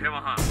अकाउंट है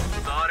वहाँ।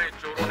 सारे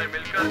चोरों ने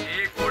मिलकर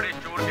एक बड़े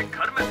चोर के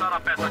घर में सारा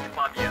पैसा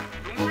छुपा दिया।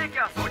 तुमने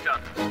क्या सोचा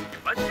था कि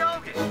बच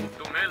जाओगे?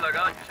 तुम्हें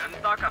लगा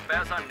जनता का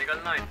पैसा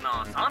निकलना इतना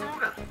आसान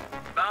होगा?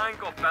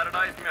 बैंक ऑफ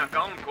पैराडाइज में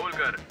अकाउंट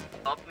खोलकर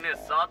अपने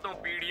 7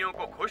 पीढ़ियों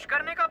को खुश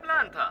करने का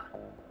प्लान था।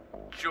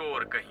 चोर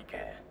कहीं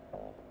के।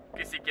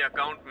 किसी के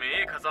अकाउंट में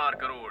 1000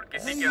 करोड़,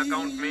 किसी के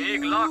अकाउंट में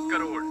 1 लाख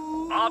करोड़।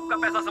 आपका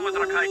पैसा समझ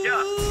रखा है क्या?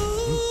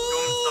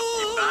 तुम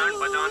सबकी बैंड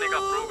बजाने का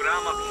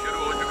प्रोग्राम अब शुरू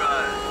हो चुका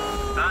है।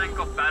 Bank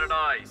of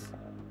paradise,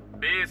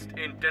 based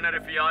in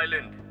टेनेरिफे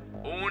island,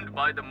 owned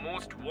by the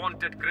most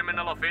wanted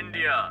criminal of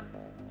India,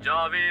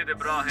 Javed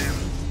Ibrahim,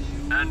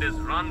 and is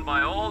run by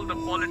all the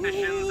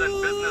politicians and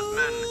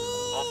businessmen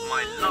of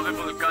my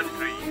lovable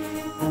country.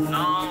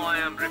 Now I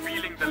am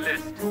revealing the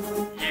list.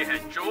 ये है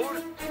चोर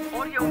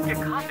और ये उनके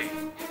खाते।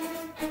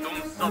 तुम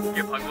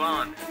सबके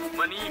भगवान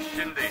मनीष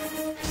शिंदे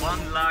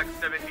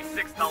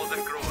 1,76,000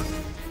 करोड़,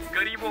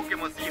 गरीबों के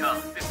मसीहा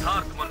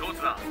सिद्धार्थ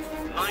मल्होत्रा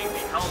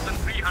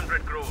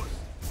 90,300 करोड़,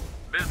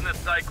 बिजनेस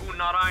टाइकून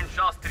नारायण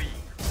शास्त्री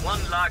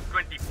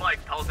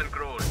 1,25,000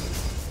 करोड़,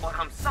 और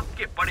हम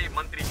सबके बड़े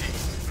मंत्री जी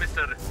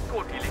मिस्टर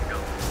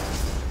कोटिलिंगम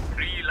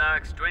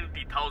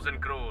 3,20,000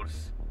 करोड़।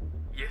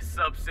 ये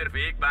सब सिर्फ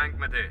एक बैंक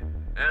में थे।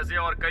 ऐसे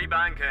और कई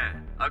बैंक हैं।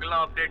 अगला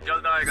अपडेट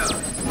जल्द आएगा।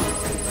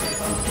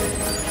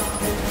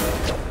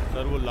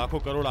 सर, वो लाखों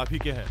करोड़ आप ही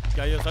के हैं,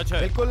 क्या ये सच है?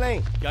 बिल्कुल नहीं।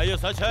 क्या ये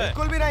सच है?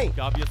 बिल्कुल भी नहीं।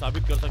 क्या आप ये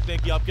साबित कर सकते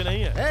हैं कि आपके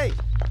नहीं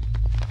है?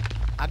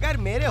 अगर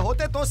मेरे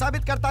होते तो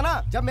साबित करता ना,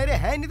 जब मेरे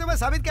हैं नहीं तो मैं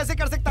साबित कैसे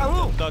कर सकता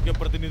हूँ? जनता के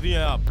प्रतिनिधि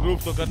हैं आप,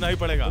 प्रूफ तो करना ही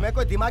पड़ेगा। तुम्हें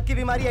कोई दिमाग की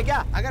बीमारी है क्या?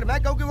 अगर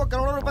मैं कहूँ कि वो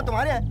करोड़ों रुपए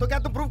तुम्हारे हैं तो क्या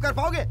तुम प्रूव कर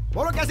पाओगे?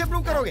 बोलो कैसे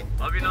प्रूव करोगे?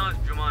 Avinash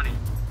Jumani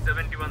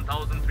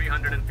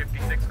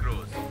 71,356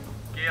 crores,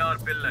 K.R.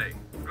 Pillai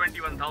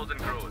 21,000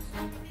 crores,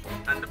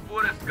 and the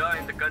poorest guy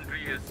in the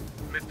country is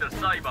Mr.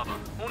 Sai Baba,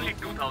 only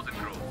 2,000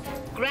 crores.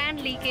 Grand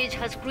leakage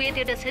has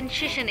created a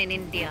sensation in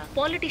India.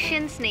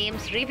 Politicians'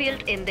 names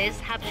revealed in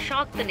this have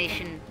shocked the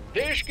nation.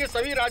 देश के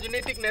सभी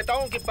राजनीतिक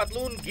नेताओं की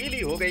पतलून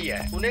गीली हो गई है।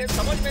 उन्हें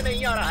समझ में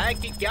नहीं आ रहा है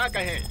कि क्या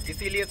कहें,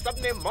 इसीलिए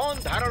सबने मौन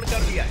धारण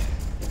कर लिया है।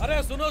 अरे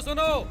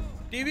सुनो,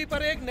 टीवी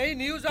पर एक नई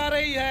न्यूज आ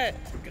रही है।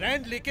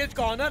 ग्रैंड लीकेज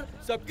का ऑनर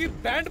सबकी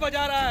बैंड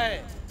बजा रहा है।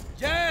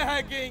 जय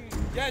हैकिंग,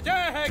 जय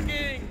जय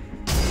हैकिंग।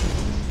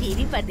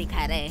 टीवी पर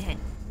दिखा रहे हैं।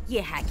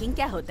 ये हैकिंग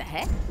क्या होता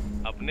है?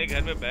 अपने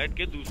घर में बैठ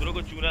के दूसरों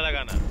को चूना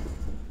लगाना।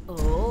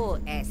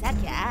 ओह, ऐसा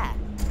क्या?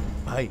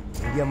 भाई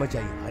इंडिया मत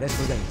जाइए, अरेस्ट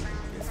हो जाएंगे।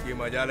 इसकी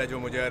मजाल है जो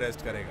मुझे अरेस्ट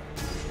करेगा।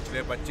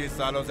 पिछले 25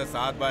 सालों से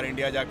 7 बार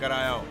इंडिया जाकर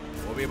आया हूँ।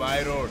 वो भी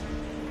बाय रोड।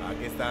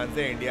 पाकिस्तान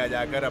से इंडिया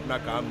जाकर अपना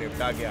काम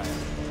निपटा के आया।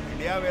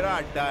 इंडिया मेरा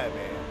अड्डा है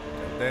बे,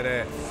 चलते रहे।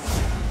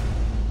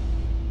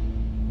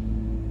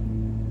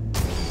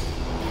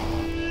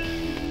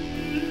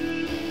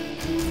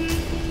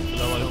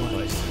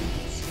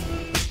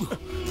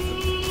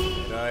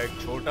 मेरा एक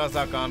छोटा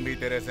सा काम भी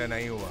तेरे से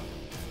नहीं हुआ।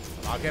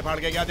 आंखें फाड़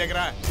के क्या देख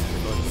रहा है?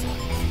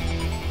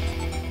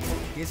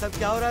 ये सब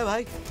क्या हो रहा है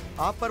भाई?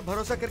 आप पर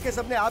भरोसा करके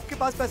सबने आपके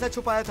पास पैसा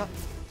छुपाया था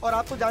और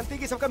आप तो जानते हैं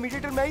कि सबका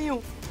मीडिएटर मैं ही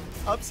हूँ।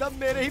 अब सब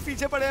मेरे ही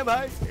पीछे पड़े हैं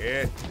भाई।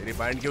 तेरी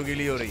पैंट क्यों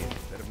गीली हो रही है?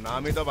 सिर्फ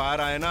नाम ही तो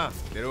बाहर आए ना।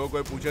 तेरे को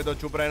कोई पूछे तो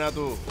चुप रहना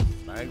तू।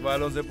 बैंक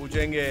वालों से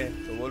पूछेंगे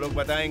तो वो लोग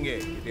बताएंगे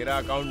कि तेरा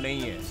अकाउंट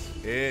नहीं है।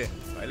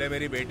 पहले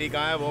मेरी बेटी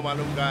कहाँ है वो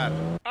मालूम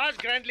कर। आज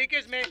ग्रैंड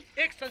लीकेज में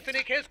एक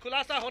सनसनीखेज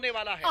खुलासा होने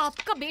वाला है।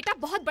 आपका बेटा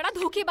बहुत बड़ा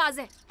धोखेबाज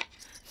है।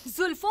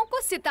 जुल्फों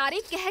को सितारे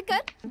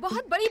कहकर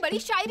बहुत बड़ी बड़ी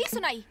शायरी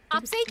सुनाई।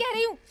 आपसे ही कह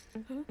रही हूँ।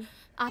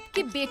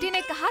 आपके बेटे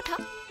ने कहा था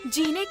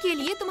जीने के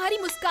लिए तुम्हारी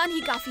मुस्कान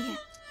ही काफी है।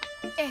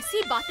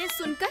 ऐसी बातें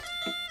सुनकर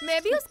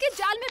मैं भी उसके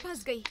जाल में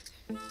फंस गई।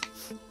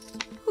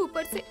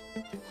 ऊपर से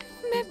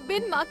मैं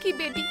बिन माँ की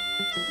बेटी।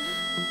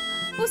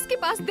 उसके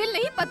पास दिल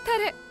नहीं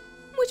पत्थर है।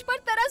 मुझ पर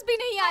तरस भी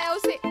नहीं आया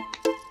उसे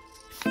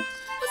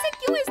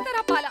क्यों इस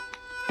तरह पाला?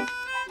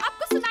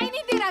 आपको सुनाई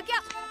नहीं दे रहा क्या?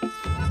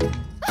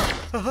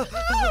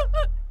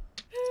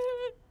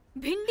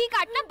 भिंडी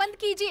काटना बंद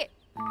कीजिए।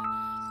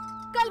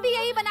 कल भी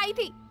यही बनाई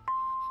थी।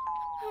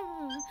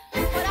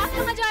 और आप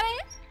कहाँ जा रहे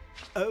हैं?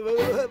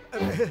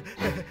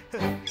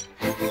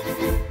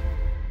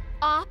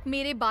 आप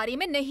मेरे बारे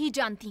में नहीं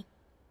जानती।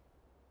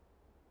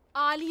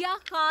 आलिया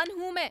खान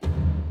हूँ मैं।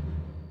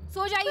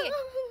 सो जाइए।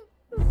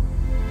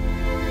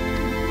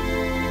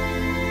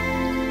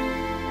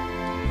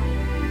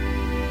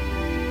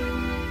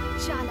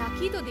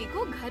 चालाकी तो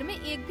देखो, घर में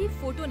एक भी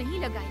फोटो नहीं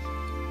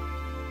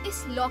लगाई।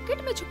 इस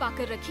लॉकेट में छुपा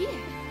कर रखी है।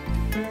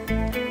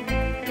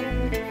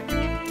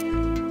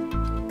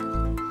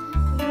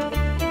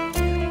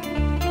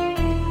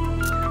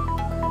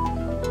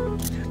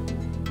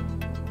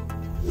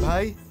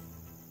 भाई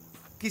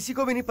किसी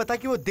को भी नहीं पता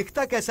कि वो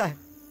दिखता कैसा है।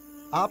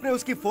 आपने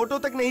उसकी फोटो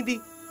तक नहीं दी।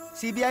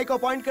 सीबीआई को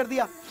अपॉइंट कर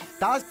दिया,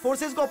 टास्क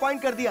फोर्सेस को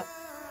अपॉइंट कर दिया,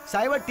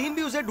 साइबर टीम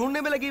भी उसे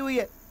ढूंढने में लगी हुई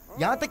है।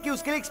 यहाँ तक कि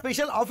उसके लिए एक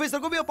स्पेशल ऑफिसर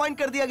को भी अपॉइंट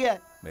कर दिया गया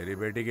है। मेरी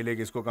बेटी के लिए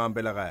किसको काम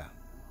पे लगाया?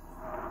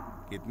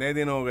 कितने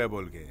दिन हो गए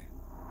बोल के?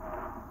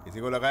 किसी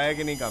को लगाया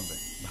कि नहीं काम पे?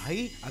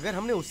 भाई अगर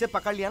हमने उससे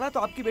पकड़ लिया ना तो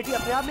आपकी बेटी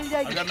अपने आप मिल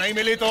जाएगी। अगर नहीं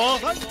मिली तो?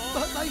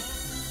 भाई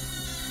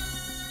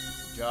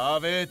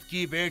जावेद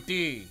की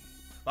बेटी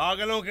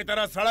पागलों की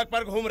तरह सड़क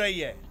पर घूम रही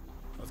है।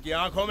 उसकी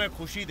आंखों में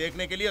खुशी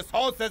देखने के लिए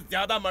 100 से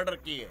ज्यादा मर्डर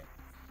किए।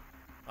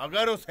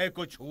 अगर उसे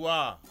कुछ हुआ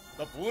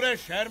तो पूरे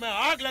शहर में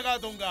आग लगा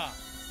दूंगा।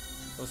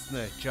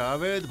 उसने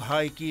जावेद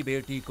भाई की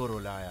बेटी को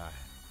रुलाया है।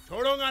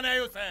 छोड़ूंगा नहीं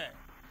उसे।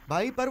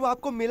 भाई पर वो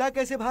आपको मिला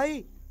कैसे भाई?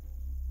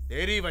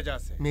 तेरी वजह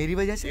से। मेरी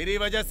वजह से? तेरी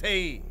वजह से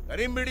ही।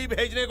 करीम बीड़ी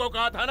भेजने को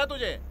कहा था ना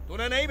तुझे,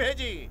 तूने नहीं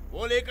भेजी।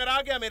 वो लेकर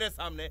आ गया मेरे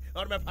सामने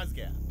और मैं फंस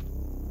गया।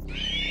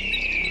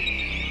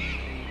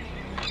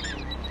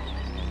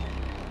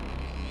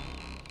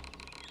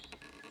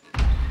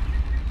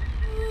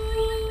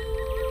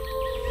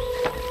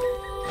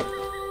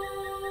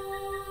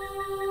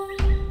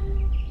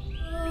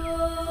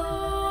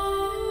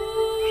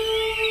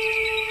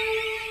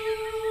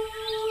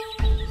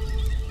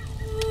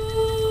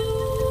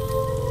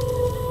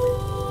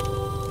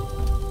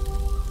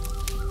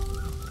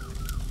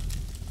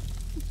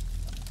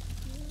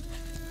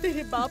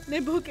 बाप ने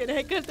भूखे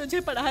रहकर तुझे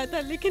पढ़ाया था,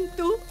 लेकिन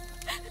तू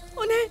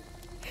उन्हें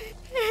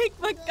एक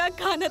वक्त का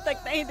खाना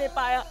तक नहीं दे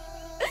पाया।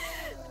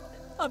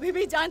 अभी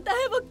भी जानता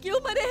है वो क्यों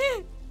मरे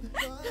हैं?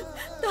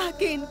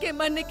 ताकि इनके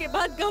मरने के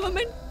बाद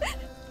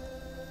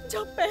गवर्नमेंट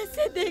जो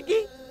पैसे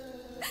देगी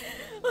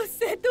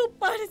उससे तू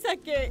पढ़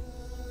सके।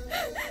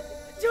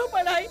 जो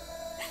पढ़ाई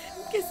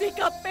किसी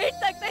का पेट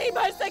तक नहीं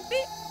भर सकती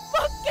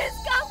वो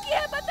किस काम की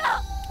है बता?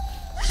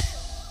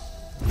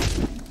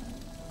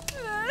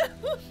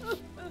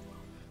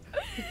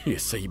 ये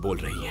सही बोल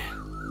रही है।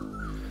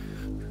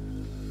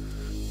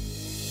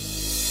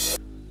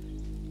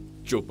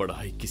 जो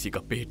पढ़ाई किसी का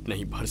पेट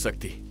नहीं भर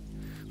सकती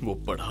वो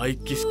पढ़ाई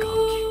किस काम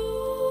की?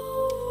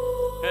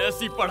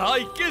 ऐसी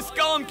पढ़ाई किस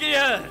काम की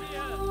है?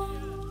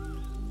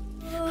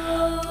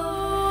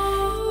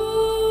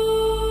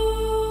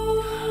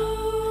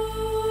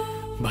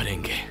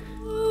 भरेंगे,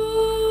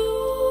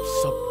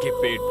 सबके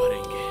पेट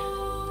भरेंगे।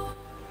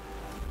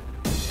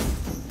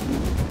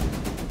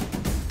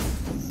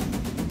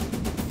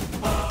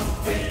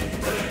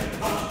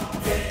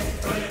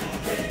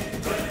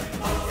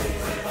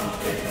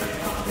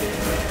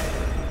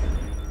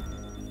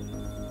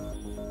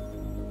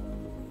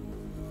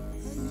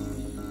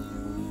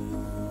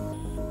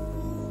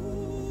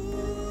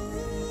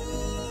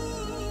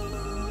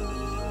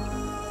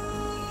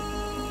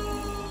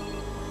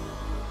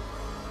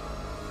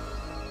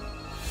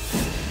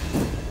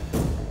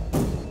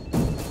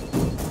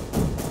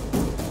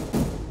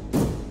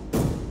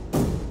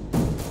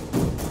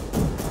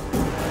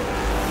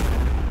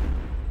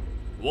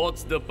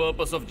 What's the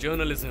purpose of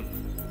journalism?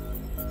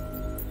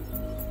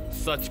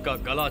 सच का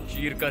गला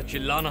चीर कर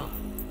चिल्लाना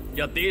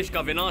या देश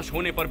का विनाश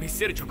होने पर भी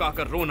सिर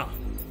झुकाकर रोना,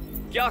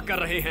 क्या कर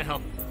रहे हैं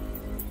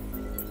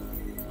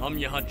हम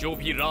यहाँ जो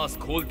भी राज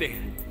खोलते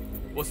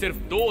हैं वो सिर्फ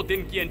 2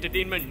 दिन की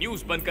एंटरटेनमेंट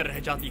न्यूज बनकर रह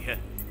जाती है,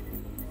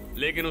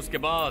 लेकिन उसके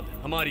बाद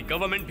हमारी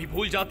गवर्नमेंट भी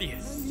भूल जाती है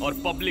और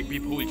पब्लिक भी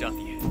भूल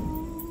जाती है।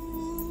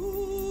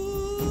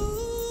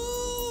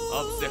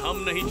 अब से हम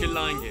नहीं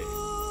चिल्लाएंगे,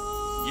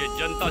 ये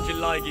जनता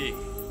चिल्लाएगी।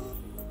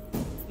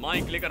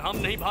 माइक लेकर हम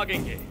नहीं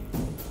भागेंगे,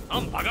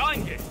 हम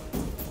भगाएंगे।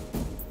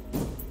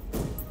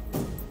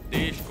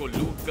 देश को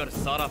लूटकर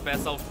सारा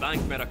पैसा उस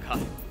बैंक में रखा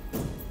है,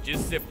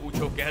 जिससे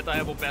पूछो कहता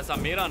है वो पैसा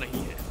मेरा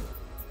नहीं है।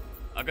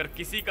 अगर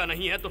किसी का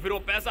नहीं है तो फिर वो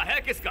पैसा है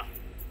किसका?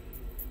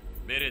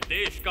 मेरे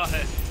देश का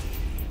है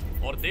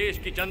और देश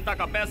की जनता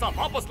का पैसा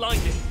वापस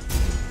लाएंगे।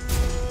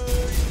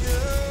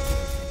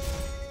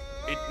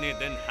 इतने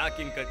दिन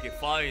हैकिंग करके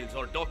फाइल्स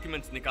और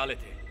डॉक्यूमेंट्स निकाले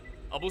थे,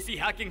 अब उसी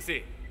हैकिंग से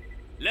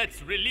लेट्स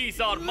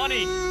रिलीज आवर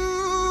मनी।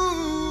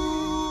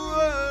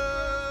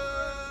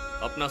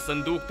 अपना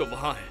संदूक तो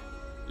वहां है,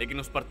 लेकिन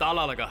उस पर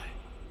ताला लगा है,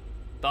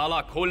 ताला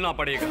खोलना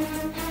पड़ेगा।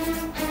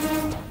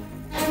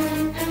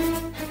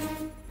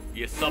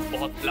 ये सब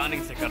बहुत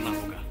प्लानिंग से करना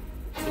होगा।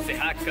 उसे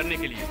हैक करने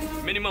के लिए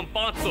मिनिमम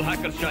 500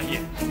 हैकर्स चाहिए।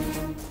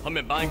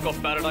 हमें बैंक ऑफ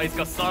पैराडाइज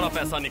का सारा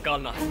पैसा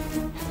निकालना है।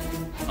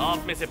 आप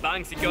में से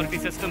बैंक सिक्योरिटी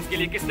सिस्टम्स के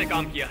लिए किसने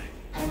काम किया है?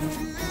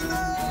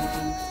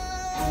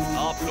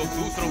 आप लोग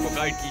दूसरों को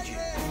गाइड कीजिए।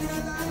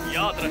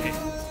 याद रहे,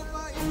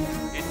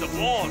 it's a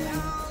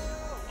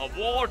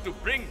war to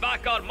bring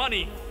back our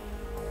money.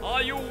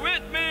 Are you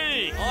with me?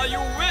 Are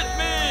you with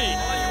me?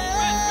 Are you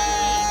with me?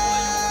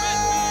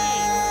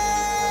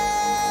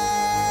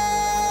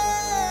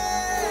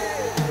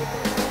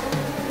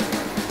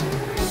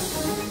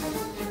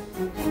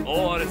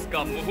 और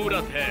इसका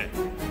मुहूर्त है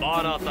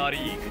 12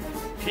 तारीख,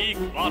 ठीक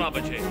 12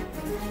 बजे।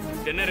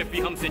 टेनेरिफी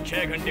हमसे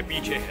 6 घंटे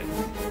पीछे है।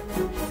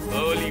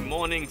 अर्ली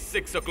मॉर्निंग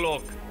 6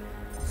 o'clock,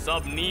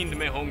 सब नींद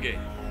में होंगे,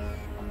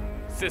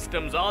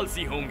 सिस्टम्स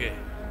आलसी होंगे,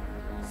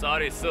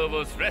 सारे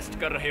सर्वर्स रेस्ट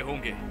कर रहे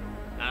होंगे।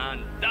 And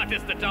that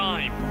is the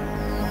time.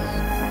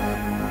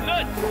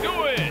 Let's do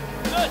it.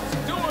 Let's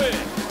do it.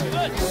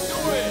 Let's do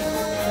it.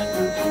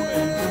 Let's do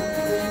it.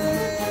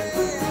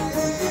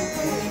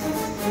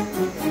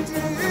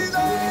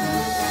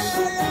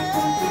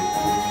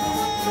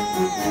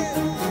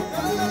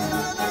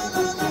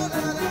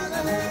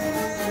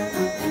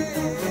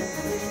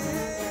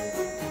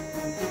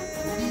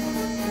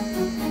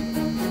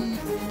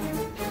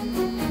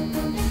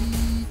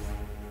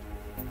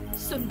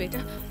 सुन बेटा,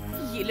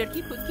 ये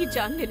लड़की खुद की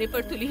जान लेने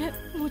पर तुली है।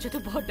 मुझे तो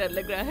बहुत डर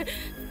लग रहा है।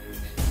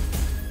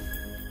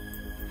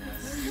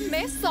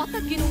 मैं 100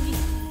 तक गिनूंगी,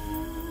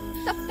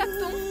 तब तक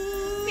तुम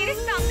मेरे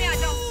सामने आ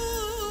जाओ,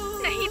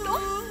 नहीं तो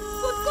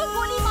खुद को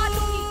गोली मार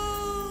लूंगी।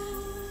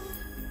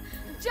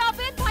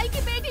 जावेद भाई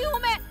की बेटी हूँ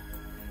मैं,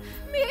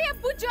 मेरे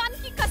अब्बू जान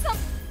की कसम।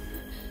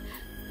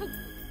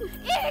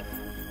 1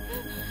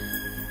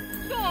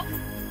 2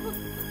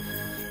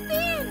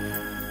 3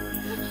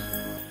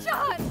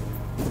 4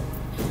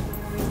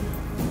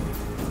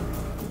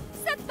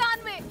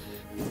 97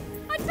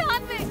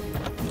 98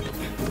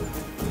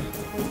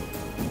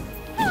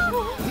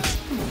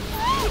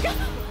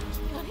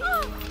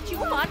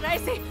 क्यों मार रहा है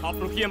इसे? आप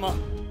रुकिए माँ।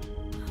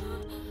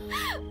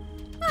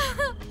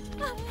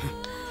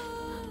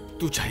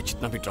 तू चाहे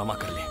जितना भी ड्रामा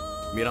कर ले,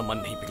 मेरा मन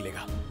नहीं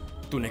पिघलेगा।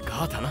 तूने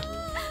कहा था ना,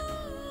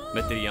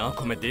 मैं तेरी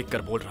आंखों में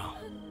देखकर बोल रहा हूँ,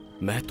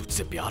 मैं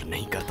तुझसे प्यार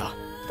नहीं करता।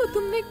 तो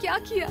तुमने क्या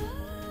किया?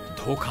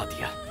 धोखा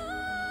दिया,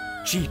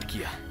 चीट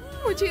किया।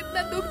 मुझे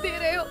इतना दुख दे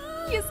रहे हो,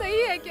 ये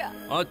सही है क्या?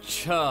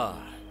 अच्छा,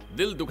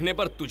 दिल दुखने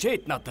पर तुझे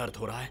इतना दर्द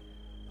हो रहा है?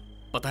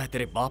 पता है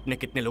तेरे बाप ने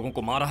कितने लोगों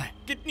को मारा है,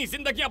 कितनी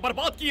जिंदगियां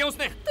बर्बाद की है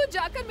उसने। तो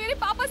जाकर मेरे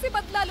पापा से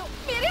बदला लो,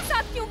 मेरे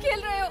साथ क्यों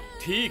खेल रहे हो?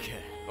 ठीक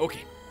है, ओके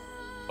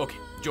ओके,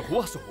 जो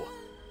हुआ सो हुआ।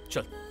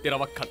 चल, तेरा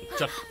वक्त खत्म,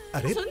 चल।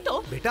 अरे सुन तो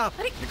बेटा,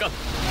 निकल।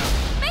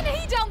 मैं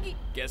नहीं जाऊंगी।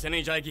 कैसे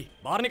नहीं जाएगी?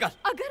 बाहर निकल।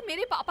 अगर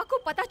मेरे पापा को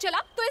पता चला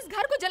तो इस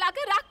घर को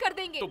जलाकर राख कर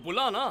देंगे। तो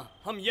बुला ना,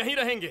 हम यहीं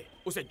रहेंगे।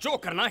 उसे जो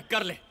करना है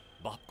कर ले।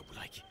 बाप को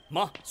बुलाएगी।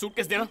 माँ,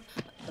 सूटकेस देना।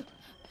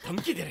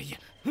 धमकी दे रही है।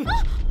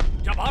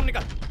 जा बाहर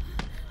निकल।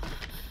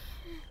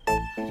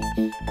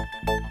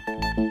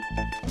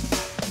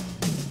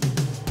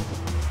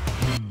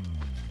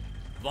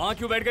 वहाँ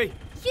क्यों बैठ गई?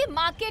 ये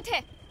मार्केट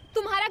है,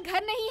 तुम्हारा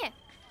घर नहीं है।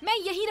 मैं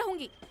यहीं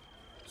रहूंगी।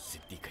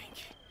 सिद्धि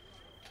कहेंगी।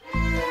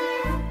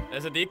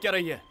 ऐसे देख क्या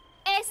रही है?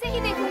 ऐसे ही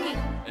देखूंगी।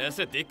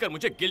 ऐसे देखकर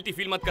मुझे गिल्टी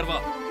फील मत करवा।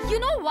 You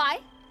know why?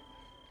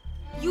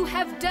 You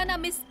have done a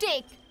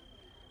mistake.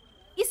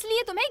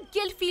 इसलिए तुम्हें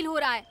गिल्ट फील हो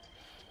रहा है।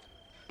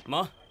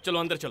 माँ, चलो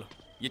अंदर चलो।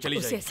 ये चली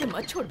जाएगी। उसे ऐसे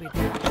मत छोड़ बेटा।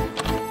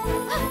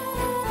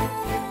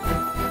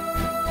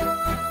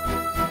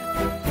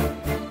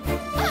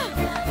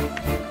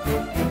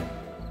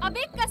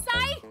 अबे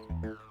कसाई!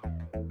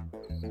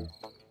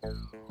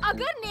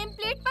 अगर नेम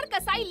प्लेट पर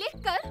कसाई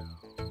लिखकर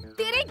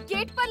तेरे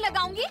गेट पर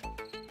लगाऊंगी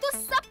तो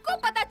सबको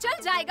पता चल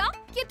जाएगा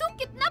कि तू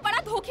कितना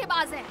बड़ा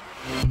धोखेबाज है।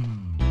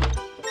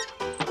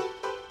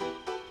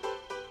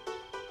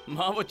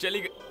 माँ, वो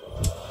चली गई।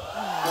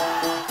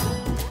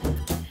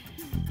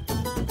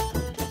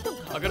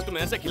 अगर तुम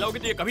ऐसे खिलाओगी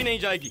तो ये कभी नहीं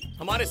जाएगी,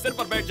 हमारे सिर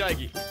पर बैठ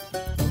जाएगी।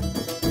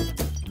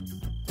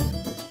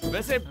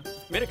 वैसे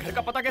मेरे घर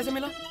का पता कैसे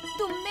मिला?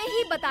 तुमने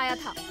ही बताया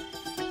था।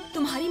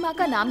 तुम्हारी माँ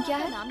का नाम क्या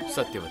है?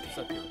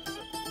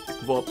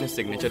 सत्यवती। वो अपने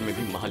सिग्नेचर में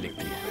भी माँ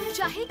लिखती है।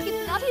 चाहे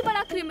कितना भी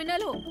बड़ा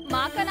क्रिमिनल हो,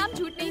 माँ का नाम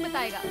झूठ नहीं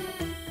बताएगा।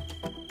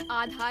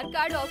 आधार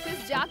कार्ड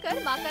ऑफिस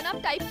जाकर माँ का नाम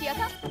टाइप किया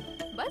था,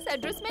 बस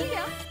एड्रेस मिल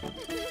गया।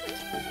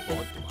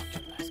 बहुत दिमाग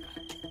चलता है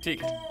इसका।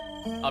 ठीक है,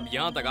 अब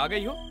यहाँ तक आ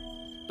गई हो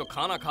तो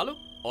खाना खा लो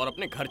और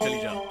अपने घर चली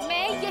जाओ।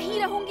 मैं यहीं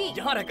रहूंगी।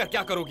 यहाँ रहकर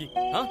क्या करोगी?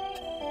 हाँ,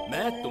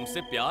 मैं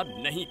तुमसे प्यार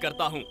नहीं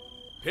करता हूँ।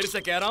 फिर से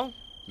कह रहा हूँ,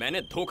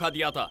 मैंने धोखा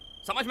दिया था।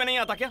 समझ में नहीं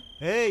आता क्या?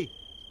 हे,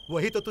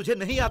 वही तो तुझे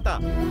नहीं आता।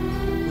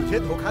 तुझे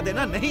धोखा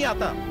देना नहीं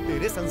आता।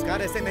 तेरे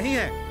संस्कार ऐसे नहीं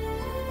हैं।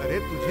 अरे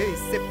तुझे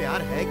इससे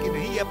प्यार है कि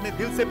नहीं, ये अपने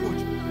दिल से पूछ।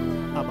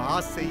 अब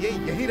आज से ये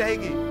यहीं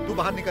रहेगी। तू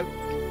बाहर निकल।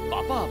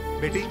 पापा।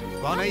 बेटी,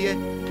 कौन है ये?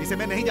 इसे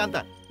मैं नहीं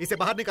जानता। इसे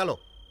बाहर निकालो।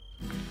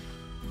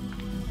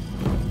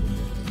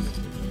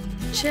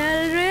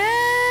 चल रे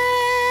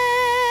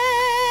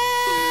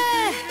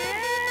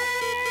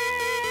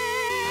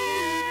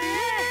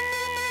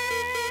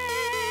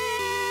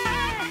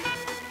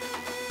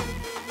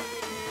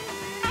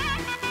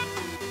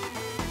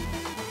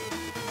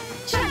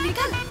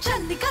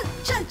चल निकल,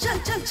 चल चल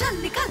चल चल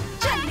निकल,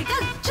 चल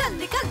निकल, चल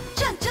निकल,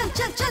 चल चल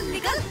चल चल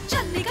निकल,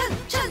 चल निकल,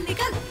 चल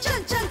निकल,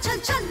 चल चल चल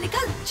चल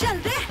निकल, चल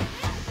रे,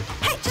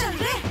 हे चल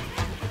रे,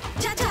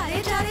 जा जा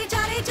रे जा रे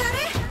जा रे जा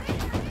रे,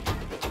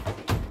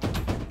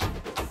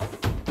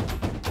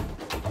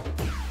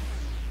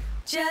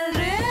 चल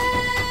रे,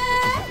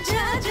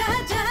 जा जा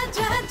जा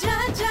जा जा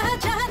जा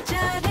जा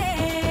जा रे,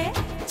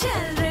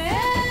 चल रे,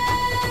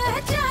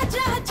 जा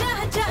जा जा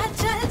जा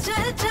चल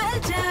चल चल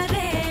जा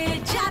रे,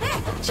 जा रे,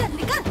 चल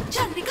निकल,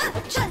 चल निकल,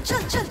 चल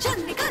चल चल चल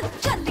निकल,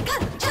 चल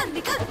निकल, चल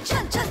निकल,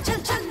 चल चल चल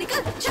चल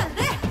निकल, चल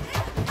रे,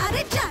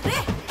 अरे जा रे,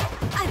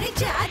 अरे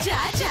जा जा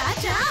जा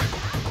जा।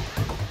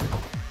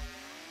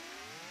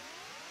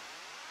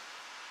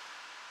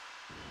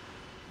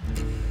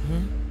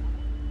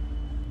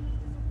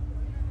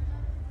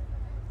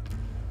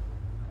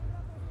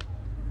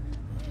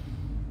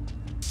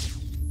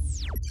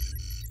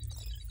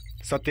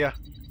 सत्या,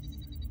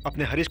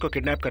 अपने हरीश को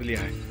किडनैप कर लिया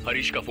है।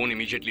 हरीश का फोन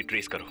इमीडिएटली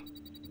ट्रेस करो।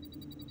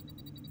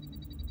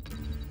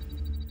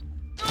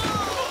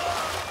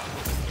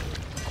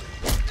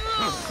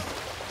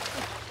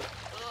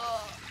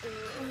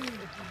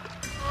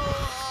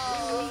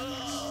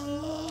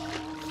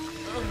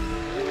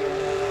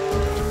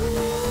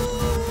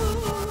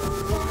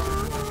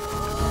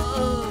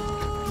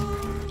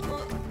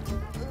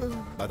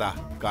 बता,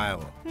 कहाँ है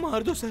वो?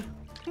 मार दो सर,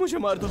 मुझे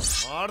मार दो।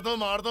 मार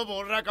दो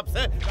बोल रहा है कब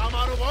से? क्या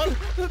मारूं बोल?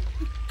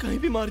 कहीं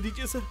भी मार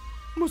दीजिए सर,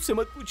 मुझसे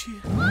मत पूछिए।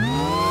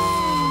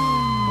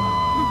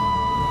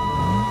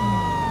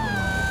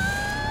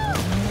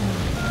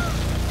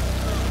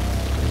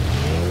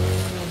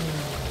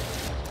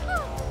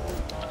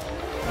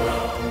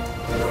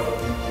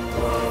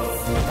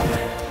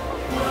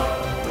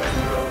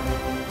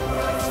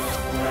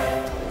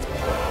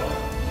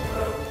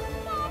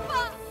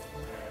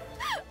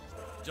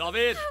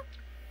 जावेद,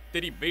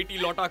 तेरी बेटी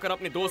लौटाकर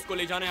अपने दोस्त को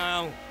ले जाने आया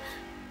हूँ।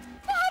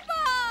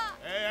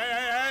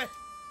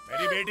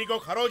 मेरी बेटी को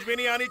खरोच भी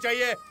नहीं आनी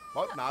चाहिए।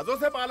 बहुत नाजों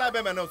से पाला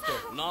है मैंने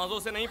उसको। नाजों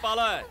से नहीं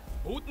पाला है,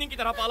 भूतनी की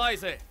तरह पाला है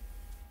इसे।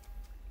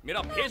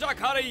 मेरा भेजा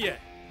खा रही है।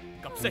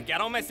 कब से कह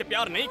रहा हूँ मैं इससे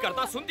प्यार नहीं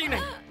करता, सुनती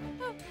नहीं।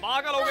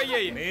 पागल हो गई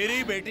है ये।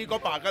 मेरी बेटी को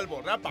पागल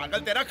बोल रहा है? पागल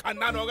तेरा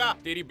खानदान होगा।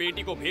 तेरी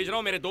बेटी को भेज रहा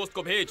हूँ, मेरे दोस्त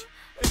को भेज।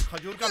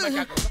 खजूर का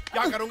मैं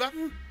क्या करूँगा?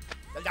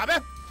 चल जाबे,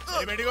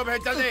 मेरी बेटी को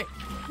भेज जल्दी।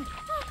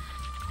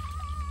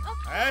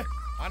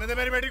 आने दे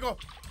मेरी बेटी को।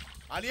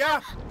 आलिया,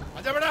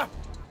 आजा बेटा।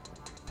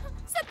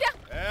 Satya,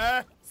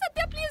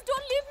 Satya please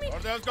don't leave me.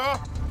 छोड़ दे उसको।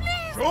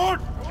 प्लीज। शूट।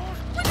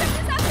 मुझे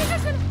अपने साथ लेकर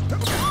चलो।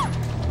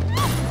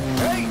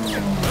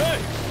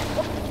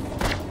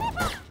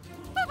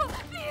 पापा,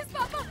 प्लीज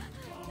पापा।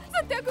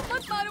 सत्या को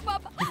मत मारो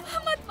पापा,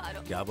 मत मारो।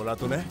 क्या बोला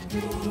तूने?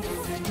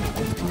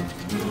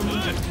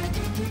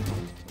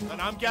 उसका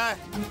नाम क्या है?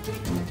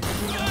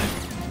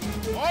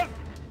 बोल।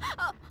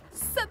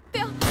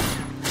 सत्या।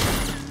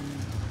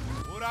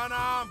 पूरा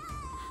नाम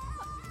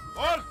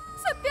बोल।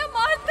 सत्या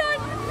मारतन।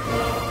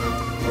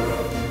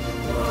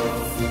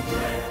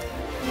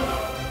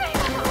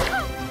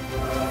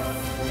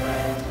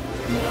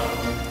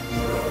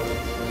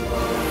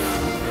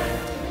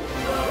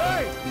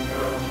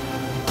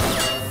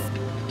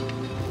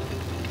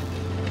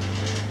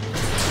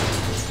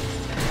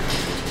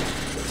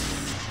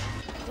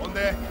 कौन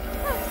दे?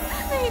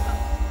 नहीं।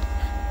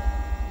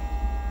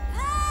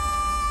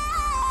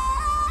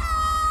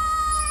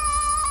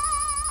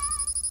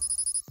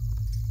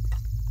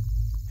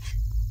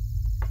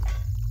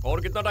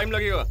 और कितना टाइम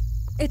लगेगा?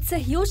 It's a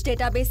huge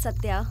database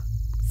Satya.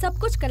 सब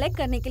कुछ कलेक्ट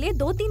करने के लिए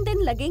 2-3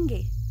 दिन लगेंगे।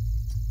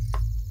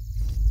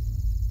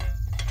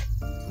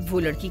 वो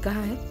लड़की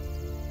कहाँ है?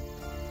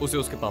 उसे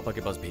उसके पापा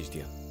के पास भेज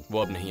दिया,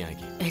 वो अब नहीं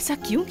आएगी। ऐसा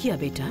क्यों किया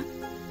बेटा?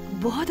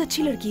 बहुत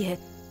अच्छी लड़की है,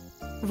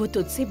 वो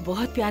तुझसे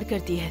बहुत प्यार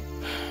करती है।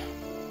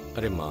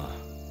 अरे माँ,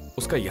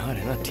 उसका यहाँ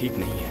रहना ठीक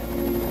नहीं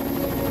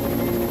है।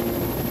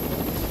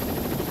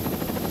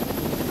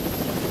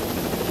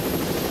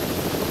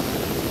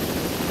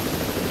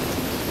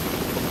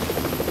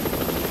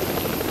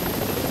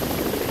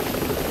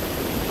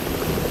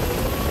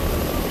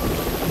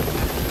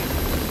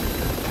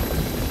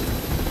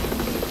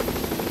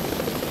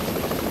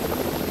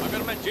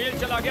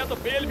 चला गया तो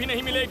बेल भी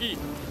नहीं मिलेगी।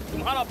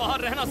 तुम्हारा बाहर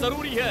रहना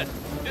जरूरी है।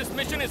 This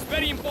mission is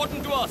very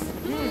important to us.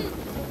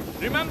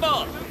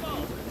 Remember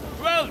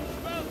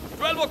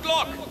 12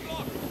 o'clock।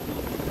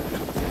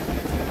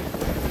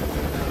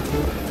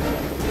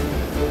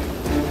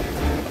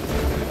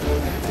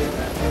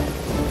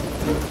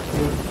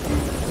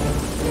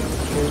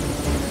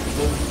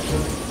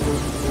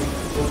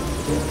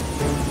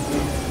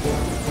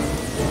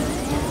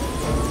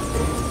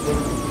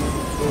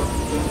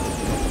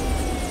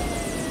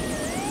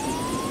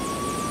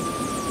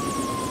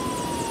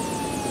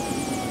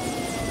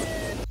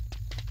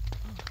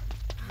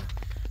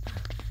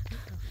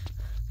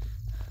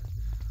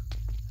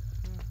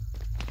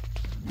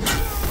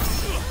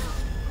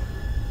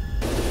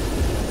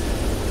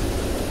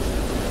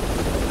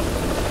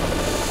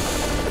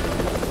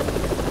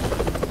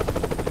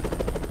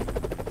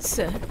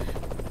 Sir,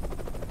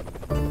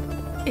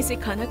 इसे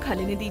खाना खा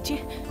लेने दीजिए।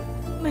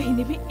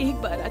 महीने में एक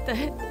बार आता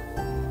है,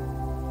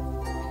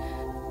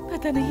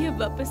 पता नहीं है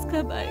वापस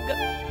कब आएगा।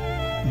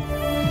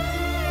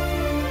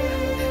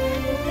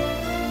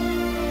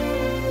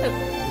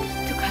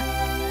 तो खा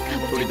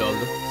थोड़ी दाल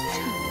दो।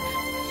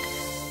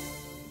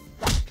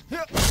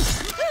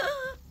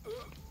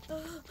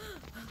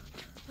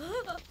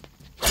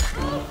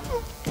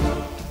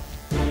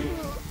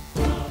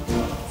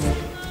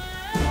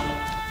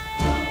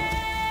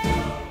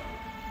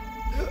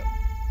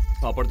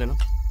 पापड़ देना।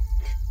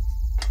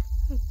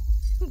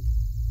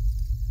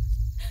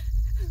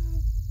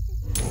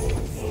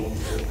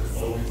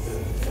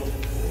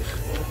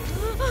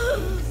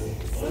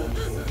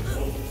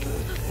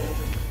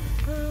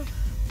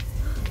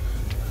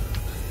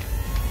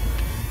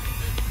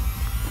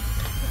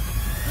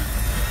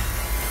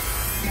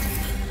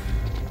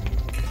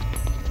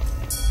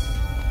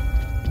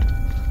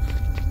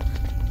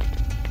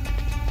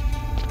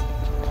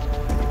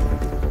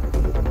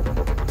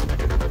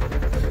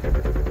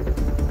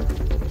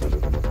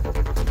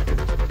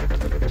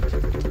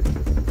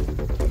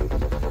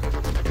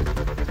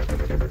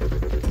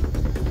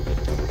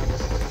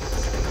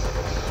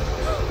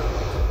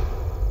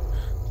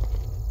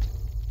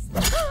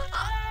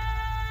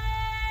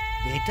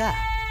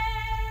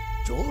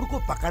 चोर को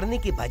पकड़ने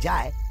की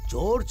बजाय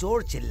चोर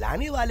चोर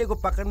चिल्लाने वाले को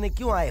पकड़ने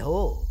क्यों आए हो?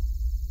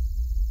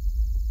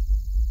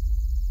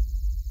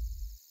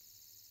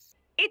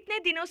 इतने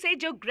दिनों से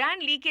जो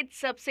ग्रैंड लीकेज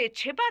सबसे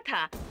छिपा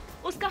था,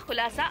 उसका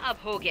खुलासा अब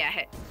हो गया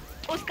है।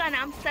 उसका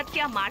नाम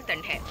सत्या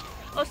मार्तंड है।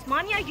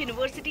 उस्मानिया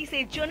यूनिवर्सिटी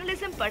से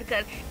जर्नलिज्म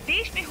पढ़कर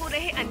देश में हो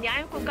रहे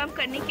अन्यायों को कम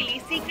करने के लिए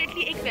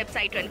सीक्रेटली एक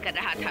वेबसाइट रन कर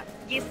रहा था।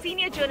 ये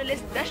सीनियर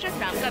जर्नलिस्ट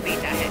दशरथ राम का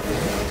बेटा है।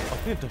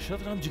 अपने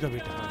दशरथ राम जी का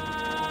बेटा?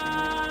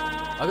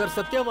 अगर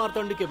सत्या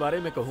मार्तंड के बारे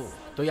में कहूं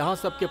तो यहाँ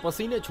सबके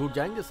पसीने छूट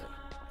जाएंगे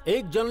सर।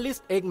 एक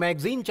जर्नलिस्ट एक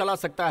मैगजीन चला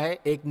सकता है,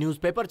 एक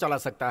न्यूज़पेपर चला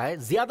सकता है,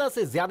 ज्यादा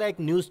से ज्यादा एक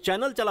न्यूज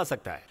चैनल चला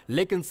सकता है,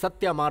 लेकिन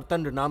सत्या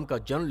मार्तंड नाम का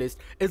journalist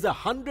is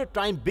 100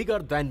 time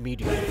bigger than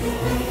media.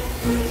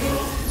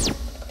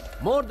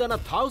 More than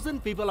 1,000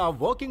 people are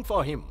working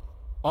for him.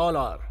 All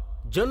are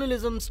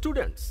journalism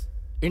students.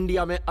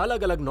 India में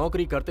अलग अलग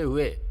नौकरी करते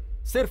हुए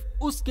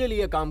सिर्फ उसके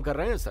लिए काम कर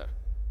रहे हैं सर।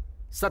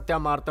 सत्या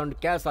मार्तंड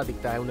कैसा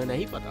दिखता है उन्हें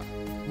नहीं पता।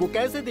 वो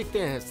कैसे दिखते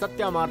हैं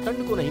सत्या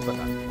मार्तंड को नहीं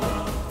पता।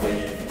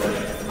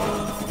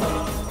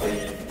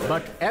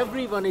 But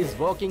everyone is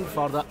working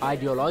for the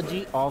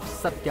ideology of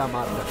Satya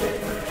Martand.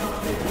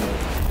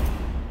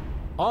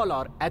 All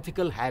are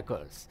ethical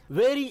hackers,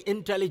 very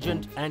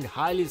intelligent and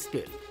highly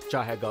skilled.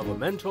 चाहे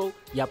गवर्नमेंट हो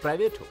या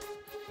प्राइवेट हो,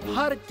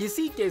 हर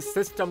किसी के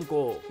सिस्टम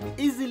को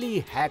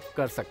इजीली हैक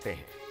कर सकते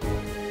हैं।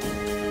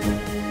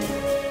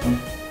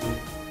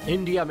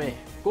 इंडिया में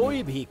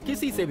कोई भी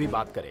किसी से भी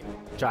बात करे,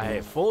 चाहे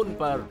फोन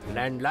पर,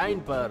 लैंडलाइन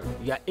पर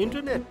या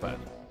इंटरनेट पर,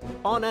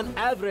 on an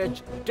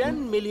average 10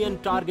 million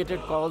targeted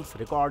calls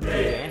record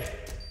किए हैं।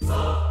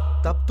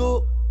 तब तो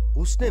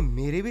उसने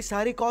मेरे भी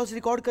सारे कॉल्स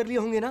रिकॉर्ड कर लिए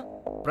होंगे ना?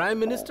 प्राइम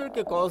मिनिस्टर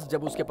के कॉल्स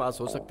जब उसके पास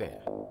हो सकते हैं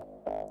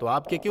तो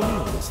आपके क्यों नहीं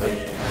होंगे सर?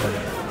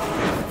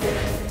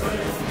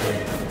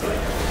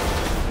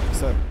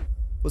 सर,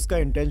 उसका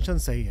इंटेंशन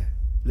सही है,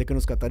 लेकिन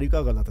उसका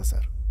तरीका गलत है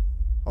सर,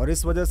 और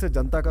इस वजह से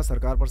जनता का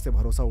सरकार पर से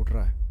भरोसा उठ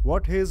रहा है।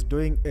 What he is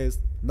doing is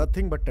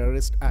nothing but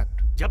terrorist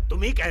act. जब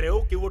तुम ही कह रहे हो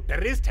कि वो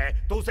टेररिस्ट है,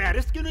 तो उसे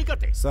अरेस्ट क्यों नहीं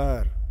करते?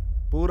 सर,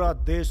 पूरा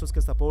देश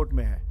उसके सपोर्ट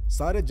में है।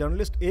 सारे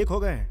जर्नलिस्ट एक हो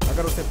गए हैं।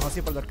 अगर उसे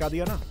फांसी पर लटका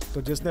दिया ना,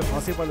 तो जिसने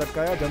फांसी पर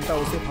लटकाया जनता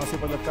उसे फांसी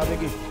पर लटका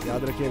देगी,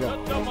 याद रखिएगा।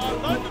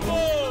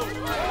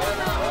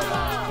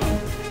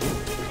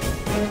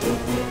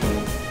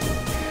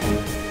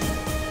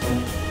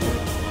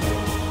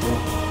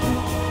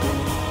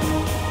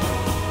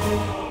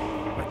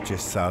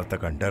 पच्चीस साल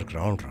तक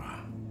अंडरग्राउंड रहा,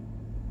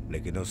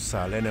 लेकिन उस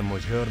साले ने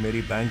मुझे और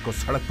मेरी बैंक को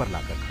सड़क पर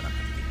लाकर खड़ा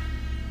कर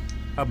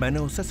दिया। अब मैंने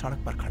उसे सड़क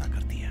पर खड़ा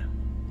कर दिया,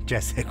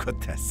 जैसे को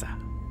तैसा।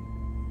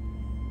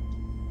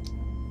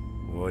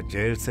 वो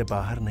जेल से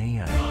बाहर नहीं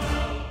आएगा,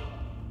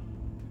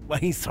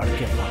 वहीं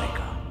सड़कें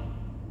मारेगा।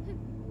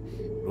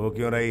 रो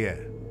क्यों रही है?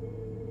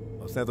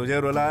 उसने तुझे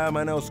रुलाया,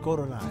 मैंने उसको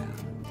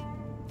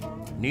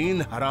रुलाया।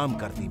 नींद हराम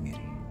कर दी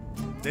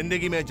मेरी।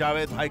 जिंदगी में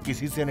जावेद भाई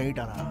किसी से नहीं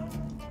डरा,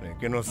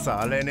 लेकिन उस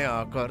साले ने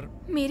आकर।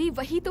 मेरी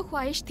वही तो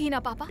ख्वाहिश थी ना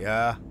पापा।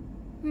 क्या?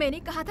 मैंने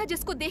कहा था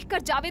जिसको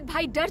देखकर जावेद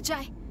भाई डर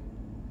जाए।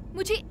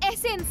 मुझे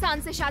ऐसे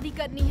इंसान से शादी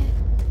करनी है,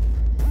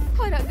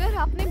 और अगर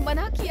आपने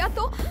मना किया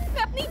तो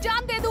मैं अपनी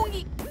जान दे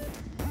दूंगी।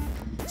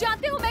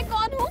 जानते हो मैं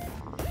कौन हूँ?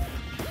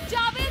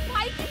 जावेद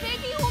भाई की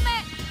बेटी हूँ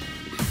मैं।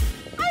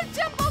 I'll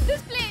jump off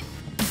this plane.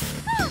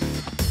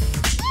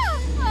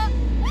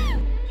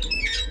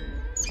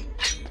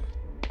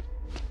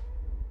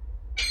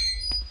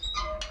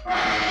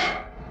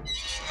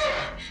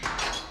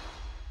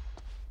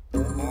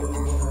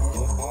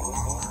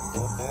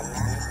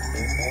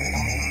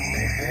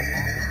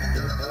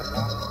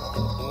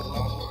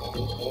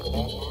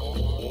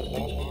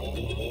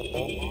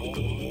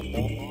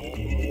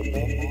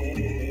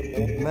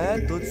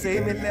 मैं तुझसे ही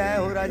मिलने आया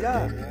हूँ राजा।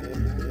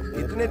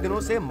 इतने दिनों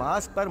से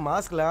मास्क पर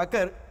मास्क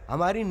लगाकर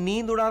हमारी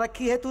नींद उड़ा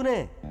रखी है तूने।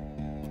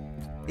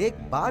 एक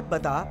बात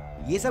बता,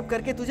 ये सब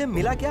करके तुझे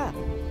मिला क्या?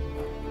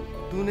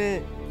 तूने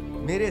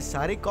मेरे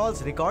सारे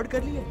कॉल्स रिकॉर्ड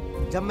कर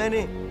लिए। जब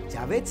मैंने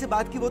जावेद से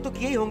बात की वो तो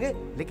किए ही होंगे,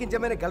 लेकिन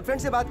जब मैंने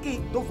गर्लफ्रेंड से बात की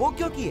तो वो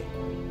क्यों किए?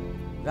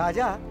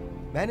 राजा,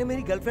 मैंने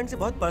मेरी गर्लफ्रेंड से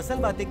बहुत पर्सनल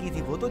बातें की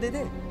थी, वो तो दे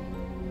दे।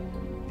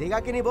 देगा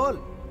कि नहीं बोल?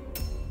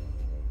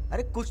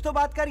 अरे कुछ तो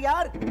बात कर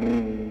यार।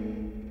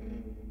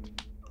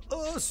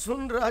 ओ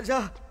सुन राजा,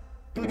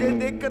 तुझे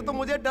देखकर तो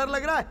मुझे डर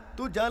लग रहा है।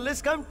 तू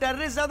जर्नलिस्ट कम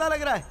टेररिस्ट ज्यादा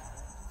लग रहा है।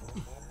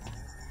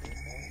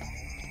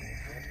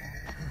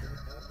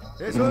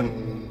 ए सुन,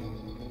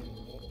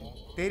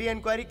 तेरी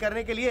इंक्वायरी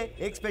करने के लिए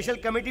एक स्पेशल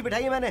कमेटी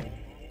बिठाई है मैंने।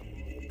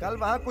 कल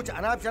वहां कुछ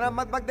अनाप शनाप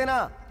मत बक देना,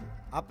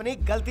 अपनी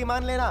गलती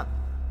मान लेना।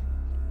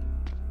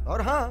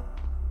 और हाँ,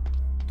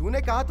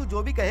 तूने कहा तू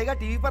जो भी कहेगा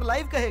टीवी पर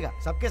लाइव कहेगा।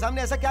 सबके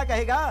सामने ऐसा क्या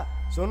कहेगा?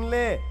 सुन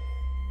ले,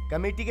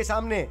 कमेटी के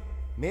सामने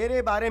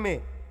मेरे बारे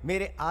में,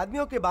 मेरे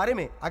आदमियों के बारे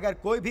में अगर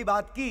कोई भी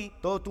बात की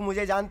तो तू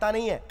मुझे जानता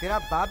नहीं है। तेरा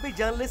बाप भी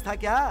जर्नलिस्ट था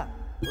क्या?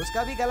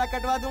 उसका भी गला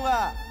कटवा दूंगा,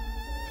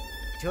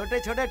 छोटे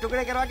छोटे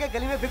टुकड़े करवा के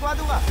गली में फिकवा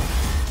दूंगा।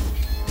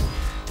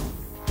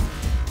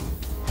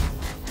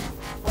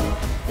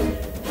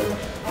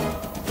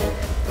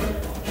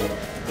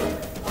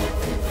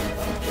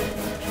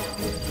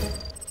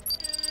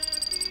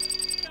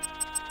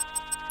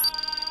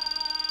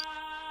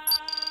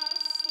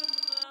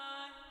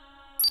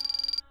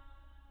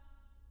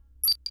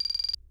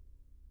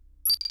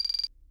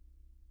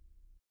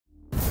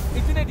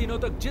 दिनों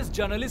तक जिस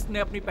जर्नलिस्ट ने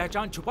अपनी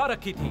पहचान छुपा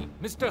रखी थी,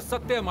 मिस्टर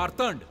सत्य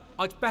मार्तंड,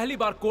 आज पहली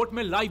बार कोर्ट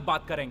में लाइव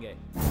बात करेंगे।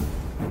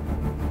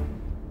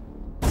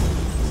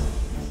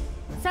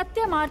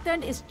 Satya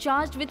Martand is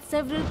charged with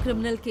several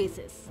criminal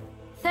cases: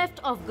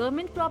 theft of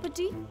government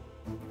property,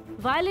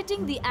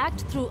 violating the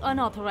act through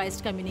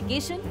unauthorized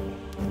communication,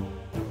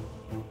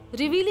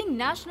 revealing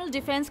national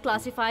defense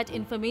classified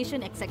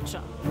information,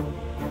 etc.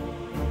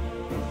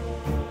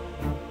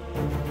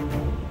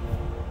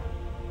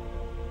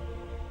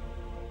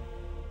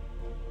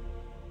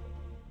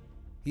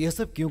 ये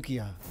सब क्यों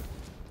किया?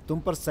 तुम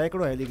पर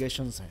सैकड़ों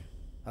एलिगेशंस हैं।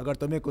 अगर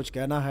तुम्हें कुछ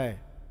कहना है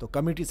तो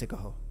कमेटी से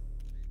कहो।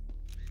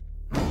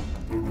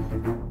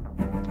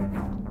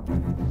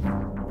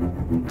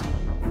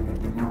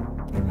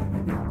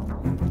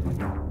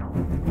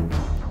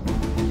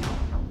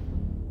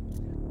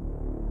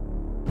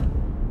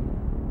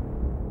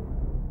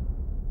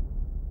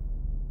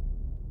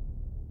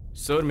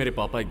 सर, मेरे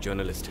पापा एक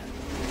जर्नलिस्ट हैं।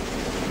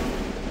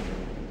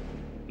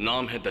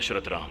 नाम है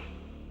दशरथ राम।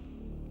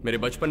 मेरे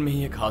बचपन में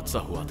ही एक हादसा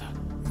हुआ था।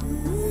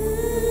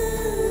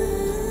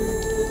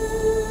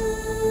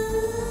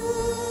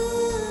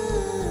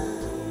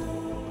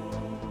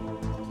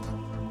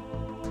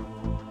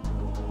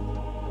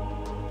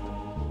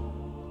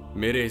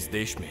 मेरे इस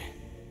देश में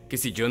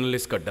किसी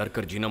जर्नलिस्ट का डर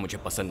कर जीना मुझे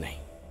पसंद नहीं।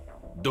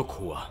 दुख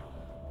हुआ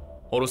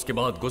और उसके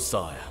बाद गुस्सा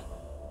आया,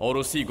 और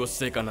उसी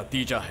गुस्से का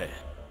नतीजा है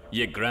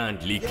ये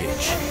ग्रैंड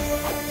लीकेज।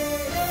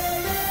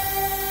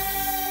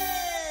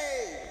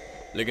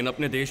 लेकिन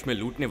अपने देश में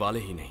लूटने वाले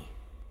ही नहीं,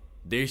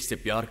 देश से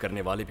प्यार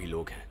करने वाले भी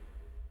लोग हैं।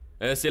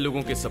 ऐसे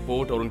लोगों के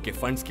सपोर्ट और उनके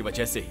फंड्स की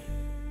वजह से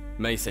ही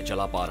मैं इसे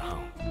चला पा रहा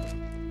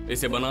हूं।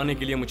 इसे बनाने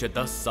के लिए मुझे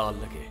 10 साल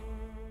लगे।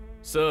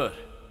 सर,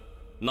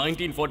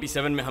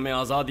 1947 में हमें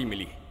आजादी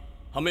मिली।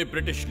 हमें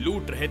ब्रिटिश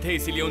लूट रहे थे,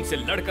 इसीलिए उनसे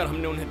लड़कर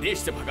हमने उन्हें देश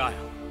से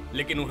भगाया।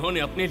 लेकिन उन्होंने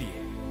अपने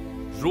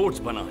लिए रोड्स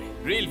बनाए,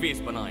 रेलवेज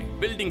बनाए,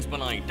 बिल्डिंग्स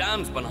बनाई,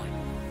 डैम्स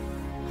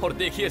बनाए। और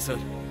देखिए सर,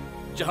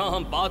 जहां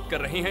हम बात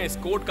कर रहे हैं, इस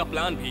कोर्ट का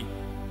प्लान भी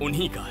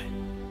उन्हीं का है।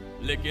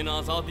 लेकिन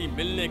आजादी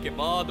मिलने के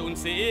बाद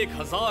उनसे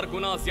 1000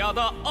 गुना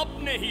ज्यादा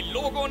अपने ही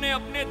लोगों ने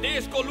अपने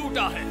देश को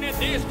लूटा है। अपने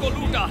देश को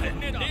लूटा है,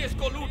 अपने देश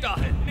को लूटा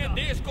है, अपने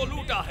देश को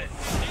लूटा है,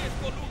 देश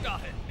को लूटा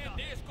है,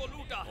 अपने देश को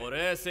लूटा है। और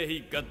ऐसे ही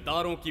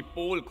गद्दारों की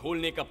पोल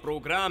खोलने का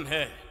प्रोग्राम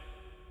है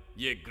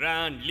ये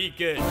ग्रैंड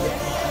लीकेज।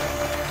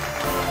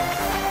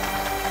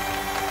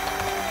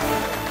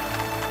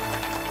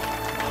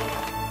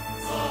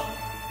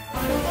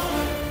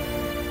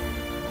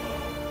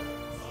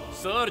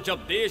 सर,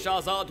 जब देश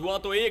आजाद हुआ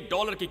तो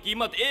 $1 की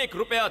कीमत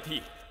 $1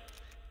 थी,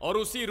 और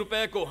उसी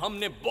रुपए को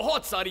हमने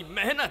बहुत सारी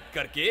मेहनत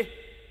करके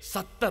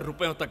 70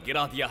 रुपयों तक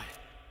गिरा दिया है।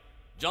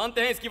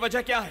 जानते हैं इसकी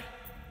वजह क्या है?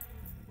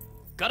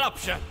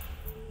 करप्शन।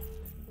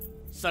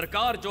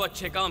 सरकार जो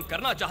अच्छे काम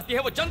करना चाहती है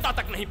वो जनता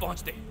तक नहीं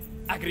पहुंचते।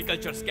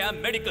 Agriculture scam,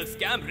 medical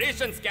scam,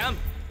 ration scam.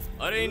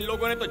 अरे इन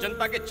लोगों ने तो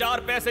जनता के 4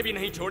 पैसे भी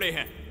नहीं छोड़े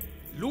हैं।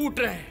 लूट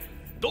रहे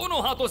हैं,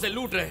 दोनों हाथों से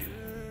लूट रहे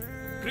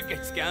हैं।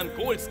 Cricket scam,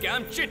 gold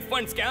scam, chit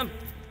fund scam.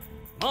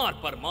 मार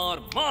पर मार,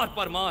 मार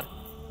पर मार।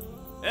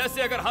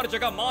 ऐसे अगर हर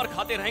जगह मार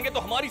खाते रहेंगे तो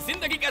हमारी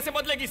जिंदगी कैसे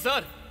बदलेगी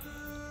सर?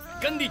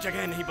 गंदी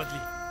जगह नहीं बदली,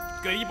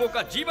 गरीबों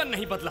का जीवन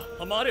नहीं बदला,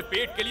 हमारे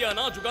पेट के लिए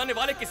अनाज उगाने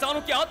वाले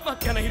किसानों की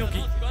आत्महत्या नहीं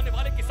रुकी,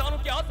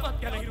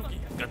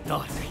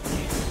 गद्दार नहीं।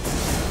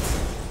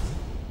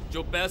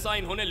 जो पैसा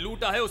इन्होंने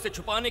लूटा है उसे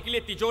छुपाने के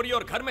लिए तिजोरी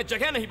और घर में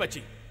जगह नहीं बची,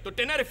 तो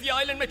टेनेरिफे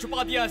आइलैंड में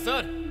छुपा दिया है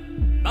सर।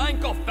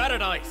 Bank of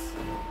paradise.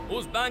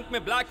 उस बैंक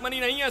में ब्लैक मनी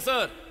नहीं है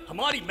सर,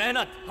 हमारी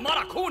मेहनत,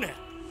 हमारा खून है।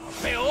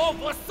 अबे ओ,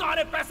 वो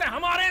सारे पैसे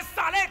हमारे,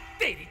 साले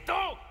तेरी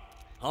तो।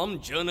 हम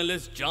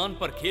जर्नलिस्ट जान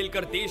पर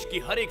खेलकर देश की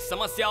हर एक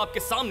समस्या आपके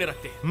सामने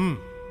रखते हैं,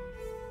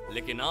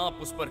 लेकिन आप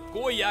उस पर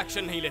कोई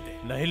एक्शन नहीं लेते।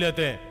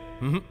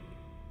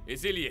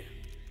 इसीलिए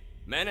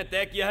मैंने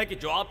तय किया है कि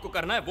जो आपको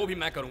करना है वो भी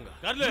मैं करूंगा।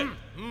 कर ले,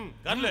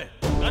 कर ले,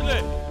 कर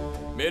ले।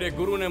 मेरे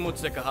गुरु ने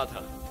मुझसे कहा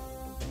था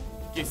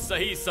कि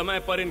सही समय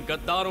पर इन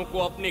गद्दारों को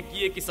अपने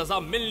किए की सजा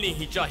मिलनी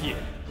ही चाहिए।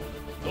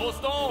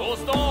 दोस्तों,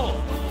 दोस्तों,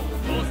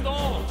 दोस्तों,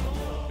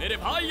 मेरे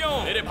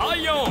भाइयों, मेरे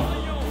भाइयों,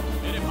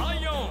 मेरे भाइयों,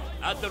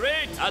 at the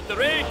rate, at the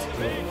rate,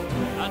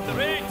 at the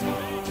rate।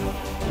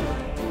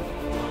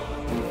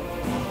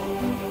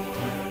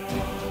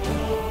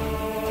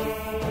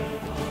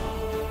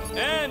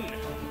 N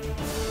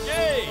K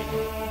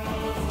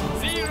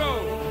 0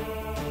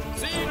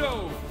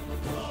 0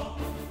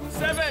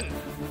 7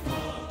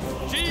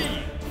 G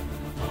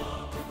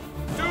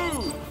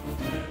 2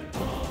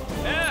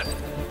 F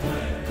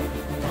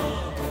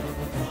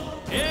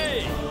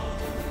A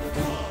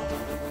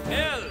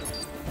L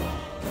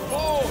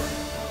 4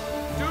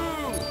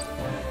 2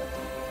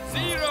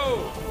 0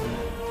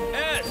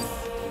 S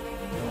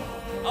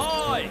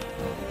I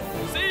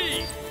C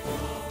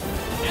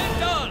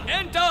Enter,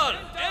 enter,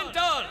 enter,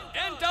 enter,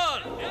 enter।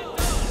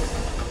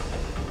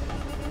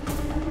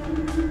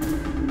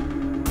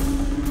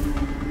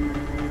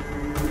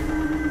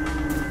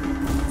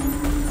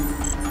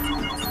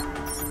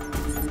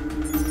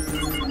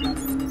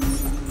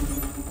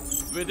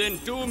 Within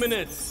 2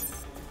 minutes,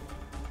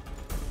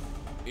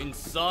 इन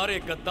सारे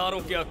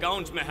गद्दारों के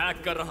अकाउंट्स में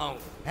हैक कर रहा हूँ।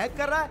 हैक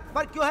कर रहा है?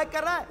 पर क्यों हैक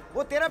कर रहा है?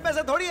 वो तेरा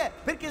पैसा थोड़ी है,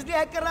 फिर किस लिए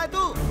हैक कर रहा है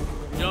तू?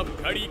 जब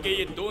घड़ी के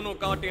ये दोनों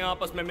कांटे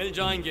आपस में मिल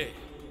जाएंगे,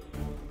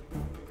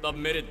 तब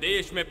मेरे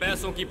देश में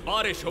पैसों की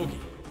बारिश होगी।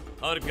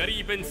 हर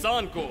गरीब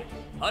इंसान को,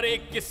 हर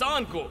एक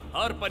किसान को,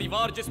 हर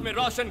परिवार जिसमें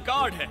राशन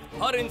कार्ड है,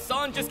 हर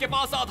इंसान जिसके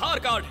पास आधार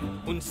कार्ड है,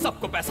 उन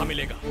सबको पैसा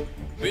मिलेगा।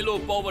 बिलो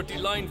पॉवर्टी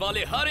लाइन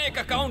वाले हर एक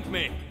अकाउंट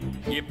में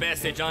ये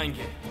पैसे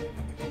जाएंगे।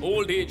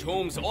 Old age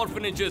homes,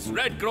 orphanages,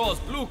 red cross,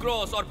 blue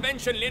cross और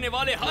पेंशन लेने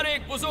वाले हर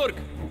एक बुजुर्ग,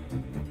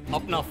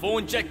 अपना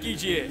फोन चेक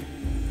कीजिए।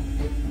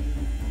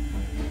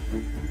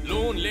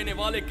 लोन लेने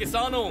वाले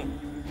किसानों,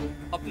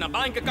 अपना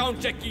बैंक अकाउंट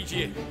चेक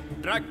कीजिए।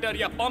 ट्रैक्टर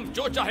या पंप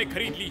जो चाहे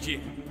खरीद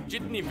लीजिए।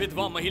 जितनी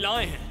विधवा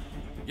महिलाएं हैं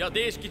या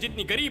देश की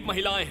जितनी गरीब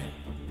महिलाएं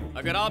हैं,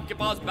 अगर आपके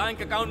पास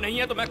बैंक अकाउंट नहीं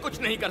है तो मैं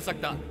कुछ नहीं कर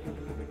सकता,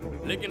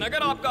 लेकिन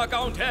अगर आपका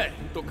अकाउंट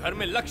है तो घर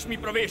में लक्ष्मी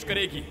प्रवेश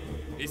करेगी।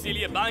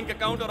 इसीलिए बैंक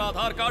अकाउंट और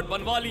आधार कार्ड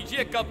बनवा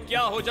लीजिए, कब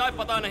क्या हो जाए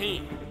पता नहीं।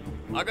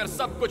 अगर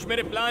सब कुछ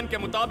मेरे प्लान के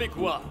मुताबिक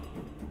हुआ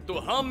तो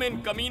हम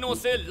इन कमीनों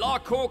से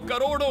लाखों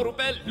करोड़ों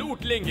रुपए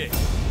लूट लेंगे।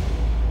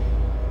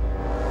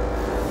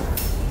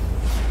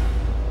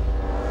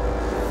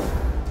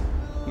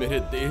 मेरे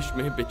देश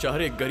में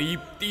बेचारे गरीब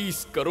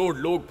 30 करोड़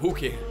लोग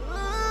भूखे हैं।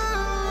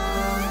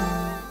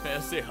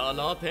 ऐसे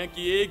हालात हैं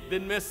कि एक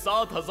दिन में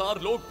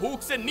 7,000 लोग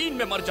भूख से नींद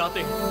में मर जाते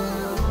हैं।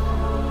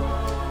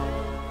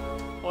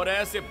 और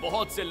ऐसे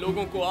बहुत से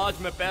लोगों को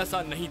आज मैं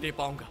पैसा नहीं दे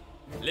पाऊंगा,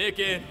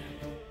 लेकिन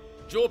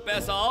जो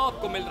पैसा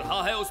आपको मिल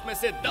रहा है उसमें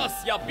से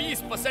 10 या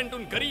 20%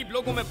 उन गरीब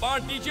लोगों में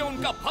बांट दीजिए,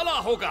 उनका भला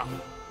होगा।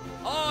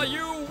 Are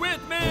you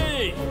with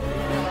me?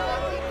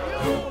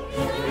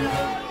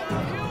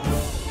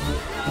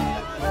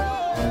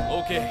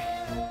 Okay,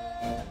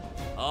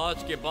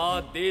 आज के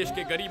बाद देश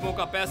के गरीबों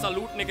का पैसा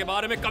लूटने के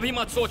बारे में कभी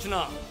मत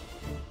सोचना,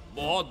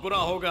 बहुत बुरा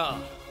होगा।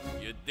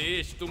 ये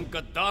देश तुम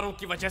गद्दारों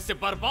की वजह से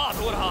बर्बाद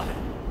हो रहा है।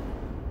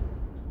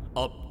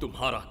 अब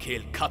तुम्हारा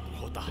खेल खत्म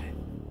होता है।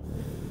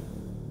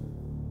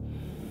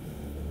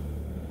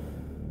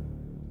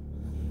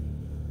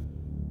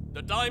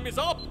 The time is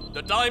up.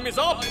 The time is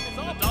up.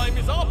 The time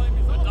is up.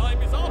 The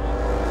time is up.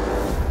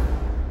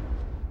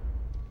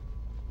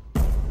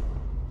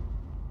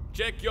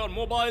 Check your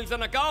mobiles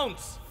and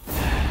accounts.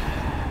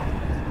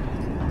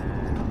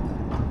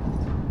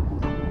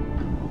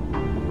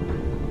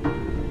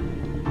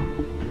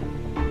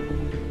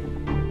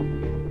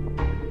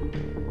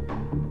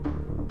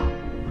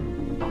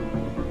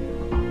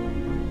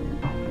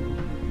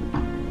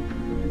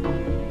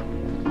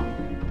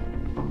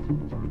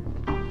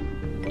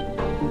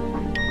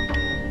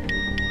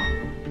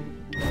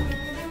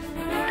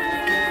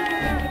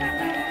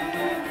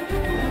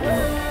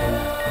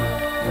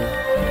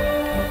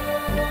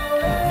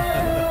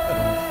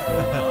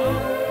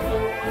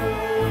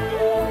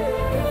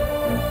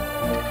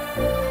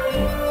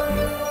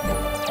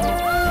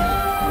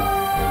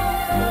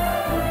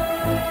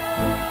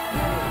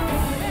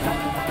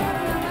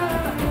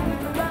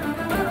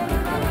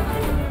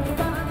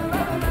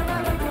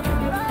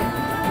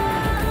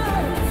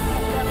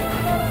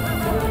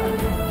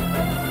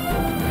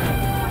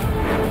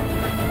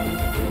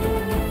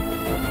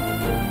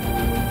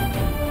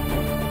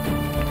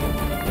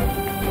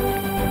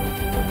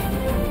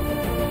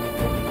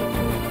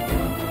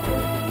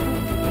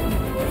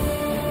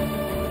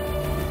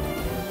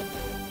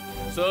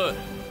 Sir,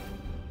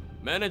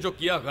 मैंने जो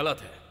किया गलत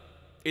है,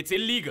 इट्स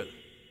इलीगल।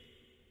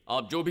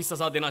 आप जो भी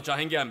सजा देना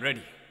चाहेंगे, आई एम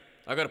रेडी।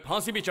 अगर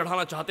फांसी भी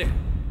चढ़ाना चाहते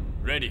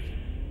हैं, रेडी।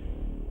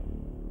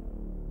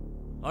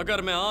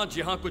 अगर मैं आज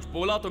यहां कुछ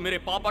बोला तो मेरे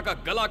पापा का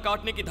गला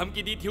काटने की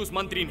धमकी दी थी उस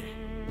मंत्री ने।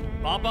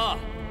 पापा,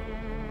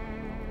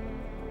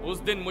 उस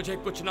दिन मुझे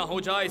कुछ ना हो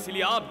जाए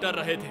इसलिए आप डर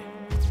रहे थे।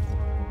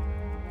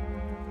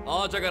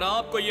 आज अगर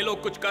आपको ये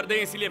लोग कुछ कर दें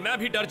इसलिए मैं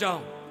भी डर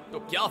जाऊं तो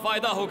क्या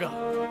फायदा होगा?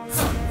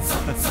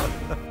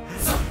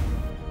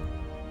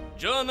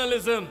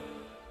 जर्नलिज्म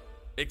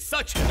एक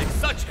सच है, एक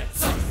सच है, एक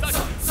सच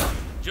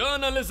है।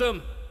 Journalism,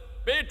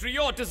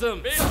 patriotism,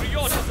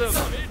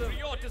 patriotism,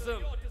 patriotism.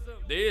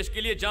 देश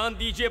के लिए जान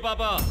दीजिए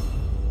पापा,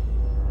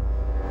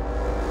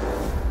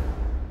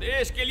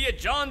 देश के लिए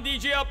जान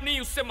दीजिए अपनी,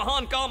 उससे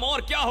महान काम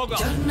और क्या होगा?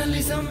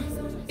 Journalism,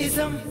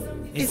 ism,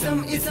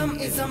 ism, ism,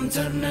 ism,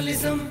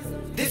 journalism,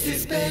 this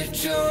is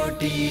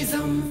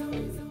patriotism.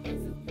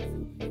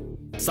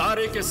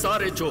 सारे के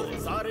सारे चोर,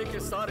 सारे के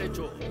सारे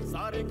चोर,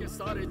 सारे के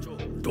सारे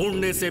चोर,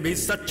 ढूंढने से भी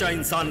सच्चा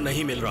इंसान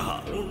नहीं मिल रहा,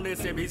 ढूंढने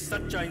से भी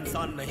सच्चा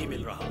इंसान नहीं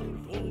मिल रहा,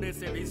 ढूंढने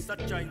से भी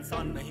सच्चा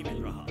इंसान नहीं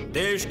मिल रहा।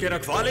 देश के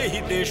रखवाले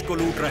ही देश को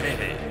लूट रहे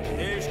हैं,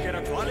 देश के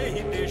रखवाले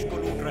ही देश को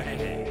लूट रहे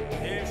हैं,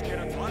 देश के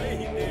रखवाले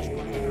ही देश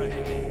को लूट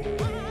रहे हैं।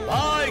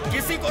 भाई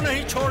किसी को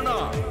नहीं छोड़ना,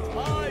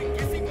 भाई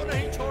किसी को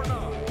नहीं छोड़ना,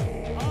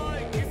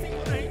 भाई किसी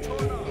को नहीं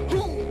छोड़ना।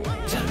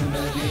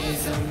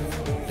 Journalism,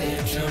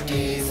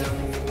 patriotism,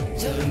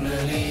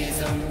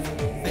 journalism,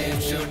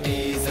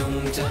 patriotism,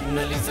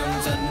 journalism,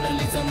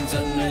 journalism,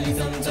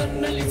 journalism,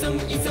 journalism,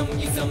 ism,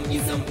 ism,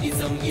 ism,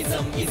 ism,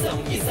 ism, ism,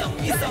 ism,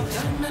 ism,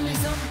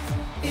 journalism,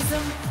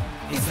 ism,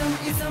 ism,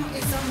 ism,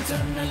 ism,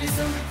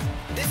 journalism,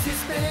 this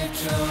is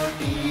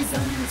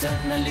patriotism,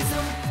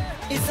 journalism,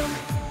 ism,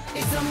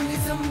 ism,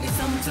 ism,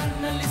 ism,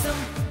 journalism,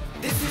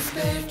 this is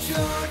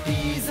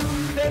patriotism.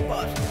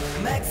 Paper,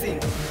 magazine,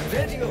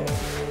 radio,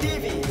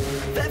 TV,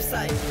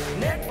 website,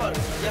 network,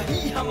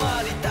 यही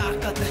हमारी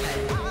ताकत है।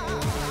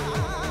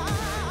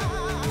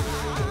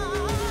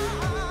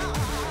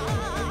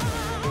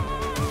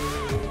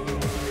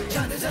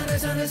 जाने जाने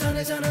जाने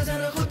जाने जाने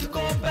जाने खुद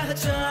को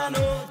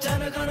पहचानो,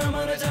 जन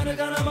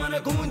गण मन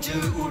गूंज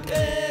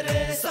उठे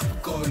रे,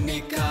 सबको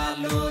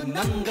निकालो,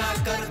 नंगा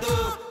कर दो,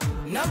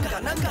 नंगा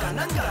नंगा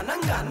नंगा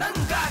नंगा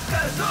नंगा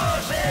कर दो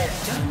रे।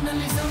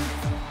 Journalism,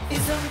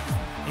 ism,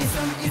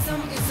 ism, ism,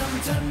 ism,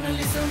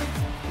 journalism,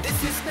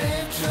 this is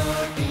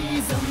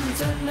patriotism,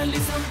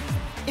 journalism,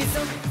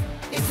 ism,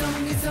 ism,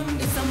 ism,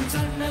 ism,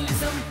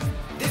 journalism,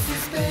 this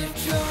is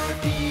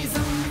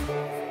patriotism.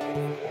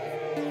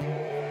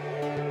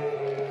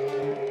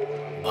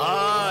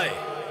 भाई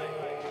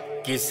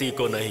किसी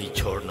को नहीं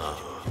छोड़ना।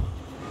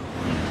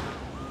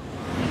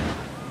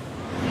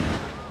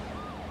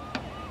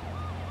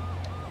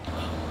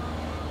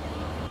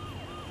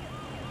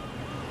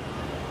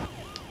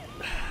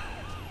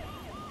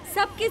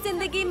 सबकी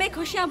जिंदगी में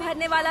खुशियां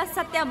भरने वाला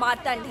सत्य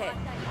मार्तंड है।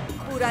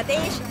 पूरा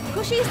देश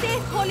खुशी से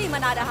होली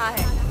मना रहा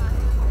है।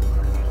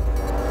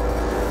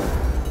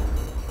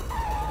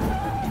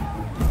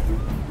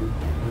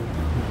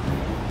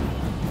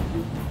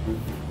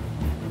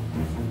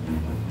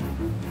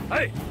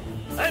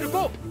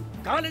 रुको,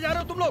 कहाँ ले जा रहे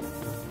हो तुम लोग?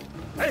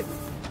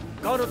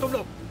 कौन हो तुम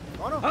लोग?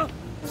 कौन हो? हाँ?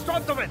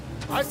 Stop the van!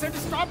 I said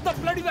stop the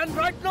bloody van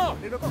right now!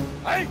 रुको।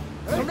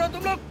 सुन रहे हो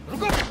तुम लोग?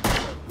 रुको!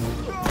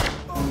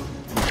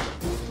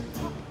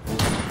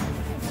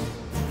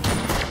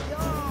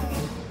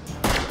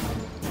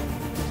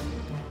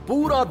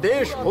 पूरा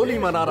देश होली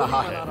मना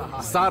रहा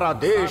है, सारा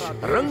देश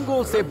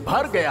रंगों से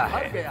भर गया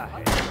है।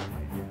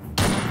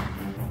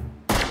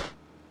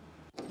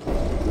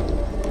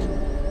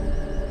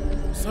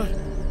 सर,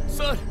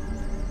 सर,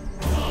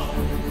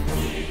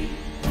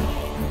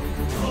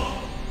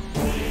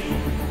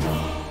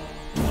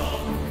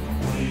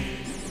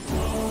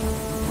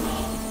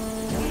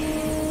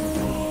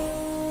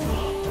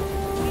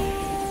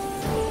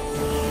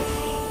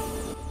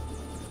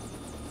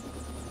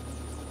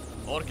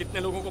 और कितने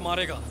लोगों को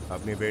मारेगा?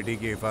 अपनी बेटी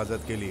की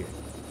हिफाजत के लिए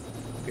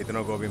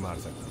कितनों को भी मार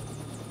सकता।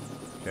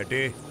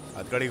 शेट्टी,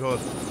 हथकड़ी खोल।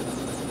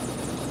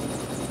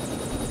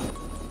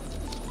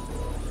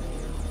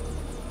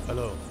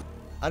 हेलो।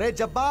 अरे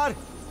जब्बार,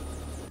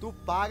 तू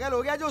पागल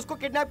हो गया जो उसको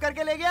किडनैप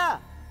करके ले गया?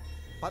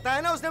 पता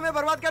है ना उसने हमें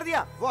बर्बाद कर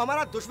दिया। वो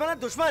हमारा दुश्मन है,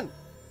 दुश्मन।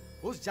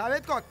 उस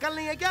जावेद को अक्ल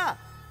नहीं है क्या?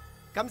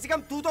 कम से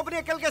कम तू तो अपनी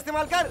अक्ल का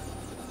इस्तेमाल कर।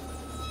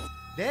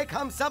 देख,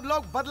 हम सब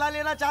लोग बदला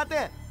लेना चाहते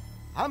हैं।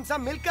 हम सब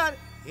मिलकर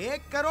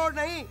 1 करोड़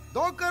नहीं,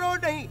 2 करोड़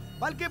नहीं,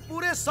 बल्कि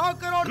पूरे 100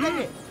 करोड़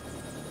देंगे।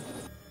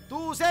 तू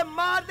उसे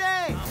मार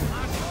दे,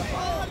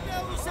 मार दे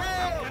उसे,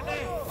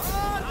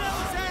 मार दे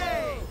उसे।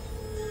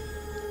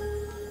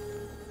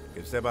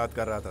 किससे बात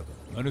कर रहा था तू?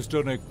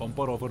 मिनिस्टर ने एक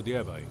पंपर ऑफर दिया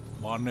है भाई,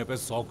 मारने पे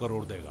 100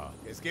 करोड़ देगा।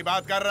 इसकी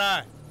बात कर रहा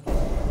है?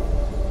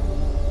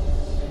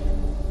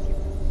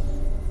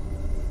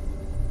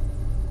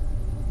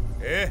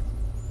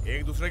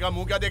 एक दूसरे का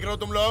मुंह क्या देख रहे हो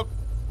तुम लोग?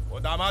 वो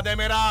दामाद है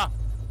मेरा।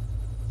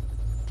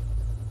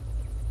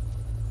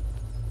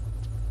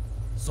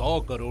 100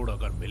 करोड़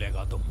अगर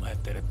मिलेगा तो मैं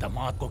तेरे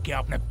दामाद को क्या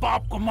अपने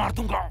बाप को मार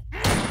दूंगा।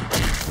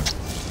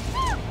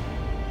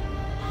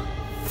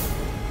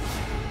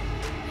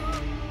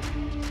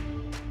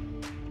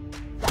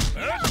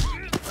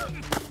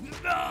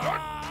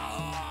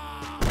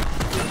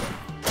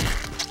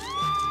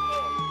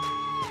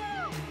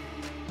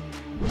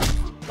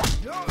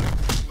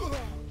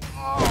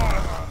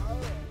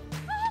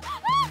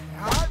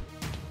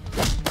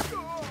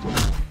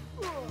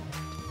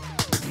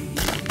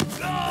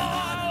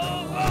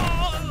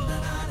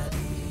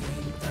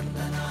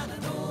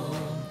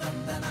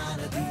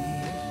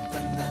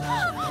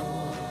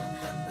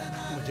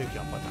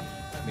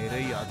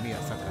 आदमी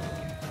ऐसा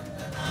करेंगे।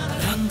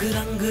 रंग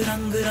रंग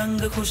रंग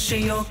रंग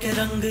खुशियों के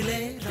रंग ले,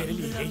 तेरे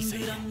लिए यही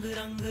सही है।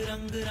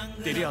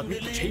 तेरे आदमी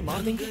तुझे ही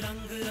मार देंगे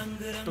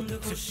तो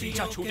तुझसे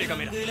पीछा छूटेगा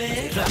मेरा।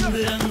 रंग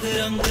रंग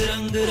रंग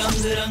रंग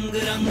रंग रंग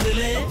रंग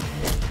ले।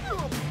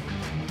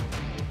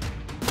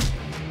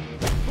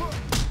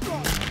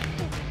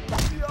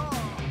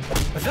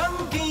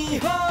 रंगी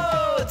हो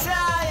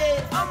जाए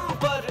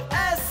अंबर,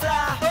 ऐसा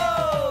हो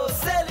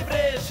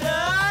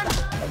सेलिब्रेशन।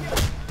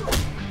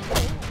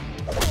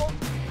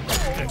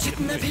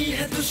 जितने भी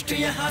है दुष्ट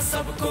यहाँ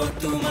सबको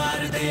तू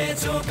मार दे,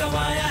 जो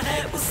गवाया है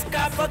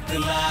उसका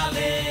बदला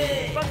ले,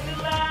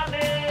 बदला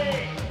ले,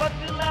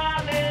 बदला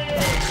ले,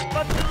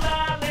 बदला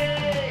ले।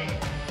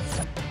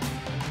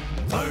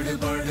 बढ़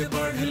बढ़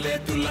बढ़ ले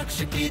तू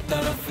लक्ष्य की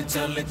तरफ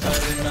चल,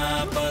 करना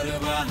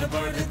परवाह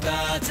बढ़ता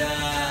जा।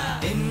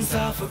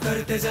 इंसाफ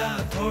करते जा,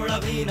 थोड़ा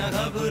भी ना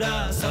घबरा,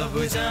 सब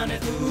जाने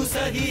तू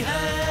सही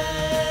है।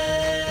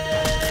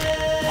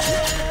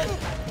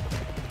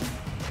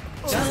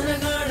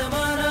 जनगण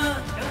माना,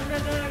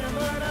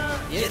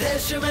 ये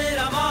देश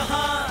मेरा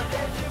महान।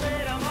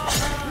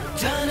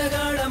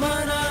 जनगण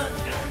माना,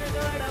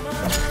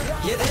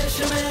 ये देश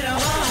मेरा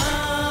महान।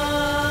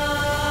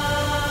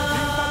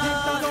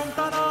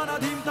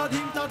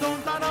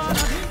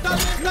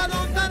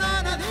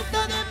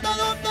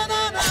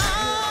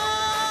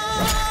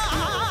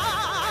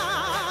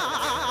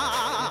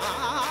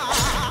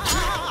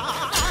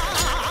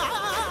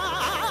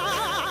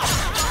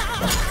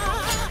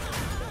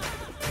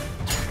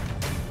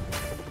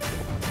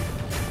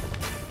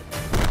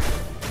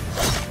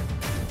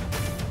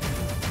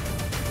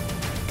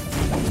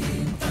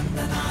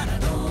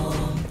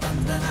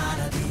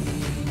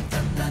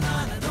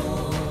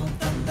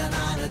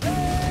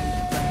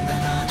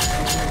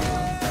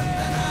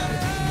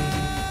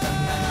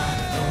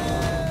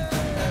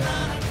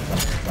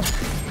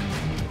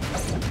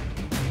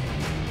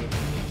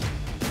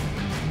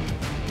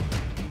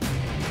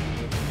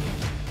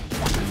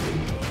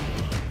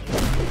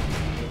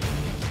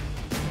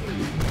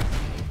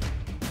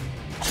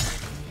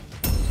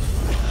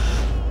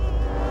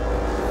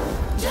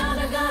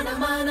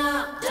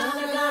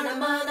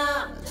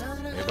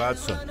 बात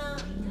सुन,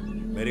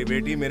 मेरी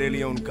बेटी मेरे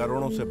लिए उन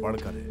करोड़ों से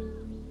बढ़कर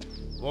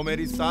है। वो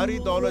मेरी सारी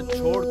दौलत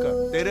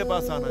छोड़कर तेरे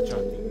पास आना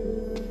चाहती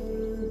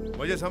है।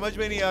 मुझे समझ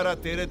में नहीं आ रहा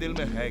तेरे दिल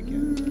में है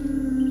क्या।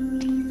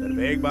 सिर्फ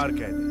एक बार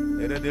कह दे,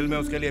 तेरे दिल में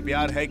उसके लिए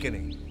प्यार है कि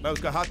नहीं। मैं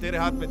उसका हाथ तेरे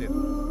हाथ में दे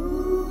दूं।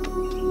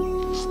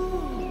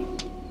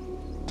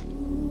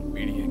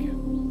 बीड़ी है क्या?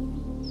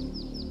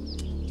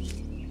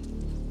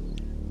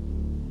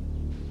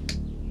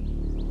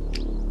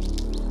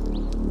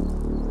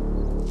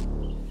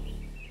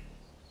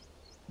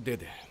 दे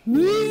दे।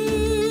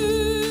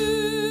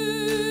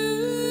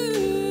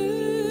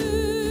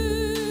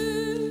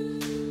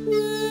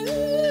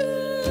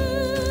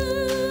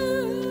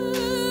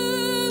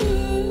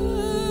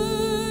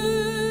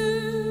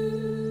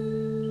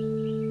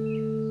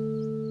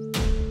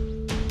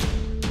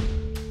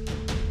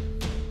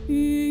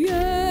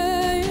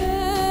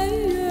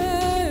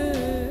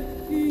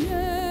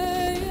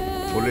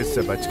 पुलिस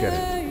से बच के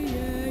रहे,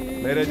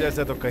 मेरे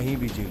जैसे तो कहीं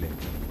भी जी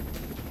लेंगे,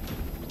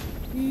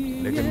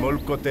 लेकिन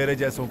मुल्क को तेरे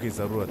जैसों की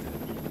जरूरत है।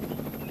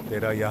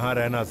 तेरा यहाँ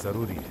रहना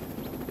जरूरी है।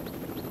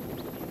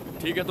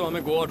 ठीक है, तो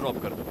हमें गोवा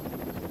ड्रॉप कर दो।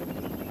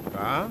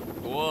 कहाँ?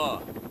 गोवा।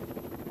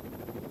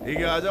 ठीक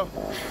है, आ जाओ।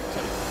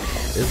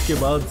 इसके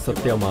बाद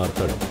सत्या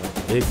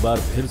मार्तंड एक बार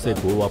फिर से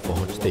गोवा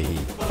पहुंचते ही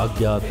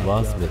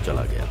अज्ञातवास में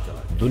चला गया।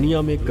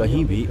 दुनिया में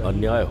कहीं भी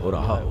अन्याय हो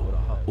रहा हो,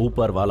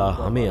 ऊपर वाला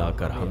हमें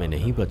आकर हमें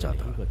नहीं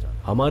बचाता।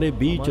 हमारे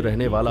बीच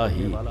रहने वाला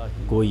ही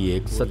कोई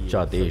एक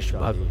सच्चा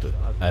देशभक्त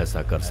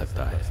ऐसा कर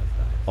सकता है,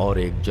 और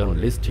एक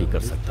जर्नलिस्ट ही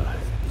कर सकता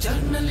है।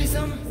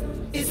 Journalism,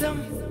 ism,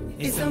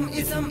 ism,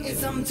 ism,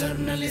 ism,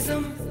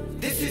 journalism,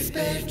 this is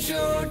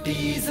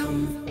patriotism.